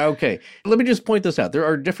well. So okay. Let me just point this out. There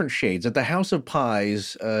are different shades. At the House of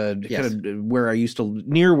Pies, kind of near where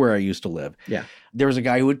I used to live. Yeah. There was a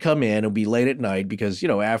guy who would come in. It would be late at night because, you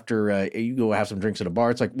know, after you go have some drinks at a bar,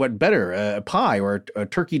 it's like, what better, a pie or a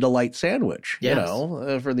turkey delight sandwich, you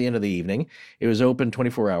know, for the end of the evening. It was open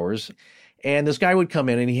 24 hours. And this guy would come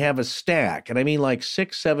in and he'd have a stack. And I mean like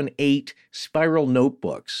 6, 7, 8 spiral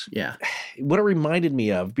notebooks. Yeah. What it reminded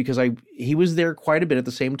me of, because he was there quite a bit at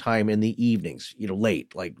the same time in the evenings, you know,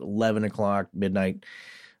 late, like 11 o'clock, midnight.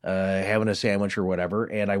 Having a sandwich or whatever.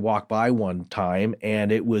 And I walked by one time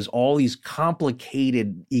and it was all these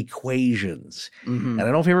complicated equations. And I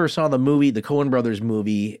don't know if you ever saw the Coen Brothers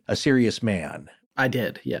movie, A Serious Man. I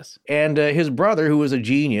did, yes. And his brother, who was a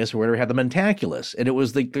genius or whatever, had the Mentaculus. And it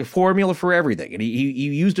was the formula for everything. And he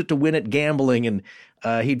used it to win at gambling, and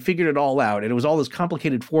he'd figured it all out. And it was all this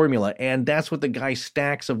complicated formula. And that's what the guy's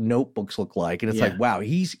stacks of notebooks look like. And it's like, wow,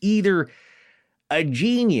 he's either a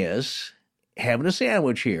genius having a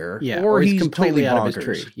sandwich here, or he's completely totally out bonkers.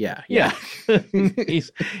 of his tree. Yeah.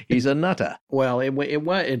 he's a nutter. Well,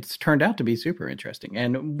 it's turned out to be super interesting.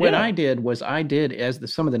 And what I did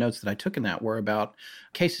as some of the notes that I took in that were about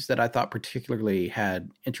cases that I thought particularly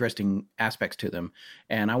had interesting aspects to them.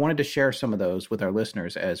 And I wanted to share some of those with our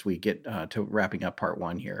listeners as we get to wrapping up part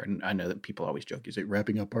one here. And I know that people always joke, is it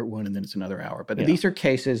wrapping up part one and then it's another hour? But these are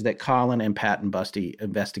cases that Colin and Pat and Busty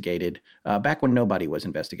investigated back when nobody was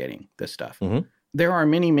investigating this stuff. There are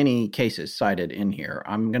many, many cases cited in here.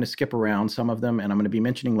 I'm going to skip around some of them, and I'm going to be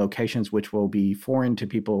mentioning locations which will be foreign to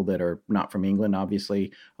people that are not from England,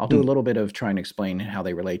 obviously. I'll do a little bit of trying to explain how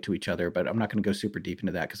they relate to each other, but I'm not going to go super deep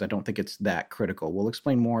into that because I don't think it's that critical. We'll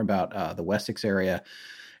explain more about the Wessex area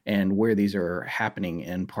and where these are happening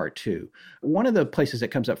in part 2. One of the places that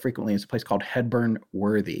comes up frequently is a place called Headburn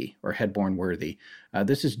Worthy, or Headbourne Worthy.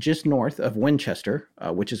 This is just north of Winchester,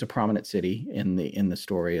 which is a prominent city in the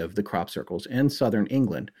story of the crop circles in southern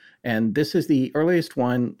England. And this is the earliest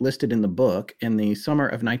one listed in the book. In the summer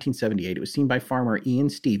of 1978, it was seen by farmer Ian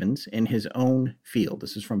Stevens in his own field.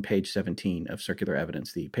 This is from page 17 of Circular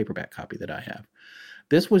Evidence, the paperback copy that I have.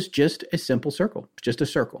 This was just a simple circle, just a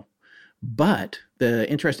circle. But the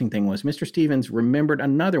interesting thing was Mr. Stevens remembered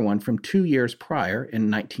another one from 2 years prior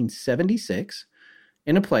in 1976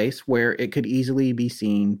 in a place where it could easily be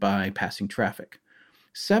seen by passing traffic.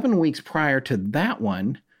 7 weeks prior to that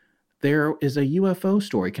one, there is a UFO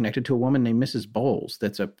story connected to a woman named Mrs. Bowles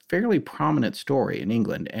that's a fairly prominent story in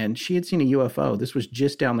England, and she had seen a UFO. This was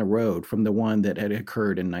just down the road from the one that had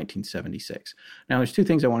occurred in 1976. Now, there's 2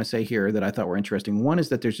 things I want to say here that I thought were interesting. One is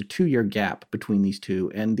that there's a 2-year gap between these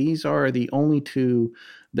 2, and these are the only 2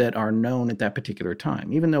 that are known at that particular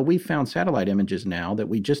time, even though we've found satellite images now that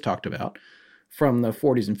we just talked about from the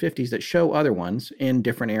 40s and 50s that show other ones in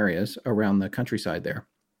different areas around the countryside there.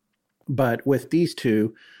 But with these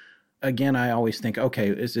 2, again, I always think, okay,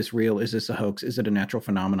 is this real? Is this a hoax? Is it a natural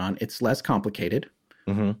phenomenon? It's less complicated,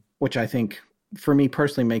 which I think, for me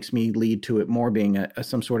personally, makes me lead to it more being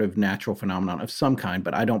some sort of natural phenomenon of some kind,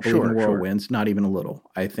 but I don't believe in whirlwinds, not even a little.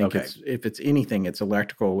 I think if it's anything, it's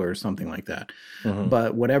electrical or something like that.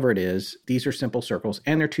 But whatever it is, these are simple circles,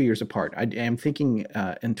 and they're 2 years apart. I am thinking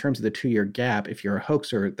in terms of the 2-year gap, if you're a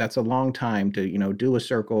hoaxer, that's a long time to, do a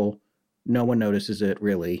circle, no one notices it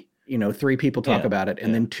really. 3 people talk about it,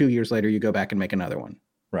 and then 2 years later, you go back and make another one.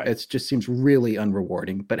 Right. It just seems really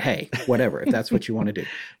unrewarding, but hey, whatever, if that's what you want to do.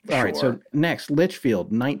 All right, so next,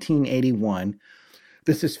 Litchfield, 1981.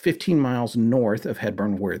 This is 15 miles north of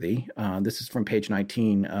Headburn Worthy. This is from page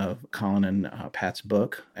 19 of Colin and Pat's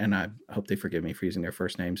book, and I hope they forgive me for using their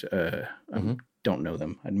first names. I don't know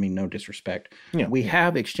them. I mean, no disrespect. Yeah. We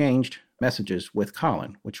have exchanged messages with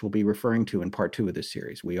Colin, which we'll be referring to in part 2 of this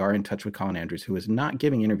series. We are in touch with Colin Andrews, who is not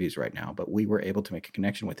giving interviews right now, but we were able to make a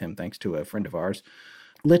connection with him thanks to a friend of ours.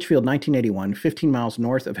 Litchfield, 1981, 15 miles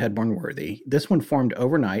north of Headburn Worthy. This one formed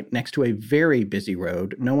overnight next to a very busy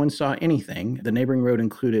road. No one saw anything. The neighboring road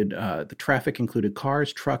included, the traffic included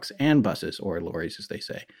cars, trucks, and buses, or lorries, as they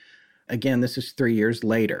say. Again, this is 3 years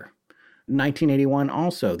later. 1981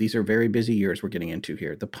 also, these are very busy years we're getting into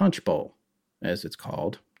here. The Punch Bowl, as it's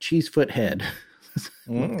called. Cheesefoot Head.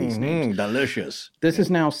 These names. Delicious. This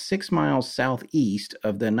is now 6 miles southeast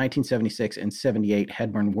of the 1976 and 78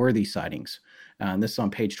 Headburn Worthy sightings. This is on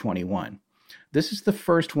page 21. This is the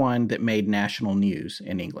first one that made national news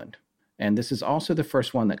in England. And this is also the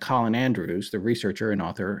first one that Colin Andrews, the researcher and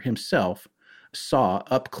author himself, saw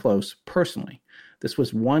up close personally. This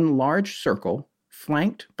was one large circle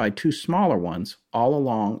flanked by 2 smaller ones all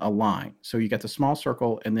along a line. So you got the small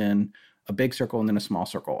circle and then a big circle and then a small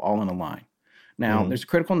circle all in a line. Now, there's a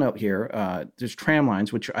critical note here. There's tram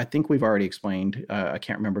lines, which I think we've already explained. I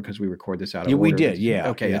can't remember because we recorded this out of order. We did, yeah.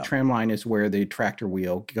 Okay, The tram line is where the tractor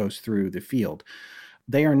wheel goes through the field.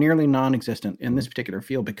 They are nearly non-existent in this particular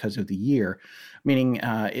field because of the year, meaning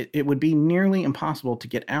it would be nearly impossible to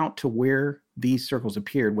get out to where these circles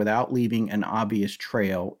appeared without leaving an obvious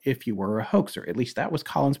trail if you were a hoaxer. At least that was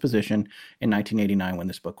Colin's position in 1989 when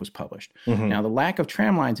this book was published. Now, the lack of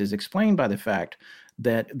tram lines is explained by the fact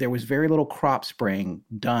that there was very little crop spraying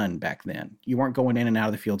done back then. You weren't going in and out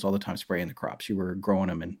of the fields all the time spraying the crops. You were growing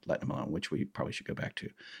them and letting them alone, which we probably should go back to.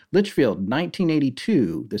 Litchfield,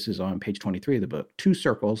 1982. This is on page 23 of the book. 2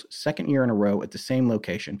 circles, second year in a row at the same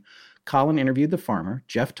location. Colin interviewed the farmer,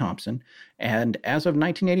 Jeff Thompson, and as of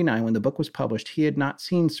 1989, when the book was published, he had not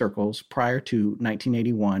seen circles prior to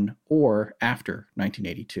 1981 or after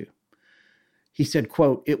 1982. He said,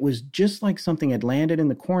 quote, "It was just like something had landed in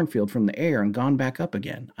the cornfield from the air and gone back up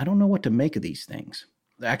again. I don't know what to make of these things."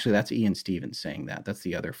 Actually, that's Ian Stevens saying that. That's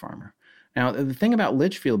the other farmer. Now, the thing about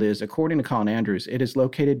Litchfield is, according to Colin Andrews, it is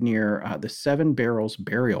located near the 7 Barrels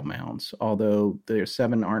burial mounds, although the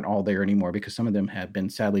 7 aren't all there anymore because some of them have been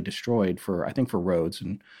sadly destroyed for roads,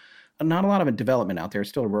 and not a lot of development out there. It's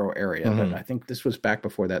still a rural area, but I think this was back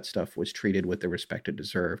before that stuff was treated with the respect it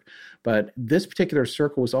deserved. But this particular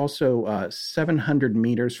circle was also 700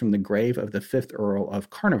 meters from the grave of the 5th Earl of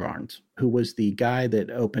Carnarvon, who was the guy that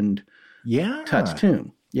opened Tut's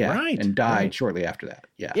tomb. Yeah, right. And died shortly after that.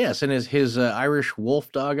 Yeah. Yes, and his Irish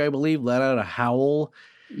wolf dog, I believe, let out a howl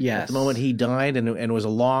at the moment he died and was a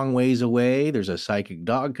long ways away. There's a psychic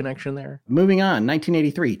dog connection there. Moving on,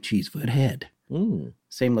 1983, Cheesefoot Head.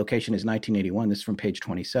 Same location as 1981. This is from page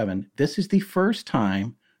 27. This is the first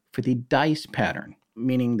time for the dice pattern.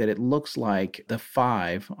 meaning that it looks like the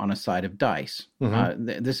 5 on a side of dice.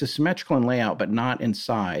 This is symmetrical in layout, but not in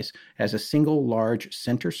size. It has a single large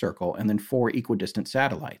center circle and then 4 equidistant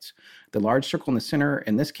satellites. The large circle in the center,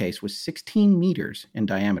 in this case, was 16 meters in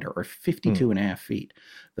diameter, or 52 and a half feet.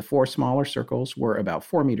 The 4 smaller circles were about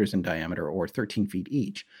 4 meters in diameter, or 13 feet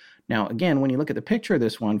each. Now, again, when you look at the picture of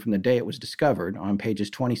this one from the day it was discovered on pages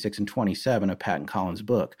 26 and 27 of Pat and Colin's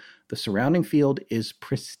book, the surrounding field is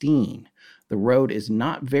pristine. The road is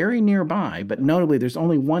not very nearby, but notably there's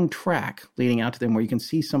only one track leading out to them where you can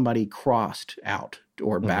see somebody crossed out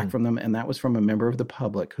or back from them, and that was from a member of the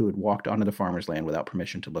public who had walked onto the farmer's land without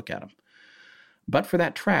permission to look at them. But for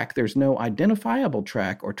that track, there's no identifiable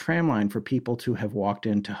track or tram line for people to have walked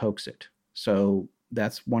in to hoax it. So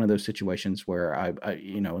that's one of those situations where I'm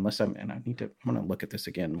going to look at this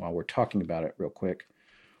again while we're talking about it real quick.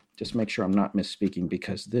 Just make sure I'm not misspeaking,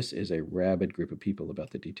 because this is a rabid group of people about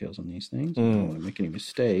the details on these things. I don't want to make any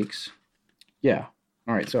mistakes. Yeah.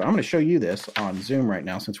 All right. So I'm going to show you this on Zoom right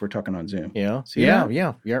now, since we're talking on Zoom. Yeah. See that?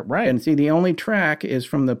 Yeah. Right. And see, the only track is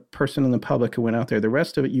from the person in the public who went out there. The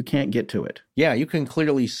rest of it, you can't get to it. Yeah, you can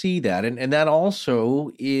clearly see that. And that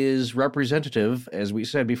also is representative, as we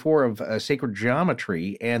said before, of sacred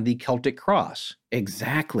geometry and the Celtic cross.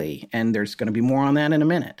 Exactly. And there's going to be more on that in a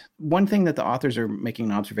minute. One thing that the authors are making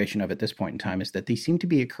an observation of at this point in time is that these seem to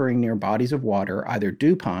be occurring near bodies of water, either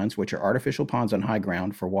dew ponds, which are artificial ponds on high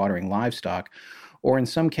ground for watering livestock, or in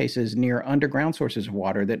some cases near underground sources of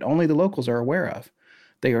water that only the locals are aware of.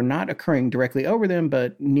 They are not occurring directly over them,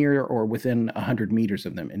 but near or within 100 meters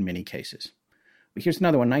of them in many cases. Here's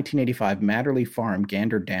another one, 1985, Matterley Farm,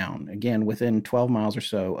 Gander Down. Again, within 12 miles or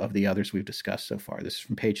so of the others we've discussed so far. This is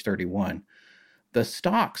from page 31. The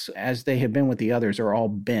stalks, as they have been with the others, are all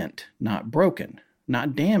bent, not broken,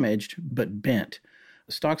 not damaged, but bent.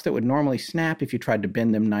 Stalks that would normally snap if you tried to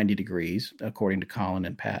bend them 90 degrees, according to Colin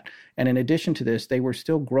and Pat. And in addition to this, they were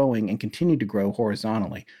still growing and continued to grow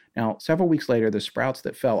horizontally. Now, several weeks later, the sprouts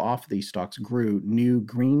that fell off these stalks grew new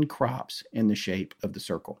green crops in the shape of the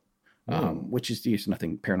circle, which is, there's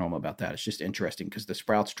nothing paranormal about that. It's just interesting because the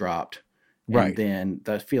sprouts dropped, and then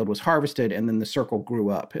the field was harvested, and then the circle grew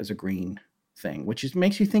up as a green thing, which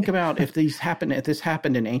makes you think about if this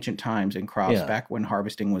happened in ancient times in crops back when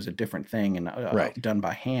harvesting was a different thing and done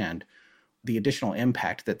by hand, the additional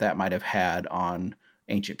impact that might have had on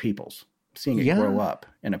ancient peoples, seeing it grow up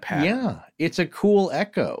in a pattern. Yeah, it's a cool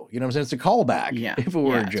echo. You know what I'm saying? It's a callback. Yeah, if it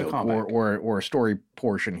were a joke or a story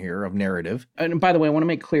portion here of narrative. And by the way, I want to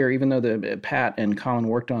make clear, even though Pat and Colin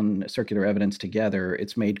worked on circular evidence together,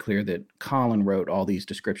 it's made clear that Colin wrote all these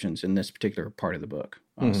descriptions in this particular part of the book.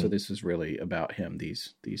 So this is really about him,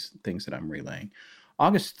 these things that I'm relaying.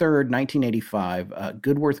 August 3rd, 1985,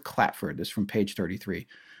 Goodworth Clatford. This is from page 33.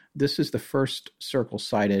 This is the first circle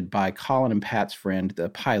cited by Colin and Pat's friend, the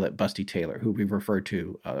pilot, Busty Taylor, who we've referred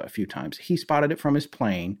to a few times. He spotted it from his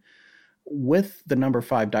plane with the number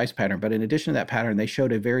 5 dice pattern, but in addition to that pattern, they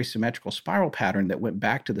showed a very symmetrical spiral pattern that went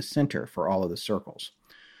back to the center for all of the circles.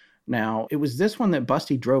 Now, it was this one that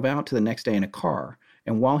Busty drove out to the next day in a car.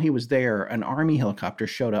 And while he was there, an Army helicopter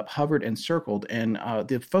showed up, hovered, and circled. And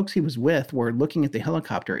the folks he was with were looking at the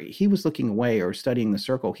helicopter. He was looking away or studying the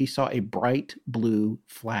circle. He saw a bright blue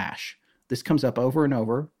flash. This comes up over and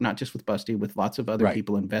over, not just with Busty, with lots of other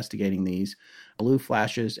people investigating these blue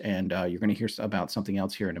flashes. And you're going to hear about something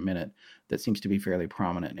else here in a minute that seems to be fairly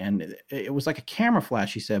prominent. And it was like a camera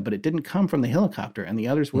flash, he said, but it didn't come from the helicopter. And the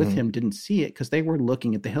others with him didn't see it because they were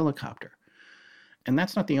looking at the helicopter. And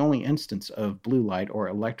that's not the only instance of blue light or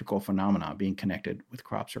electrical phenomena being connected with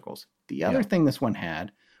crop circles. The other thing this one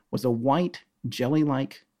had was a white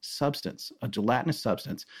jelly-like substance, a gelatinous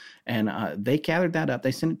substance. And they gathered that up.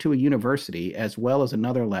 They sent it to a university as well as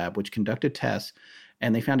another lab, which conducted tests.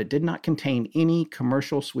 And they found it did not contain any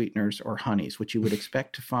commercial sweeteners or honeys, which you would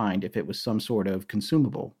expect to find if it was some sort of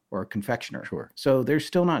consumable or confectioner. Sure. So they're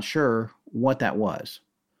still not sure what that was.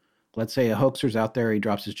 Let's say a hoaxer's out there, he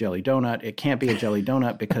drops his jelly donut. It can't be a jelly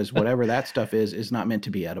donut because whatever that stuff is not meant to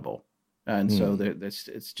be edible. And so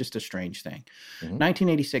it's just a strange thing.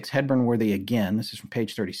 1986, Hedburn Worthy again. This is from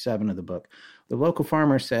page 37 of the book. The local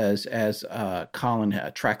farmer says, as Colin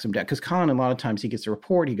tracks him down, because Colin, a lot of times he gets a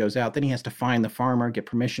report, he goes out, then he has to find the farmer, get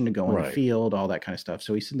permission to go in the field, all that kind of stuff.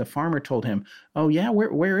 So he said the farmer told him, oh, yeah,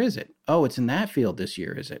 where is it? Oh, it's in that field this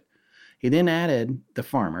year, is it? He then added, the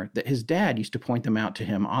farmer, that his dad used to point them out to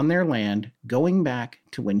him on their land going back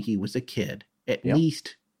to when he was a kid, at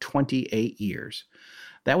least 28 years.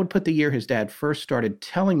 That would put the year his dad first started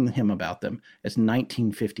telling him about them as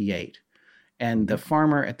 1958. And the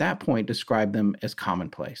farmer at that point described them as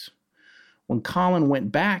commonplace. When Colin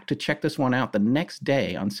went back to check this one out the next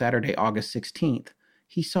day on Saturday, August 16th,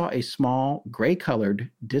 he saw a small,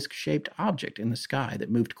 gray-colored, disc-shaped object in the sky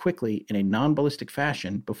that moved quickly in a non-ballistic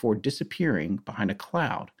fashion before disappearing behind a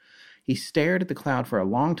cloud. He stared at the cloud for a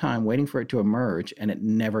long time, waiting for it to emerge, and it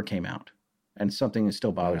never came out. And something that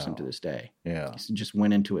still bothers him to this day. Yeah. He just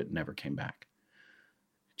went into it and never came back.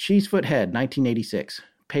 Cheesefoot Head, 1986,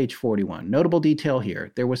 page 41. Notable detail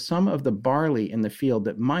here. There was some of the barley in the field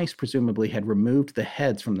that mice presumably had removed the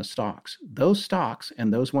heads from the stalks. Those stalks,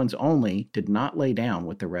 and those ones only, did not lay down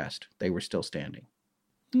with the rest. They were still standing.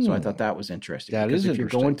 So I thought that was interesting. That is if interesting.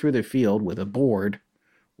 you're going through the field with a board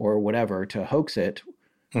or whatever to hoax it,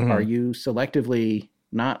 are you selectively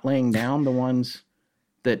not laying down the ones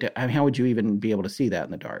that, I mean, how would you even be able to see that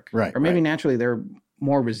in the dark? Right. Or maybe naturally they're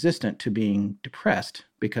more resistant to being depressed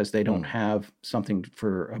because they don't have something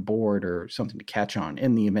for a board or something to catch on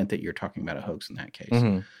in the event that you're talking about a hoax in that case.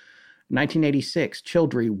 1986,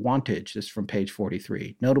 Childrey Wantage. This is from page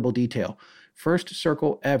 43. Notable detail. First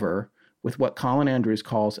circle ever with what Colin Andrews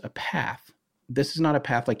calls a path. This is not a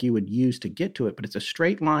path like you would use to get to it, but it's a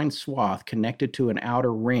straight line swath connected to an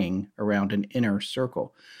outer ring around an inner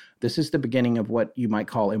circle. This is the beginning of what you might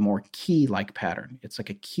call a more key-like pattern. It's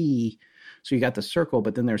like a key. So you got the circle,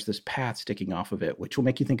 but then there's this path sticking off of it, which will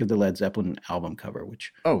make you think of the Led Zeppelin album cover,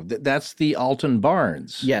 which... Oh, that's the Alton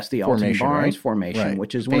Barnes. Yes, the Alton Barnes formation, Right.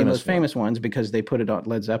 which is one of those famous ones because they put it on,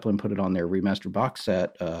 Led Zeppelin put it on their remastered box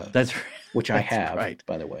set. That's right. Which I have, right.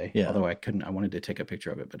 by the way. Yeah. Although I wanted to take a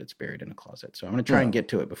picture of it, but it's buried in a closet. So I'm going to try and get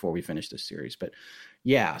to it before we finish this series. But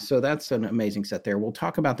yeah, so that's an amazing set there. We'll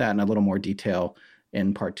talk about that in a little more detail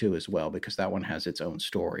in part 2 as well, because that one has its own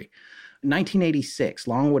story. 1986,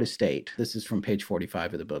 Longwood Estate. This is from page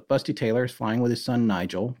 45 of the book. Busty Taylor is flying with his son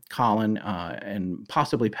Nigel, Colin, and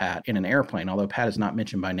possibly Pat in an airplane, although Pat is not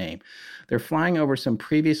mentioned by name. They're flying over some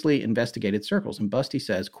previously investigated circles, and Busty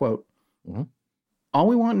says, quote, all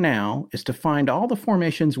we want now is to find all the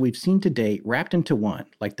formations we've seen to date wrapped into one,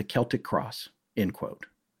 like the Celtic cross, end quote.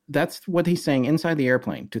 That's what he's saying inside the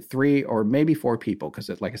airplane to 3 or maybe 4 people, because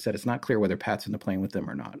like I said, it's not clear whether Pat's in the plane with them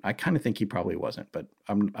or not. I kind of think he probably wasn't, but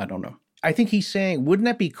I don't know. I think he's saying, wouldn't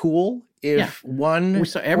that be cool if one we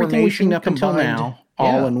saw everything we've seen up until now, Yeah.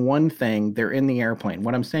 all in one thing, they're in the airplane.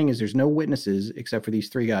 What I'm saying is there's no witnesses except for these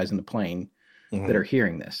 3 guys in the plane that are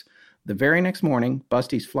hearing this. The very next morning,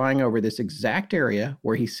 Busty's flying over this exact area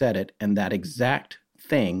where he said it, and that exact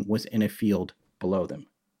thing was in a field below them.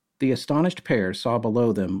 The astonished pair saw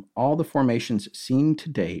below them all the formations seen to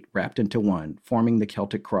date wrapped into one, forming the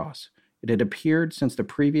Celtic cross. It had appeared since the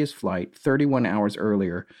previous flight 31 hours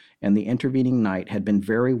earlier, and the intervening night had been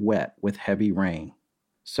very wet with heavy rain.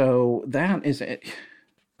 So that is it.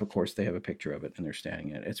 Of course, they have a picture of it, and they're standing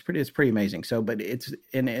in it. It's pretty amazing. So, but it's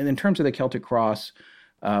in terms of the Celtic cross,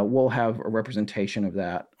 we'll have a representation of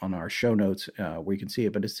that on our show notes where you can see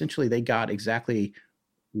it. But essentially, they got exactly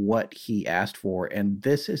what he asked for, and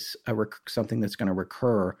this is something that's going to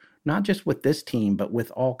recur not just with this team, but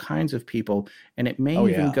with all kinds of people. And it may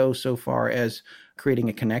even go so far as creating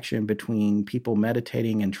a connection between people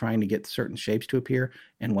meditating and trying to get certain shapes to appear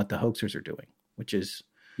and what the hoaxers are doing, which is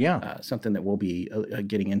something that we'll be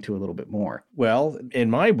getting into a little bit more. Well,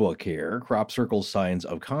 in my book here, Crop Circle's Signs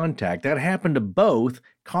of Contact, that happened to both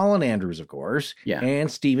Colin Andrews, of course, and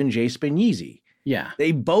Stephen J. Spagnuolo. Yeah.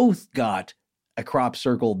 They both got a crop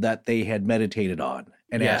circle that they had meditated on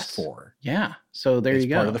and asked for. Yeah. So there you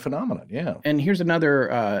go. It's part of the phenomenon. Yeah. And here's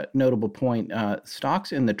another notable point.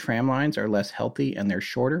 Stalks in the tram lines are less healthy and they're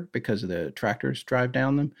shorter because of the tractors drive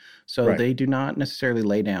down them. So they do not necessarily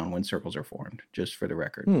lay down when circles are formed, just for the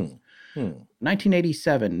record.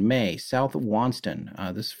 1987, May, south of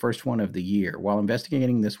Wanston. This is the first one of the year. While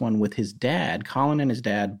investigating this one with his dad, Colin and his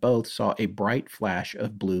dad both saw a bright flash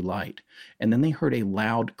of blue light. And then they heard a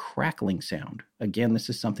loud crackling sound. Again, this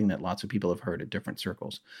is something that lots of people have heard at different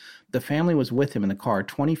circles. The family was with him in the car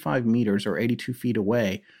 25 meters or 82 feet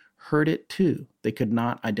away, heard it too. They could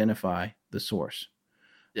not identify the source.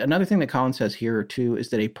 Another thing that Colin says here, too, is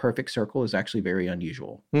that a perfect circle is actually very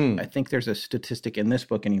unusual. I think there's a statistic in this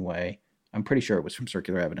book anyway. I'm pretty sure it was from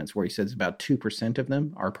Circular Evidence, where he says about 2% of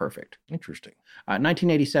them are perfect. Interesting.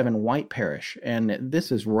 1987, White Parish. And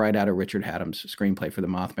this is right out of Richard Haddam's screenplay for the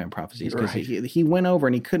Mothman Prophecies. Because he went over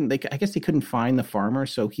and he couldn't, I guess he couldn't find the farmer.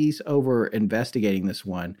 So he's over investigating this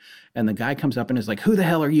one. And the guy comes up and is like, who the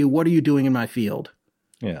hell are you? What are you doing in my field?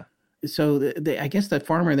 Yeah. So I guess that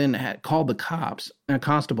farmer then had called the cops, and a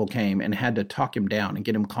constable came and had to talk him down and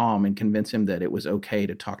get him calm and convince him that it was okay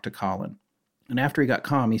to talk to Colin. And after he got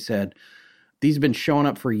calm, he said, these have been showing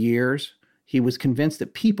up for years. He was convinced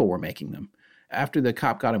that people were making them. After the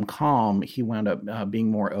cop got him calm, he wound up being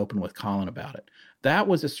more open with Colin about it. That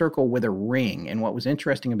was a circle with a ring. And what was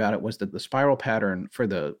interesting about it was that the spiral pattern for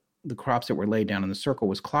the crops that were laid down in the circle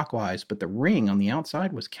was clockwise, but the ring on the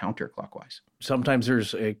outside was counterclockwise. Sometimes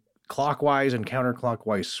there's a clockwise and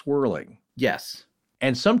counterclockwise swirling. Yes.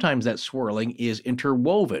 And sometimes that swirling is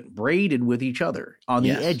interwoven, braided with each other on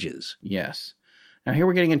the edges. Yes. Now, here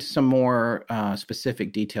we're getting into some more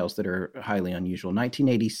specific details that are highly unusual.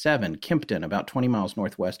 1987, Kimpton, about 20 miles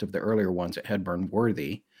northwest of the earlier ones at Hedburn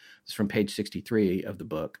Worthy. This is from page 63 of the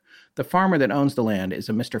book. The farmer that owns the land is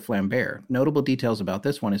a Mr. Flambert. Notable details about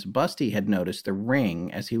this one is Busty had noticed the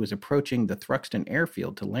ring as he was approaching the Thruxton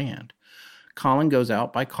airfield to land. Colin goes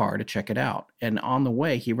out by car to check it out, and on the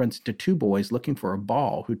way he runs into two boys looking for a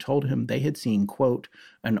ball who told him they had seen, quote,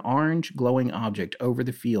 an orange glowing object over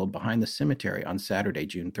the field behind the cemetery on Saturday,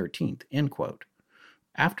 June 13th, end quote.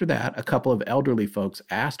 After that, a couple of elderly folks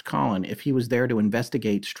asked Colin if he was there to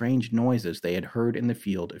investigate strange noises they had heard in the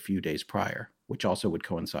field a few days prior, which also would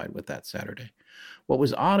coincide with that Saturday. What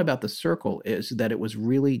was odd about the circle is that it was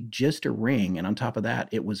really just a ring, and on top of that,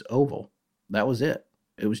 it was oval. That was it.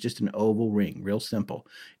 It was just an oval ring, real simple.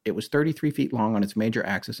 It was 33 feet long on its major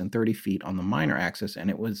axis and 30 feet on the minor axis,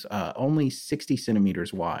 and it was only 60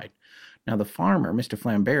 centimeters wide. Now, the farmer, Mr.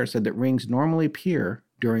 Flambert, said that rings normally appear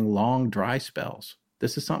during long dry spells.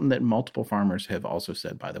 This is something that multiple farmers have also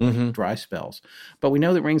said, by the way, dry spells. But we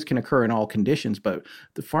know that rings can occur in all conditions, but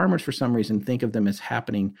the farmers, for some reason, think of them as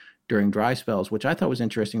happening during dry spells, which I thought was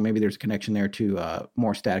interesting. Maybe there's a connection there to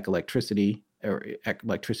more static electricity or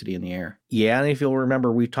electricity in the air. Yeah, and if you'll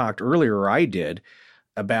remember, we talked earlier, or I did,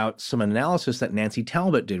 about some analysis that Nancy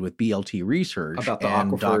Talbot did with BLT Research. About the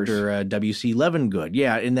and aquifers. Dr. W.C. Levengood.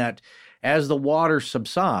 Yeah, in that as the water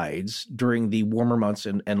subsides during the warmer months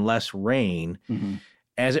and less rain,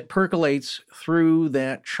 as it percolates through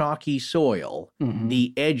that chalky soil,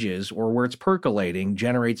 the edges, or where it's percolating,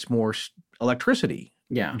 generates more electricity.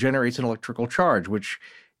 Yeah. Generates an electrical charge, which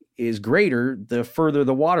is greater the further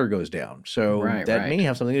the water goes down. So that may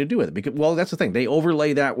have something to do with it. Because, well, that's the thing. They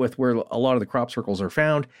overlay that with where a lot of the crop circles are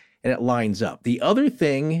found, and it lines up. The other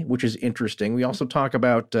thing, which is interesting, we also talk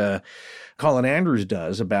about, Colin Andrews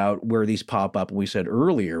does, about where these pop up. We said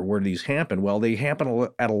earlier where these happen. Well, they happen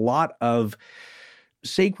at a lot of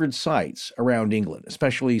sacred sites around England,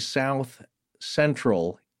 especially south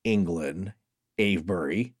central England,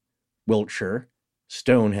 Avebury, Wiltshire,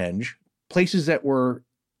 Stonehenge, places that were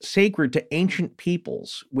sacred to ancient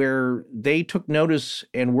peoples, where they took notice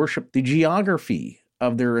and worshiped the geography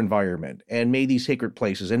of their environment and made these sacred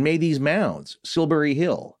places and made these mounds. Silbury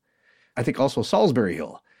Hill, I think also Salisbury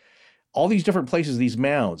Hill, all these different places, these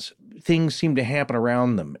mounds, things seem to happen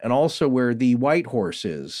around them. And also where the White Horse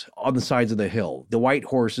is on the sides of the hill, the white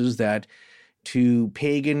horses that to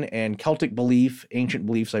pagan and Celtic belief, ancient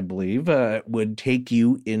beliefs, I believe, would take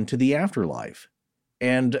you into the afterlife.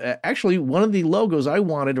 And actually, one of the logos I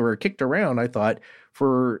wanted or kicked around, I thought,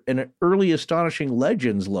 for an early Astonishing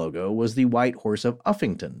Legends logo was the White Horse of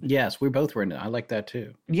Uffington. Yes, we both were in it. I like that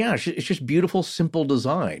too. Yeah, it's just beautiful, simple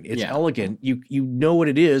design. It's elegant. You know what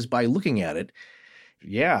it is by looking at it.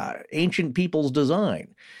 Yeah, ancient people's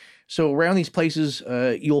design. So around these places,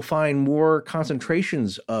 you'll find more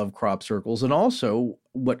concentrations of crop circles. And also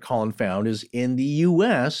what Colin found is in the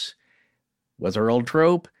U.S. was our old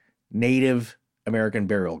trope, Native American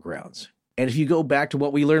burial grounds. And if you go back to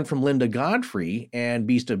what we learned from Linda Godfrey and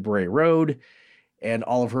Beast of Bray Road and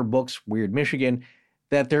all of her books, Weird Michigan,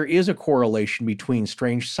 that there is a correlation between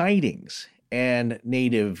strange sightings and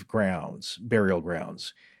native grounds, burial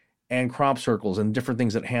grounds, and crop circles and different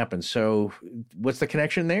things that happen. So what's the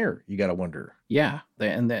connection there? You got to wonder. Yeah,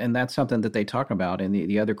 and that's something that they talk about. And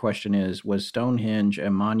the other question is, was Stonehenge a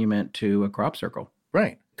monument to a crop circle?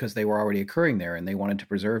 Right. Because they were already occurring there and they wanted to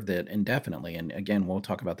preserve that indefinitely. And again, we'll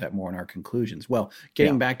talk about that more in our conclusions. Well,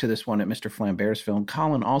 getting back to this one at Mr. Flambert's film,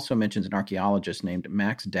 Colin also mentions an archaeologist named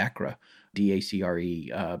Max Dacre,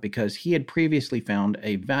 D-A-C-R-E, because he had previously found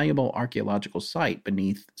a valuable archaeological site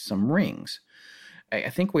beneath some rings. I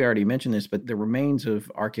think we already mentioned this, but the remains of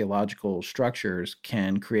archaeological structures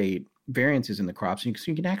can create variances in the crops. So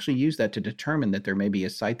you can actually use that to determine that there may be a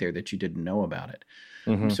site there that you didn't know about it.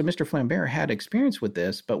 So Mr. Flambert had experience with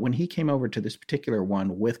this, but when he came over to this particular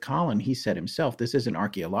one with Colin, he said himself, this isn't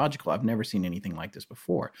archaeological. I've never seen anything like this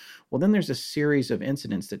before. Well, then there's a series of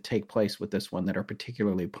incidents that take place with this one that are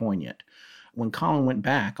particularly poignant. When Colin went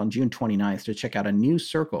back on June 29th to check out a new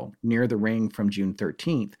circle near the ring from June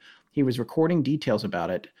 13th, he was recording details about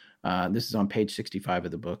it. This is on page 65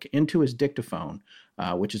 of the book, into his dictaphone,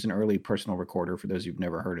 which is an early personal recorder for those who've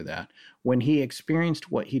never heard of that, when he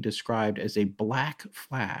experienced what he described as a black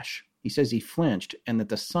flash He says he flinched and that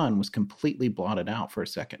the sun was completely blotted out for a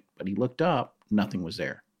second, but he looked up, nothing was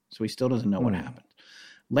there. So he still doesn't know what happened.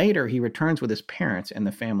 Later, he returns with his parents and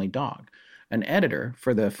the family dog. An editor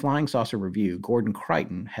for the Flying Saucer Review, Gordon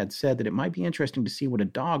Crichton, had said that it might be interesting to see what a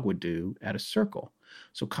dog would do at a circle.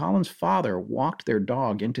 So Colin's father walked their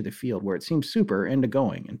dog into the field where it seemed super into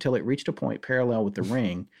going until it reached a point parallel with the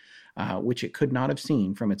ring, which it could not have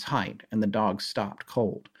seen from its height, and the dog stopped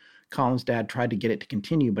cold. Colin's dad tried to get it to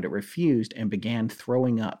continue, but it refused and began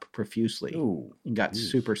throwing up profusely. Ooh, and got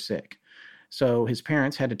super sick. So his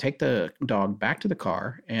parents had to take the dog back to the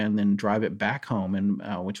car and then drive it back home,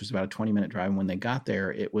 and which was about a 20-minute drive. And when they got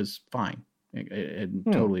there, it was fine. It had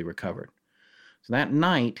totally recovered. So that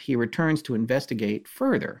night, he returns to investigate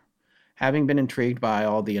further. Having been intrigued by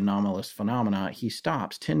all the anomalous phenomena, he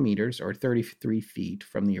stops 10 meters or 33 feet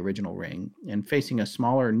from the original ring and facing a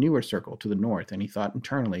smaller, newer circle to the north. And he thought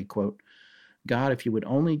internally, quote, "God, if you would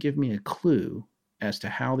only give me a clue as to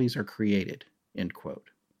how these are created," end quote.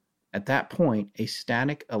 At that point, a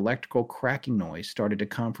static electrical cracking noise started to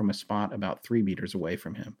come from a spot about 3 meters away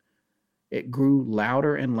from him. It grew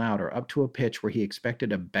louder and louder, up to a pitch where he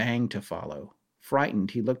expected a bang to follow.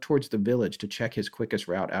 Frightened, he looked towards the village to check his quickest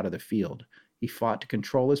route out of the field. He fought to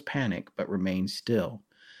control his panic, but remained still.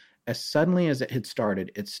 As suddenly as it had started,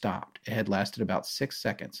 it stopped. It had lasted about 6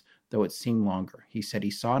 seconds, though it seemed longer. He said he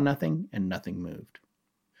saw nothing, and nothing moved.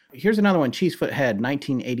 Here's another one, Cheesefoot Head,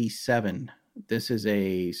 1987. This is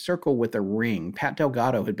a circle with a ring. Pat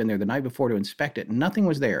Delgado had been there the night before to inspect it. Nothing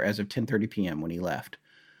was there as of 10:30 p.m. when he left.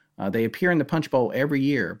 They appear in the Punch Bowl every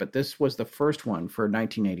year, but this was the first one for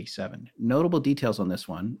 1987. Notable details on this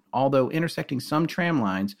one. Although intersecting some tram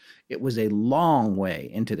lines, it was a long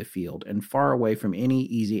way into the field and far away from any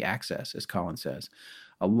easy access, as Colin says.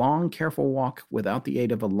 A long, careful walk without the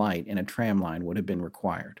aid of a light in a tram line would have been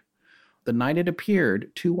required. The night it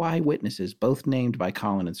appeared, 2 eyewitnesses, both named by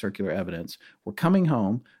Colin in Circular Evidence, were coming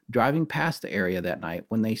home, driving past the area that night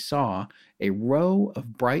when they saw a row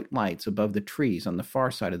of bright lights above the trees on the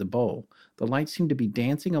far side of the bowl. The lights seemed to be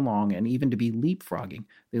dancing along and even to be leapfrogging.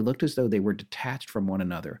 They looked as though they were detached from one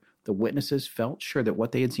another. The witnesses felt sure that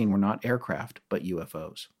what they had seen were not aircraft, but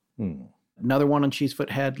UFOs. Another one on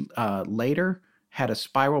Cheesefoot Head later had a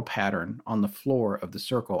spiral pattern on the floor of the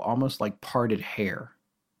circle, almost like parted hair.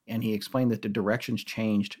 And he explained that the directions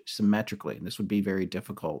changed symmetrically, and this would be very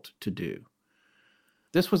difficult to do.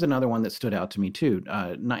 This was another one that stood out to me, too.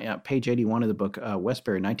 Page 81 of the book,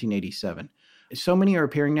 Westbury, 1987. So many are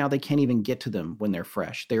appearing now, they can't even get to them when they're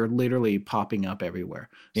fresh. They're literally popping up everywhere.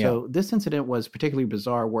 Yeah. So this incident was particularly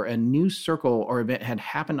bizarre, where a new circle or event had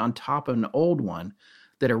happened on top of an old one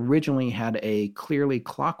that originally had a clearly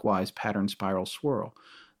clockwise pattern spiral swirl.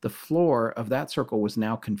 The floor of that circle was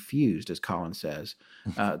now confused, as Colin says.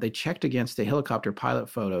 They checked against the helicopter pilot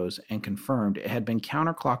photos and confirmed it had been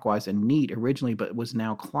counterclockwise and neat originally, but was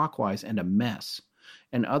now clockwise and a mess.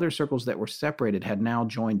 And other circles that were separated had now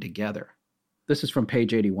joined together. This is from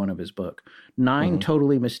page 81 of his book. 9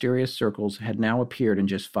 totally mysterious circles had now appeared in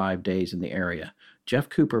just 5 days in the area. Jeff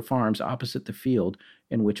Cooper farms opposite the field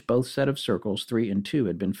in which both set of circles, 3 and 2,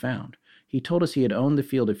 had been found. He told us he had owned the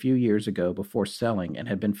field a few years ago before selling and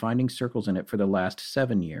had been finding circles in it for the last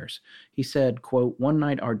 7 years. He said, quote, "One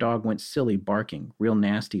night our dog went silly barking, real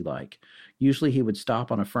nasty-like. Usually he would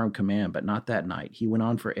stop on a firm command, but not that night. He went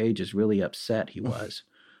on for ages, really upset he was.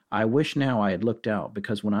 I wish now I had looked out,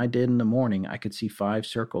 because when I did in the morning, I could see 5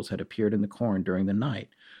 circles had appeared in the corn during the night.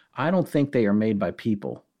 I don't think they are made by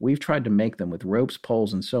people. We've tried to make them with ropes,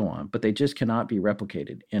 poles, and so on, but they just cannot be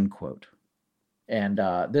replicated," end quote. And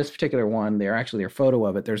this particular one, there's a photo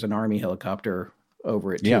of it. There's an Army helicopter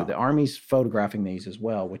over it, too. Yeah. The Army's photographing these as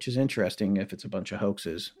well, which is interesting if it's a bunch of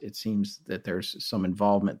hoaxes. It seems that there's some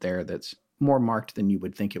involvement there that's more marked than you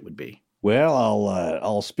would think it would be. Well,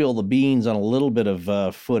 I'll spill the beans on a little bit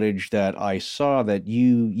of footage that I saw that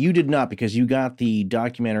you did not, because you got the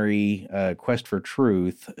documentary Quest for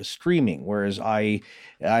Truth streaming, whereas I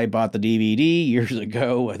bought the DVD years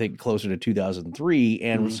ago, I think closer to 2003,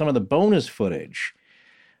 and some of the bonus footage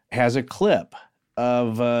has a clip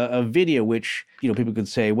of a video which, people could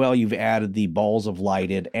say, well, you've added the balls of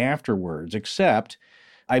light in afterwards, except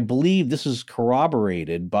I believe this is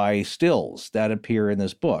corroborated by stills that appear in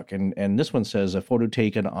this book. And this one says a photo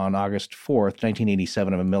taken on August 4th,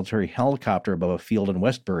 1987 of a military helicopter above a field in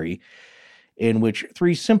Westbury in which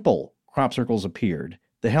 3 simple crop circles appeared.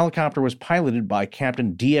 The helicopter was piloted by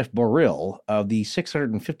Captain D.F. Borrill of the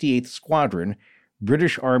 658th Squadron,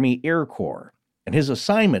 British Army Air Corps, and his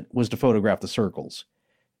assignment was to photograph the circles.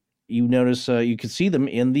 You notice you can see them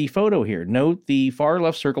in the photo here. Note the far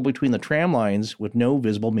left circle between the tram lines with no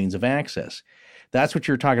visible means of access. That's what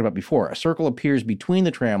you were talking about before. A circle appears between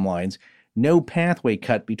the tram lines, no pathway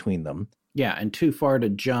cut between them. Yeah, and too far to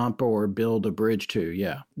jump or build a bridge to,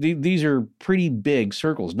 yeah. These are pretty big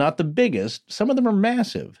circles. Not the biggest. Some of them are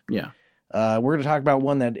massive. Yeah. We're going to talk about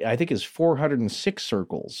one that I think is 406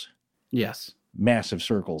 circles. Yes. Massive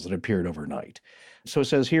circles that appeared overnight. So it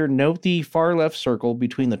says here, note the far left circle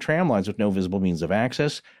between the tram lines with no visible means of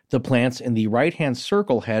access. The plants in the right-hand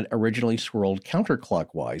circle had originally swirled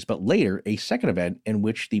counterclockwise, but later a second event in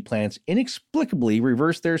which the plants inexplicably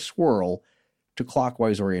reversed their swirl to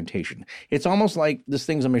clockwise orientation. It's almost like this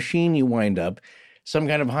thing's a machine you wind up, some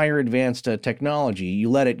kind of higher advanced technology. You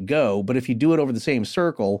let it go, but if you do it over the same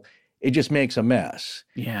circle, it just makes a mess.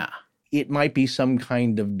 Yeah. It might be some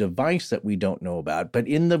kind of device that we don't know about. But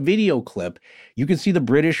in the video clip, you can see the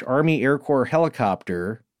British Army Air Corps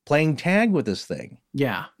helicopter playing tag with this thing.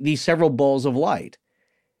 Yeah. These several balls of light.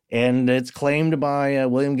 And it's claimed by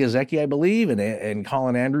William Gazecki, I believe, and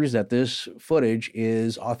Colin Andrews that this footage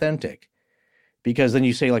is authentic. Because then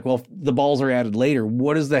you say, like, well, the balls are added later.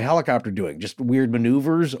 What is the helicopter doing? Just weird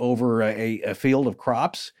maneuvers over a field of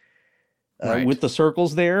crops? Right. With the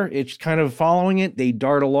circles there, it's kind of following it. They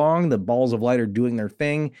dart along. The balls of light are doing their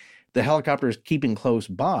thing. The helicopter is keeping close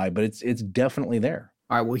by, but it's definitely there.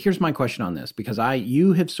 All right. Well, here's my question on this, because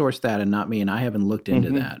you have sourced that and not me, and I haven't looked into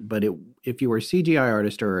that. But if you were a CGI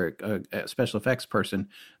artist or a special effects person,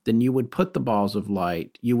 then you would put the balls of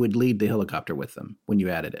light, you would lead the helicopter with them when you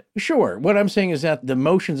added it. Sure. What I'm saying is that the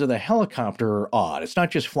motions of the helicopter are odd. It's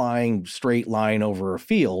not just flying straight line over a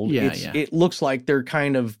field. It looks like they're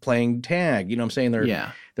kind of playing tag. You know what I'm saying?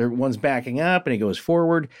 They're one's backing up and he goes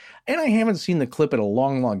forward. And I haven't seen the clip in a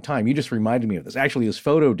long, long time. You just reminded me of this. Actually, this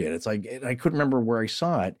photo did. It's like, I couldn't remember where I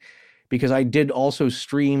saw it because I did also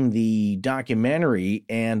stream the documentary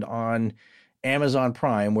and on Amazon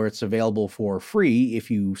Prime, where it's available for free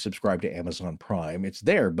if you subscribe to Amazon Prime, it's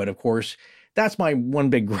there. But of course, that's my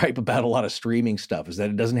one big gripe about a lot of streaming stuff is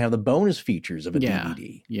that it doesn't have the bonus features of a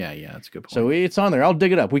DVD. Yeah, that's a good point. So it's on there. I'll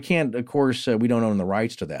dig it up. We can't, of course, we don't own the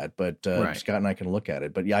rights to that, but right. Scott and I can look at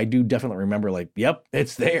it. But yeah, I do definitely remember, like, yep,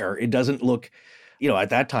 it's there. It doesn't look, at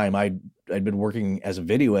that time I'd been working as a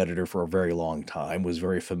video editor for a very long time, was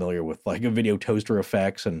very familiar with like a video toaster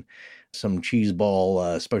effects and some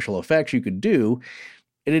cheeseball special effects you could do.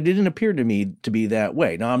 And it didn't appear to me to be that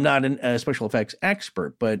way. Now, I'm not a special effects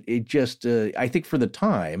expert, but it just, I think for the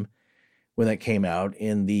time when that came out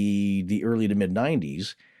in the early to mid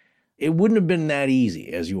 90s, it wouldn't have been that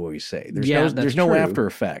easy, as you always say. There's no After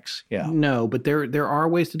Effects. Yeah. No, but there are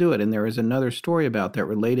ways to do it. And there is another story about that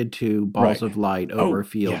related to balls of light over a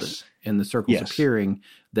field and the circles appearing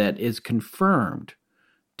that is confirmed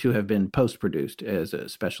to have been post-produced as a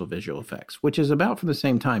special visual effects, which is about from the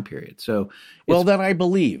same time period. So, well, that I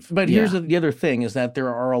believe. But here's the other thing is that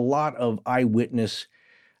there are a lot of eyewitness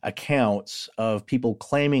accounts of people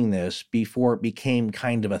claiming this before it became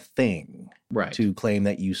kind of a thing to claim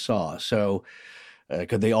that you saw. So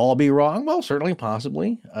could they all be wrong? Well, certainly,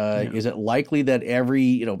 possibly. Is it likely that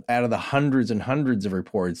every, out of the hundreds and hundreds of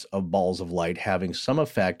reports of balls of light having some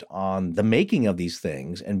effect on the making of these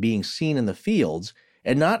things and being seen in the fields,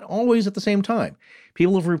 and not always at the same time.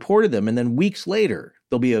 People have reported them, and then weeks later,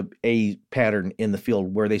 there'll be a pattern in the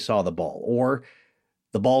field where they saw the ball, or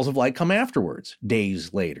the balls of light come afterwards,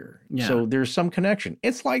 days later. Yeah. So there's some connection.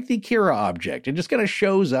 It's like the Kira object. It just kind of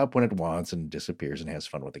shows up when it wants and disappears and has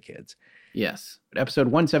fun with the kids. Yes. Episode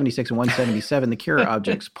 176 and 177, the Kira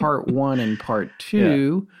objects, part 1 and part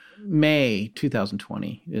 2, May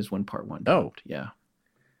 2020 is when part 1 dropped. Yeah.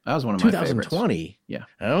 That was one of my favorites. 2020? Yeah.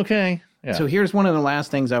 Okay. Yeah. So here's one of the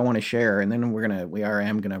last things I want to share, and then I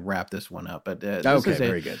am gonna wrap this one up. But this is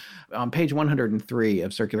very good. On page 103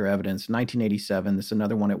 of Circular Evidence, 1987. This is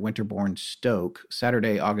another one at Winterbourne, Stoke,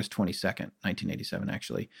 Saturday, August 22nd, 1987.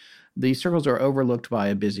 Actually, the circles are overlooked by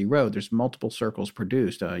a busy road. There's multiple circles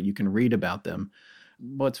produced. You can read about them.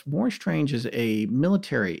 What's more strange is a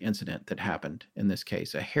military incident that happened in this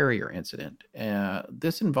case, a Harrier incident.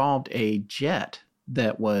 This involved a jet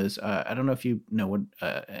that was, I don't know if you know what,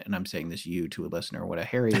 and I'm saying this to a listener, what a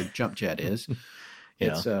Harrier jump jet is.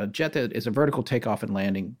 It's a jet that is a vertical takeoff and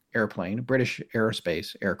landing airplane, a British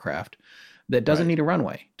aerospace aircraft that doesn't need a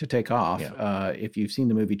runway to take off. Yeah. If you've seen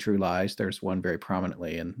the movie True Lies, there's one very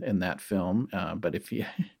prominently in that film. But if you...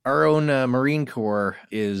 Our own Marine Corps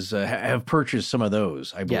have purchased some of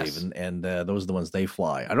those, I believe, and those are the ones they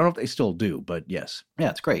fly. I don't know if they still do, but yes.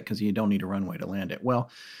 Yeah, it's great because you don't need a runway to land it. Well,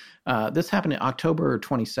 this happened on October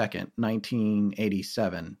 22nd,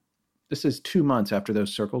 1987. This is 2 months after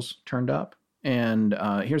those circles turned up. And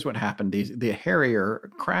here's what happened. The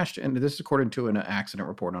Harrier crashed, and this is according to an accident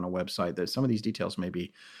report on a website, that some of these details may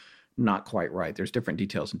be not quite right. There's different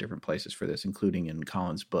details in different places for this, including in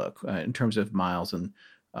Collins' book, in terms of miles and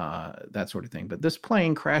that sort of thing. But this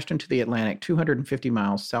plane crashed into the Atlantic 250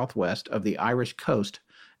 miles southwest of the Irish coast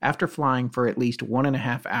after flying for at least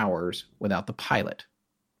 1.5 hours without the pilot,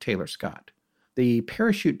 Taylor Scott. The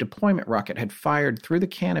parachute deployment rocket had fired through the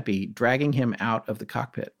canopy, dragging him out of the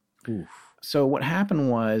cockpit. Oof. So what happened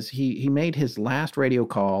was he made his last radio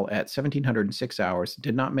call at 1706 hours,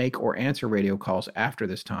 did not make or answer radio calls after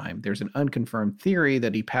this time. There's an unconfirmed theory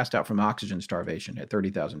that he passed out from oxygen starvation at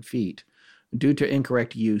 30,000 feet due to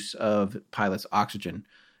incorrect use of pilot's oxygen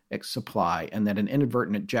supply, and that an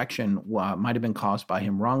inadvertent ejection might have been caused by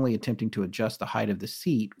him wrongly attempting to adjust the height of the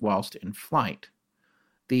seat whilst in flight.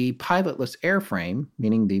 The pilotless airframe,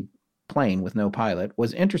 meaning the plane with no pilot,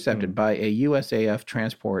 was intercepted by a USAF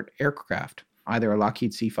transport aircraft, either a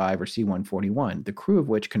Lockheed C-5 or C-141, the crew of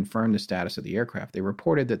which confirmed the status of the aircraft. They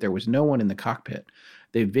reported that there was no one in the cockpit.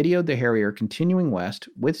 They videoed the Harrier continuing west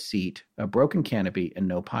with seat, a broken canopy, and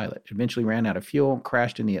no pilot. Eventually ran out of fuel,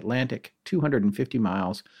 crashed in the Atlantic 250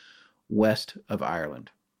 miles west of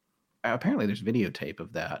Ireland. Apparently there's videotape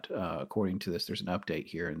of that. According to this, there's an update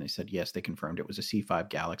here, and they said, yes, they confirmed it was a C-5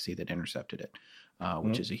 Galaxy that intercepted it,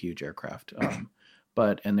 which is a huge aircraft.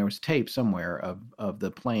 And there was tape somewhere of the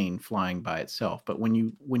plane flying by itself. But when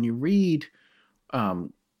you read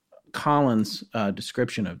Collins'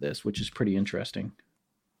 description of this, which is pretty interesting,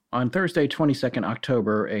 on Thursday, 22nd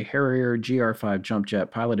October, a Harrier GR5 jump jet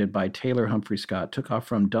piloted by Taylor Humphrey Scott took off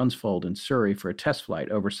from Dunsfold in Surrey for a test flight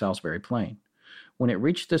over Salisbury Plain. When it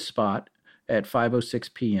reached this spot at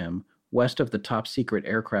 5:06 p.m., west of the top-secret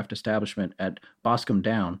aircraft establishment at Boscombe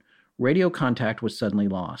Down, radio contact was suddenly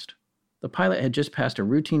lost. The pilot had just passed a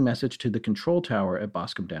routine message to the control tower at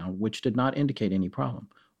Boscombe Down, which did not indicate any problem.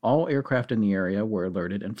 All aircraft in the area were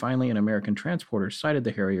alerted, and finally an American transporter sighted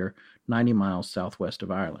the Harrier 90 miles southwest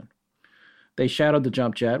of Ireland. They shadowed the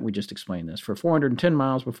jump jet, we just explained this, for 410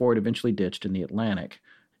 miles before it eventually ditched in the Atlantic.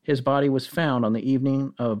 His body was found on the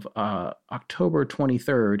evening of October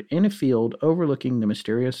 23rd in a field overlooking the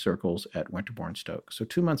mysterious circles at Winterbourne Stoke. So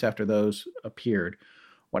 2 months after those appeared,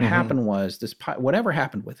 what happened was this, whatever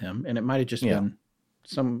happened with him, and it might have just been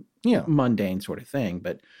some mundane sort of thing,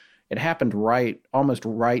 but it happened almost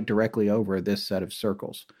right directly over this set of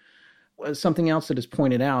circles. Something else that is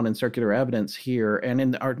pointed out in circular evidence here, and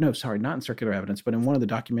not in circular evidence, but in one of the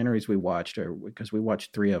documentaries we watched, because we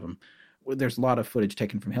watched 3 of them, there's a lot of footage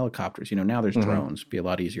taken from helicopters. Now there's drones. It'd be a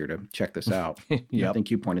lot easier to check this out. I think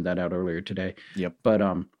you pointed that out earlier today. Yep. But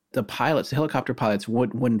the helicopter pilots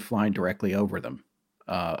wouldn't fly directly over them,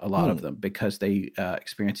 a lot of them, because they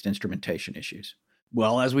experienced instrumentation issues.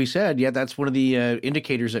 Well, as we said, that's one of the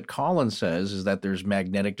indicators that Collins says is that there's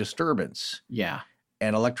magnetic disturbance. Yeah.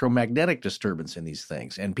 And electromagnetic disturbance in these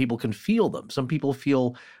things. And people can feel them. Some people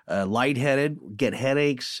feel lightheaded, get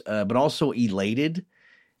headaches, but also elated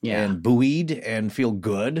and buoyed and feel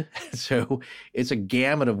good. So it's a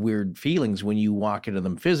gamut of weird feelings when you walk into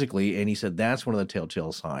them physically. And he said that's one of the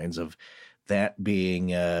telltale signs of that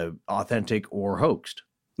being authentic or hoaxed.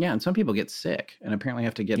 Yeah, and some people get sick and apparently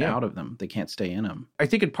have to get out of them. They can't stay in them. I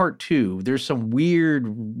think in part 2, there's some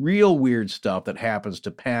real weird stuff that happens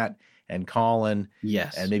to Pat and Colin.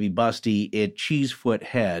 Yes. And maybe Busty at Cheesefoot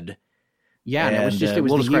Head. Yeah, and it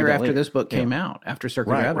was the year after this book came out, after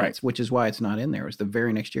Circular Evidence, which is why it's not in there. It was the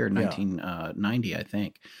very next year, 1990, I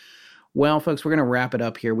think. Well, folks, we're going to wrap it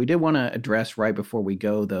up here. We did want to address right before we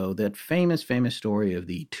go, though, that famous story of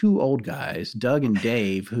the 2 old guys, Doug and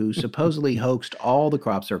Dave, who supposedly hoaxed all the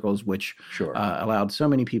crop circles, which allowed so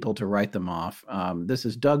many people to write them off. This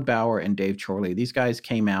is Doug Bauer and Dave Chorley. These guys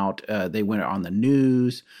came out. They went on the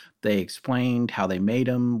news. They explained how they made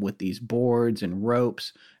them with these boards and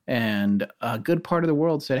ropes. And a good part of the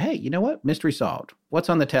world said, hey, you know what? Mystery solved. What's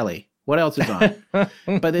on the telly? What else is on?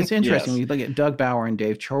 But it's interesting. When you look at Doug Bauer and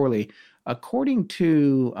Dave Chorley, according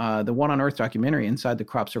to the One on Earth documentary, Inside the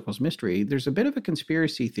Crop Circles Mystery, there's a bit of a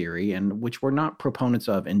conspiracy theory, and which we're not proponents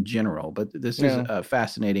of in general, but this is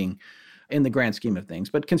fascinating in the grand scheme of things.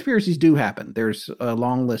 But conspiracies do happen. There's a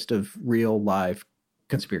long list of real live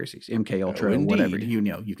conspiracies, MK Ultra, whatever,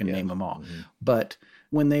 you can name them all. Mm-hmm. But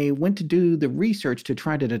when they went to do the research to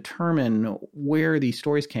try to determine where these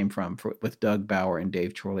stories came from with Doug Bauer and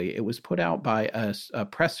Dave Chorley, it was put out by a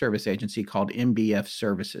press service agency called MBF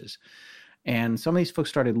Services. And some of these folks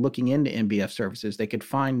started looking into MBF Services. They could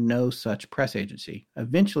find no such press agency.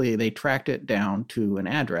 Eventually, they tracked it down to an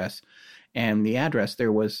address. And the address,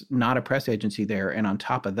 there was not a press agency there. And on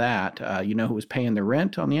top of that, who was paying the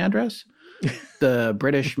rent on the address? The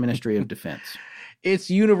British Ministry of Defense.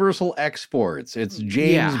 It's Universal Exports. It's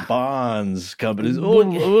James Bond's companies. Well,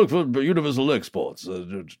 look for Universal Exports.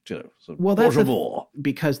 Well, that's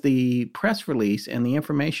because the press release and the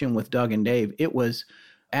information with Doug and Dave, it was,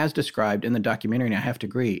 as described in the documentary, and I have to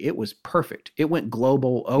agree, it was perfect. It went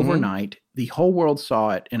global overnight. The whole world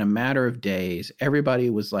saw it in a matter of days.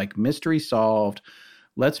 Everybody was like, mystery solved.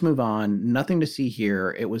 Let's move on. Nothing to see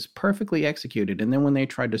here. It was perfectly executed. And then when they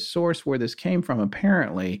tried to source where this came from,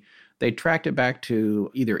 apparently, they tracked it back to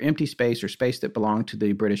either empty space or space that belonged to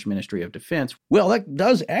the British Ministry of Defense. Well, that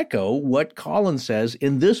does echo what Colin says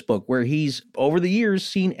in this book, where he's, over the years,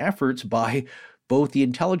 seen efforts by both the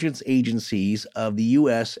intelligence agencies of the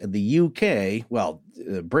U.S. and the UK,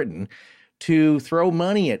 Britain, to throw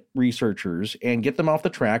money at researchers and get them off the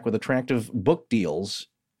track with attractive book deals,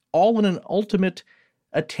 all in an ultimate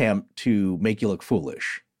attempt to make you look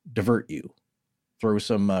foolish, divert you, throw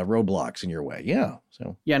some roadblocks in your way. Yeah.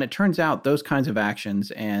 And it turns out those kinds of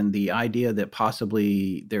actions and the idea that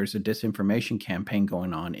possibly there's a disinformation campaign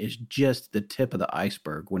going on is just the tip of the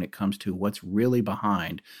iceberg when it comes to what's really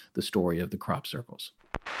behind the story of the crop circles.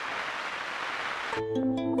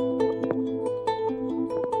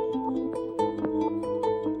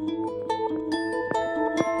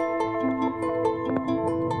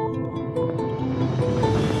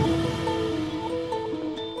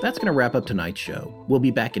 That's going to wrap up tonight's show. We'll be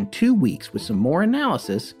back in 2 weeks with some more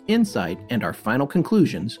analysis, insight, and our final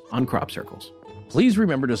conclusions on crop circles. Please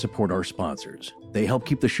remember to support our sponsors. They help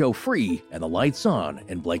keep the show free and the lights on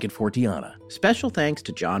in Blanket Fortiana. Special thanks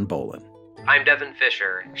to John Bolin. I'm Devin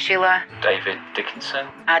Fisher. Sheila. David Dickinson.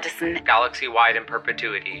 Addison. Galaxy-wide in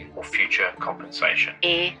perpetuity. Or future compensation.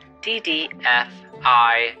 ADD.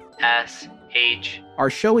 FISH. Our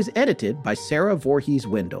show is edited by Sarah Voorhees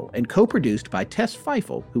Wendell and co-produced by Tess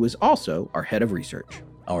Feifel, who is also our head of research.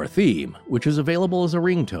 Our theme, which is available as a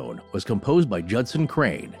ringtone, was composed by Judson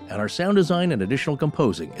Crane, and our sound design and additional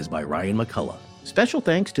composing is by Ryan McCullough. Special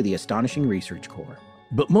thanks to the Astonishing Research Corps.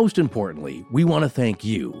 But most importantly, we want to thank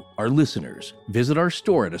you, our listeners. Visit our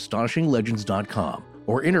store at astonishinglegends.com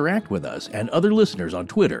or interact with us and other listeners on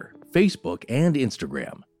Twitter, Facebook, and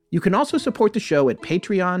Instagram. You can also support the show at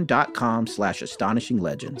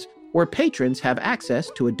patreon.com/astonishinglegends, where patrons have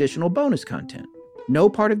access to additional bonus content. No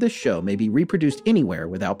part of this show may be reproduced anywhere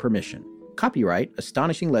without permission. Copyright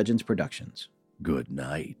Astonishing Legends Productions. Good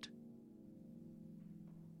night.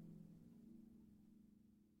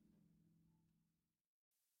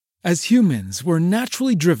 As humans, we're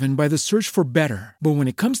naturally driven by the search for better. But when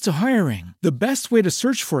it comes to hiring, the best way to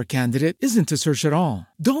search for a candidate isn't to search at all.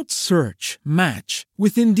 Don't search, match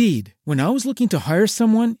with Indeed. When I was looking to hire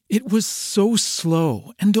someone, it was so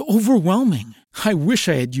slow and overwhelming. I wish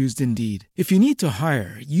I had used Indeed. If you need to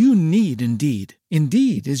hire, you need Indeed.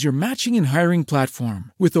 Indeed is your matching and hiring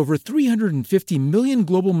platform with over 350 million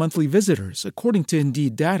global monthly visitors, according to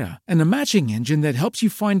Indeed data, and a matching engine that helps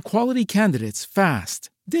you find quality candidates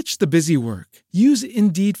fast. Ditch the busy work. Use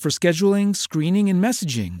Indeed for scheduling, screening, and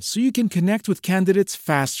messaging so you can connect with candidates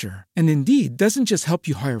faster. And Indeed doesn't just help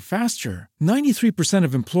you hire faster. 93%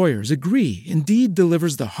 of employers agree Indeed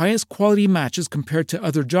delivers the highest quality matches compared to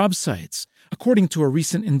other job sites, according to a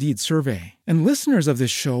recent Indeed survey. And listeners of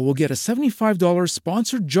this show will get a $75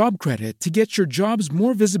 sponsored job credit to get your jobs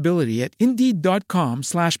more visibility at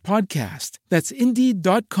Indeed.com/podcast. That's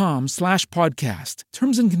Indeed.com/podcast.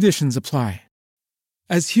 Terms and conditions apply.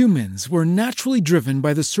 As humans, we're naturally driven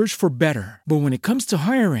by the search for better. But when it comes to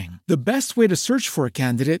hiring, the best way to search for a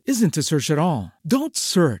candidate isn't to search at all. Don't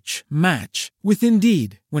search, match with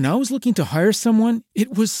Indeed. When I was looking to hire someone,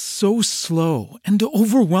 it was so slow and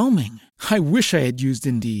overwhelming. I wish I had used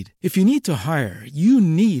Indeed. If you need to hire, you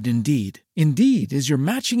need Indeed. Indeed is your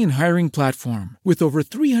matching and hiring platform with over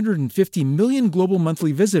 350 million global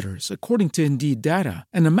monthly visitors, according to Indeed data,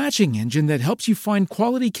 and a matching engine that helps you find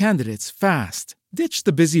quality candidates fast. Ditch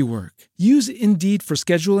the busy work. Use Indeed for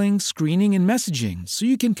scheduling, screening, and messaging so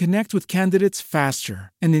you can connect with candidates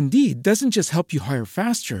faster. And Indeed doesn't just help you hire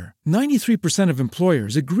faster. 93% of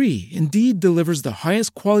employers agree Indeed delivers the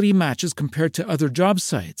highest quality matches compared to other job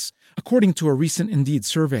sites, according to a recent Indeed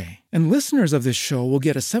survey. And listeners of this show will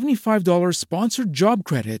get a $75 sponsored job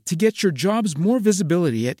credit to get your jobs more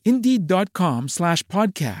visibility at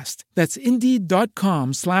Indeed.com/podcast. That's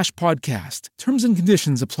Indeed.com/podcast. Terms and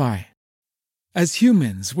conditions apply. As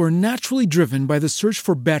humans, we're naturally driven by the search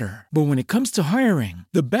for better. But when it comes to hiring,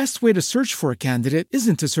 the best way to search for a candidate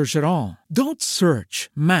isn't to search at all. Don't search,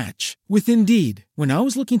 match with Indeed. When I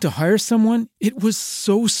was looking to hire someone, it was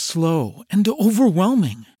so slow and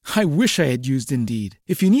overwhelming. I wish I had used Indeed.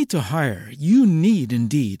 If you need to hire, you need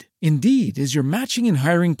Indeed. Indeed is your matching and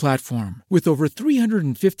hiring platform with over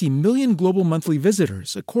 350 million global monthly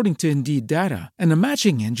visitors, according to Indeed data, and a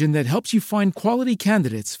matching engine that helps you find quality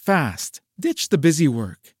candidates fast. Ditch the busy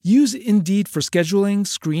work. Use Indeed for scheduling,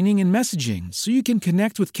 screening, and messaging so you can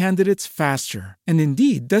connect with candidates faster. And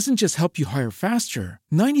Indeed doesn't just help you hire faster.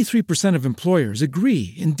 93% of employers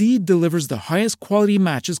agree Indeed delivers the highest quality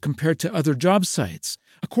matches compared to other job sites,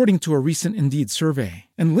 according to a recent Indeed survey.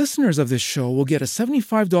 And listeners of this show will get a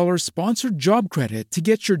 $75 sponsored job credit to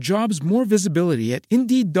get your jobs more visibility at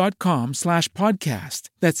Indeed.com/podcast.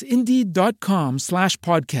 That's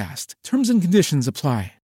Indeed.com/podcast. Terms and conditions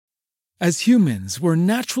apply. As humans, we're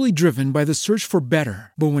naturally driven by the search for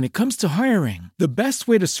better. But when it comes to hiring, the best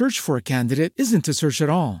way to search for a candidate isn't to search at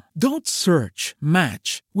all. Don't search,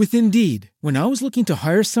 match with Indeed. When I was looking to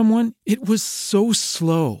hire someone, it was so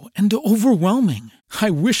slow and overwhelming.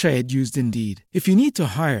 I wish I had used Indeed. If you need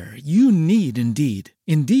to hire, you need Indeed.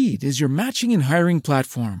 Indeed is your matching and hiring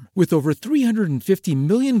platform with over 350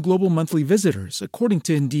 million global monthly visitors, according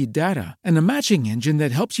to Indeed data, and a matching engine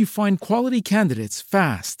that helps you find quality candidates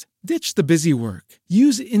fast. Ditch the busy work.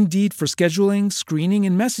 Use Indeed for scheduling, screening,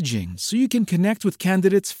 and messaging so you can connect with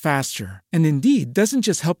candidates faster. And Indeed doesn't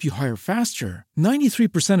just help you hire faster.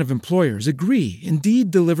 93% of employers agree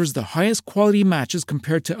Indeed delivers the highest quality matches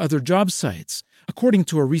compared to other job sites, according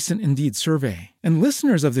to a recent Indeed survey. And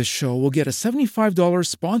listeners of this show will get a $75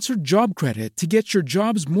 sponsored job credit to get your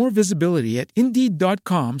jobs more visibility at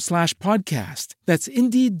Indeed.com/podcast. That's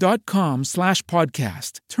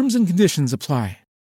Indeed.com/podcast. Terms and conditions apply.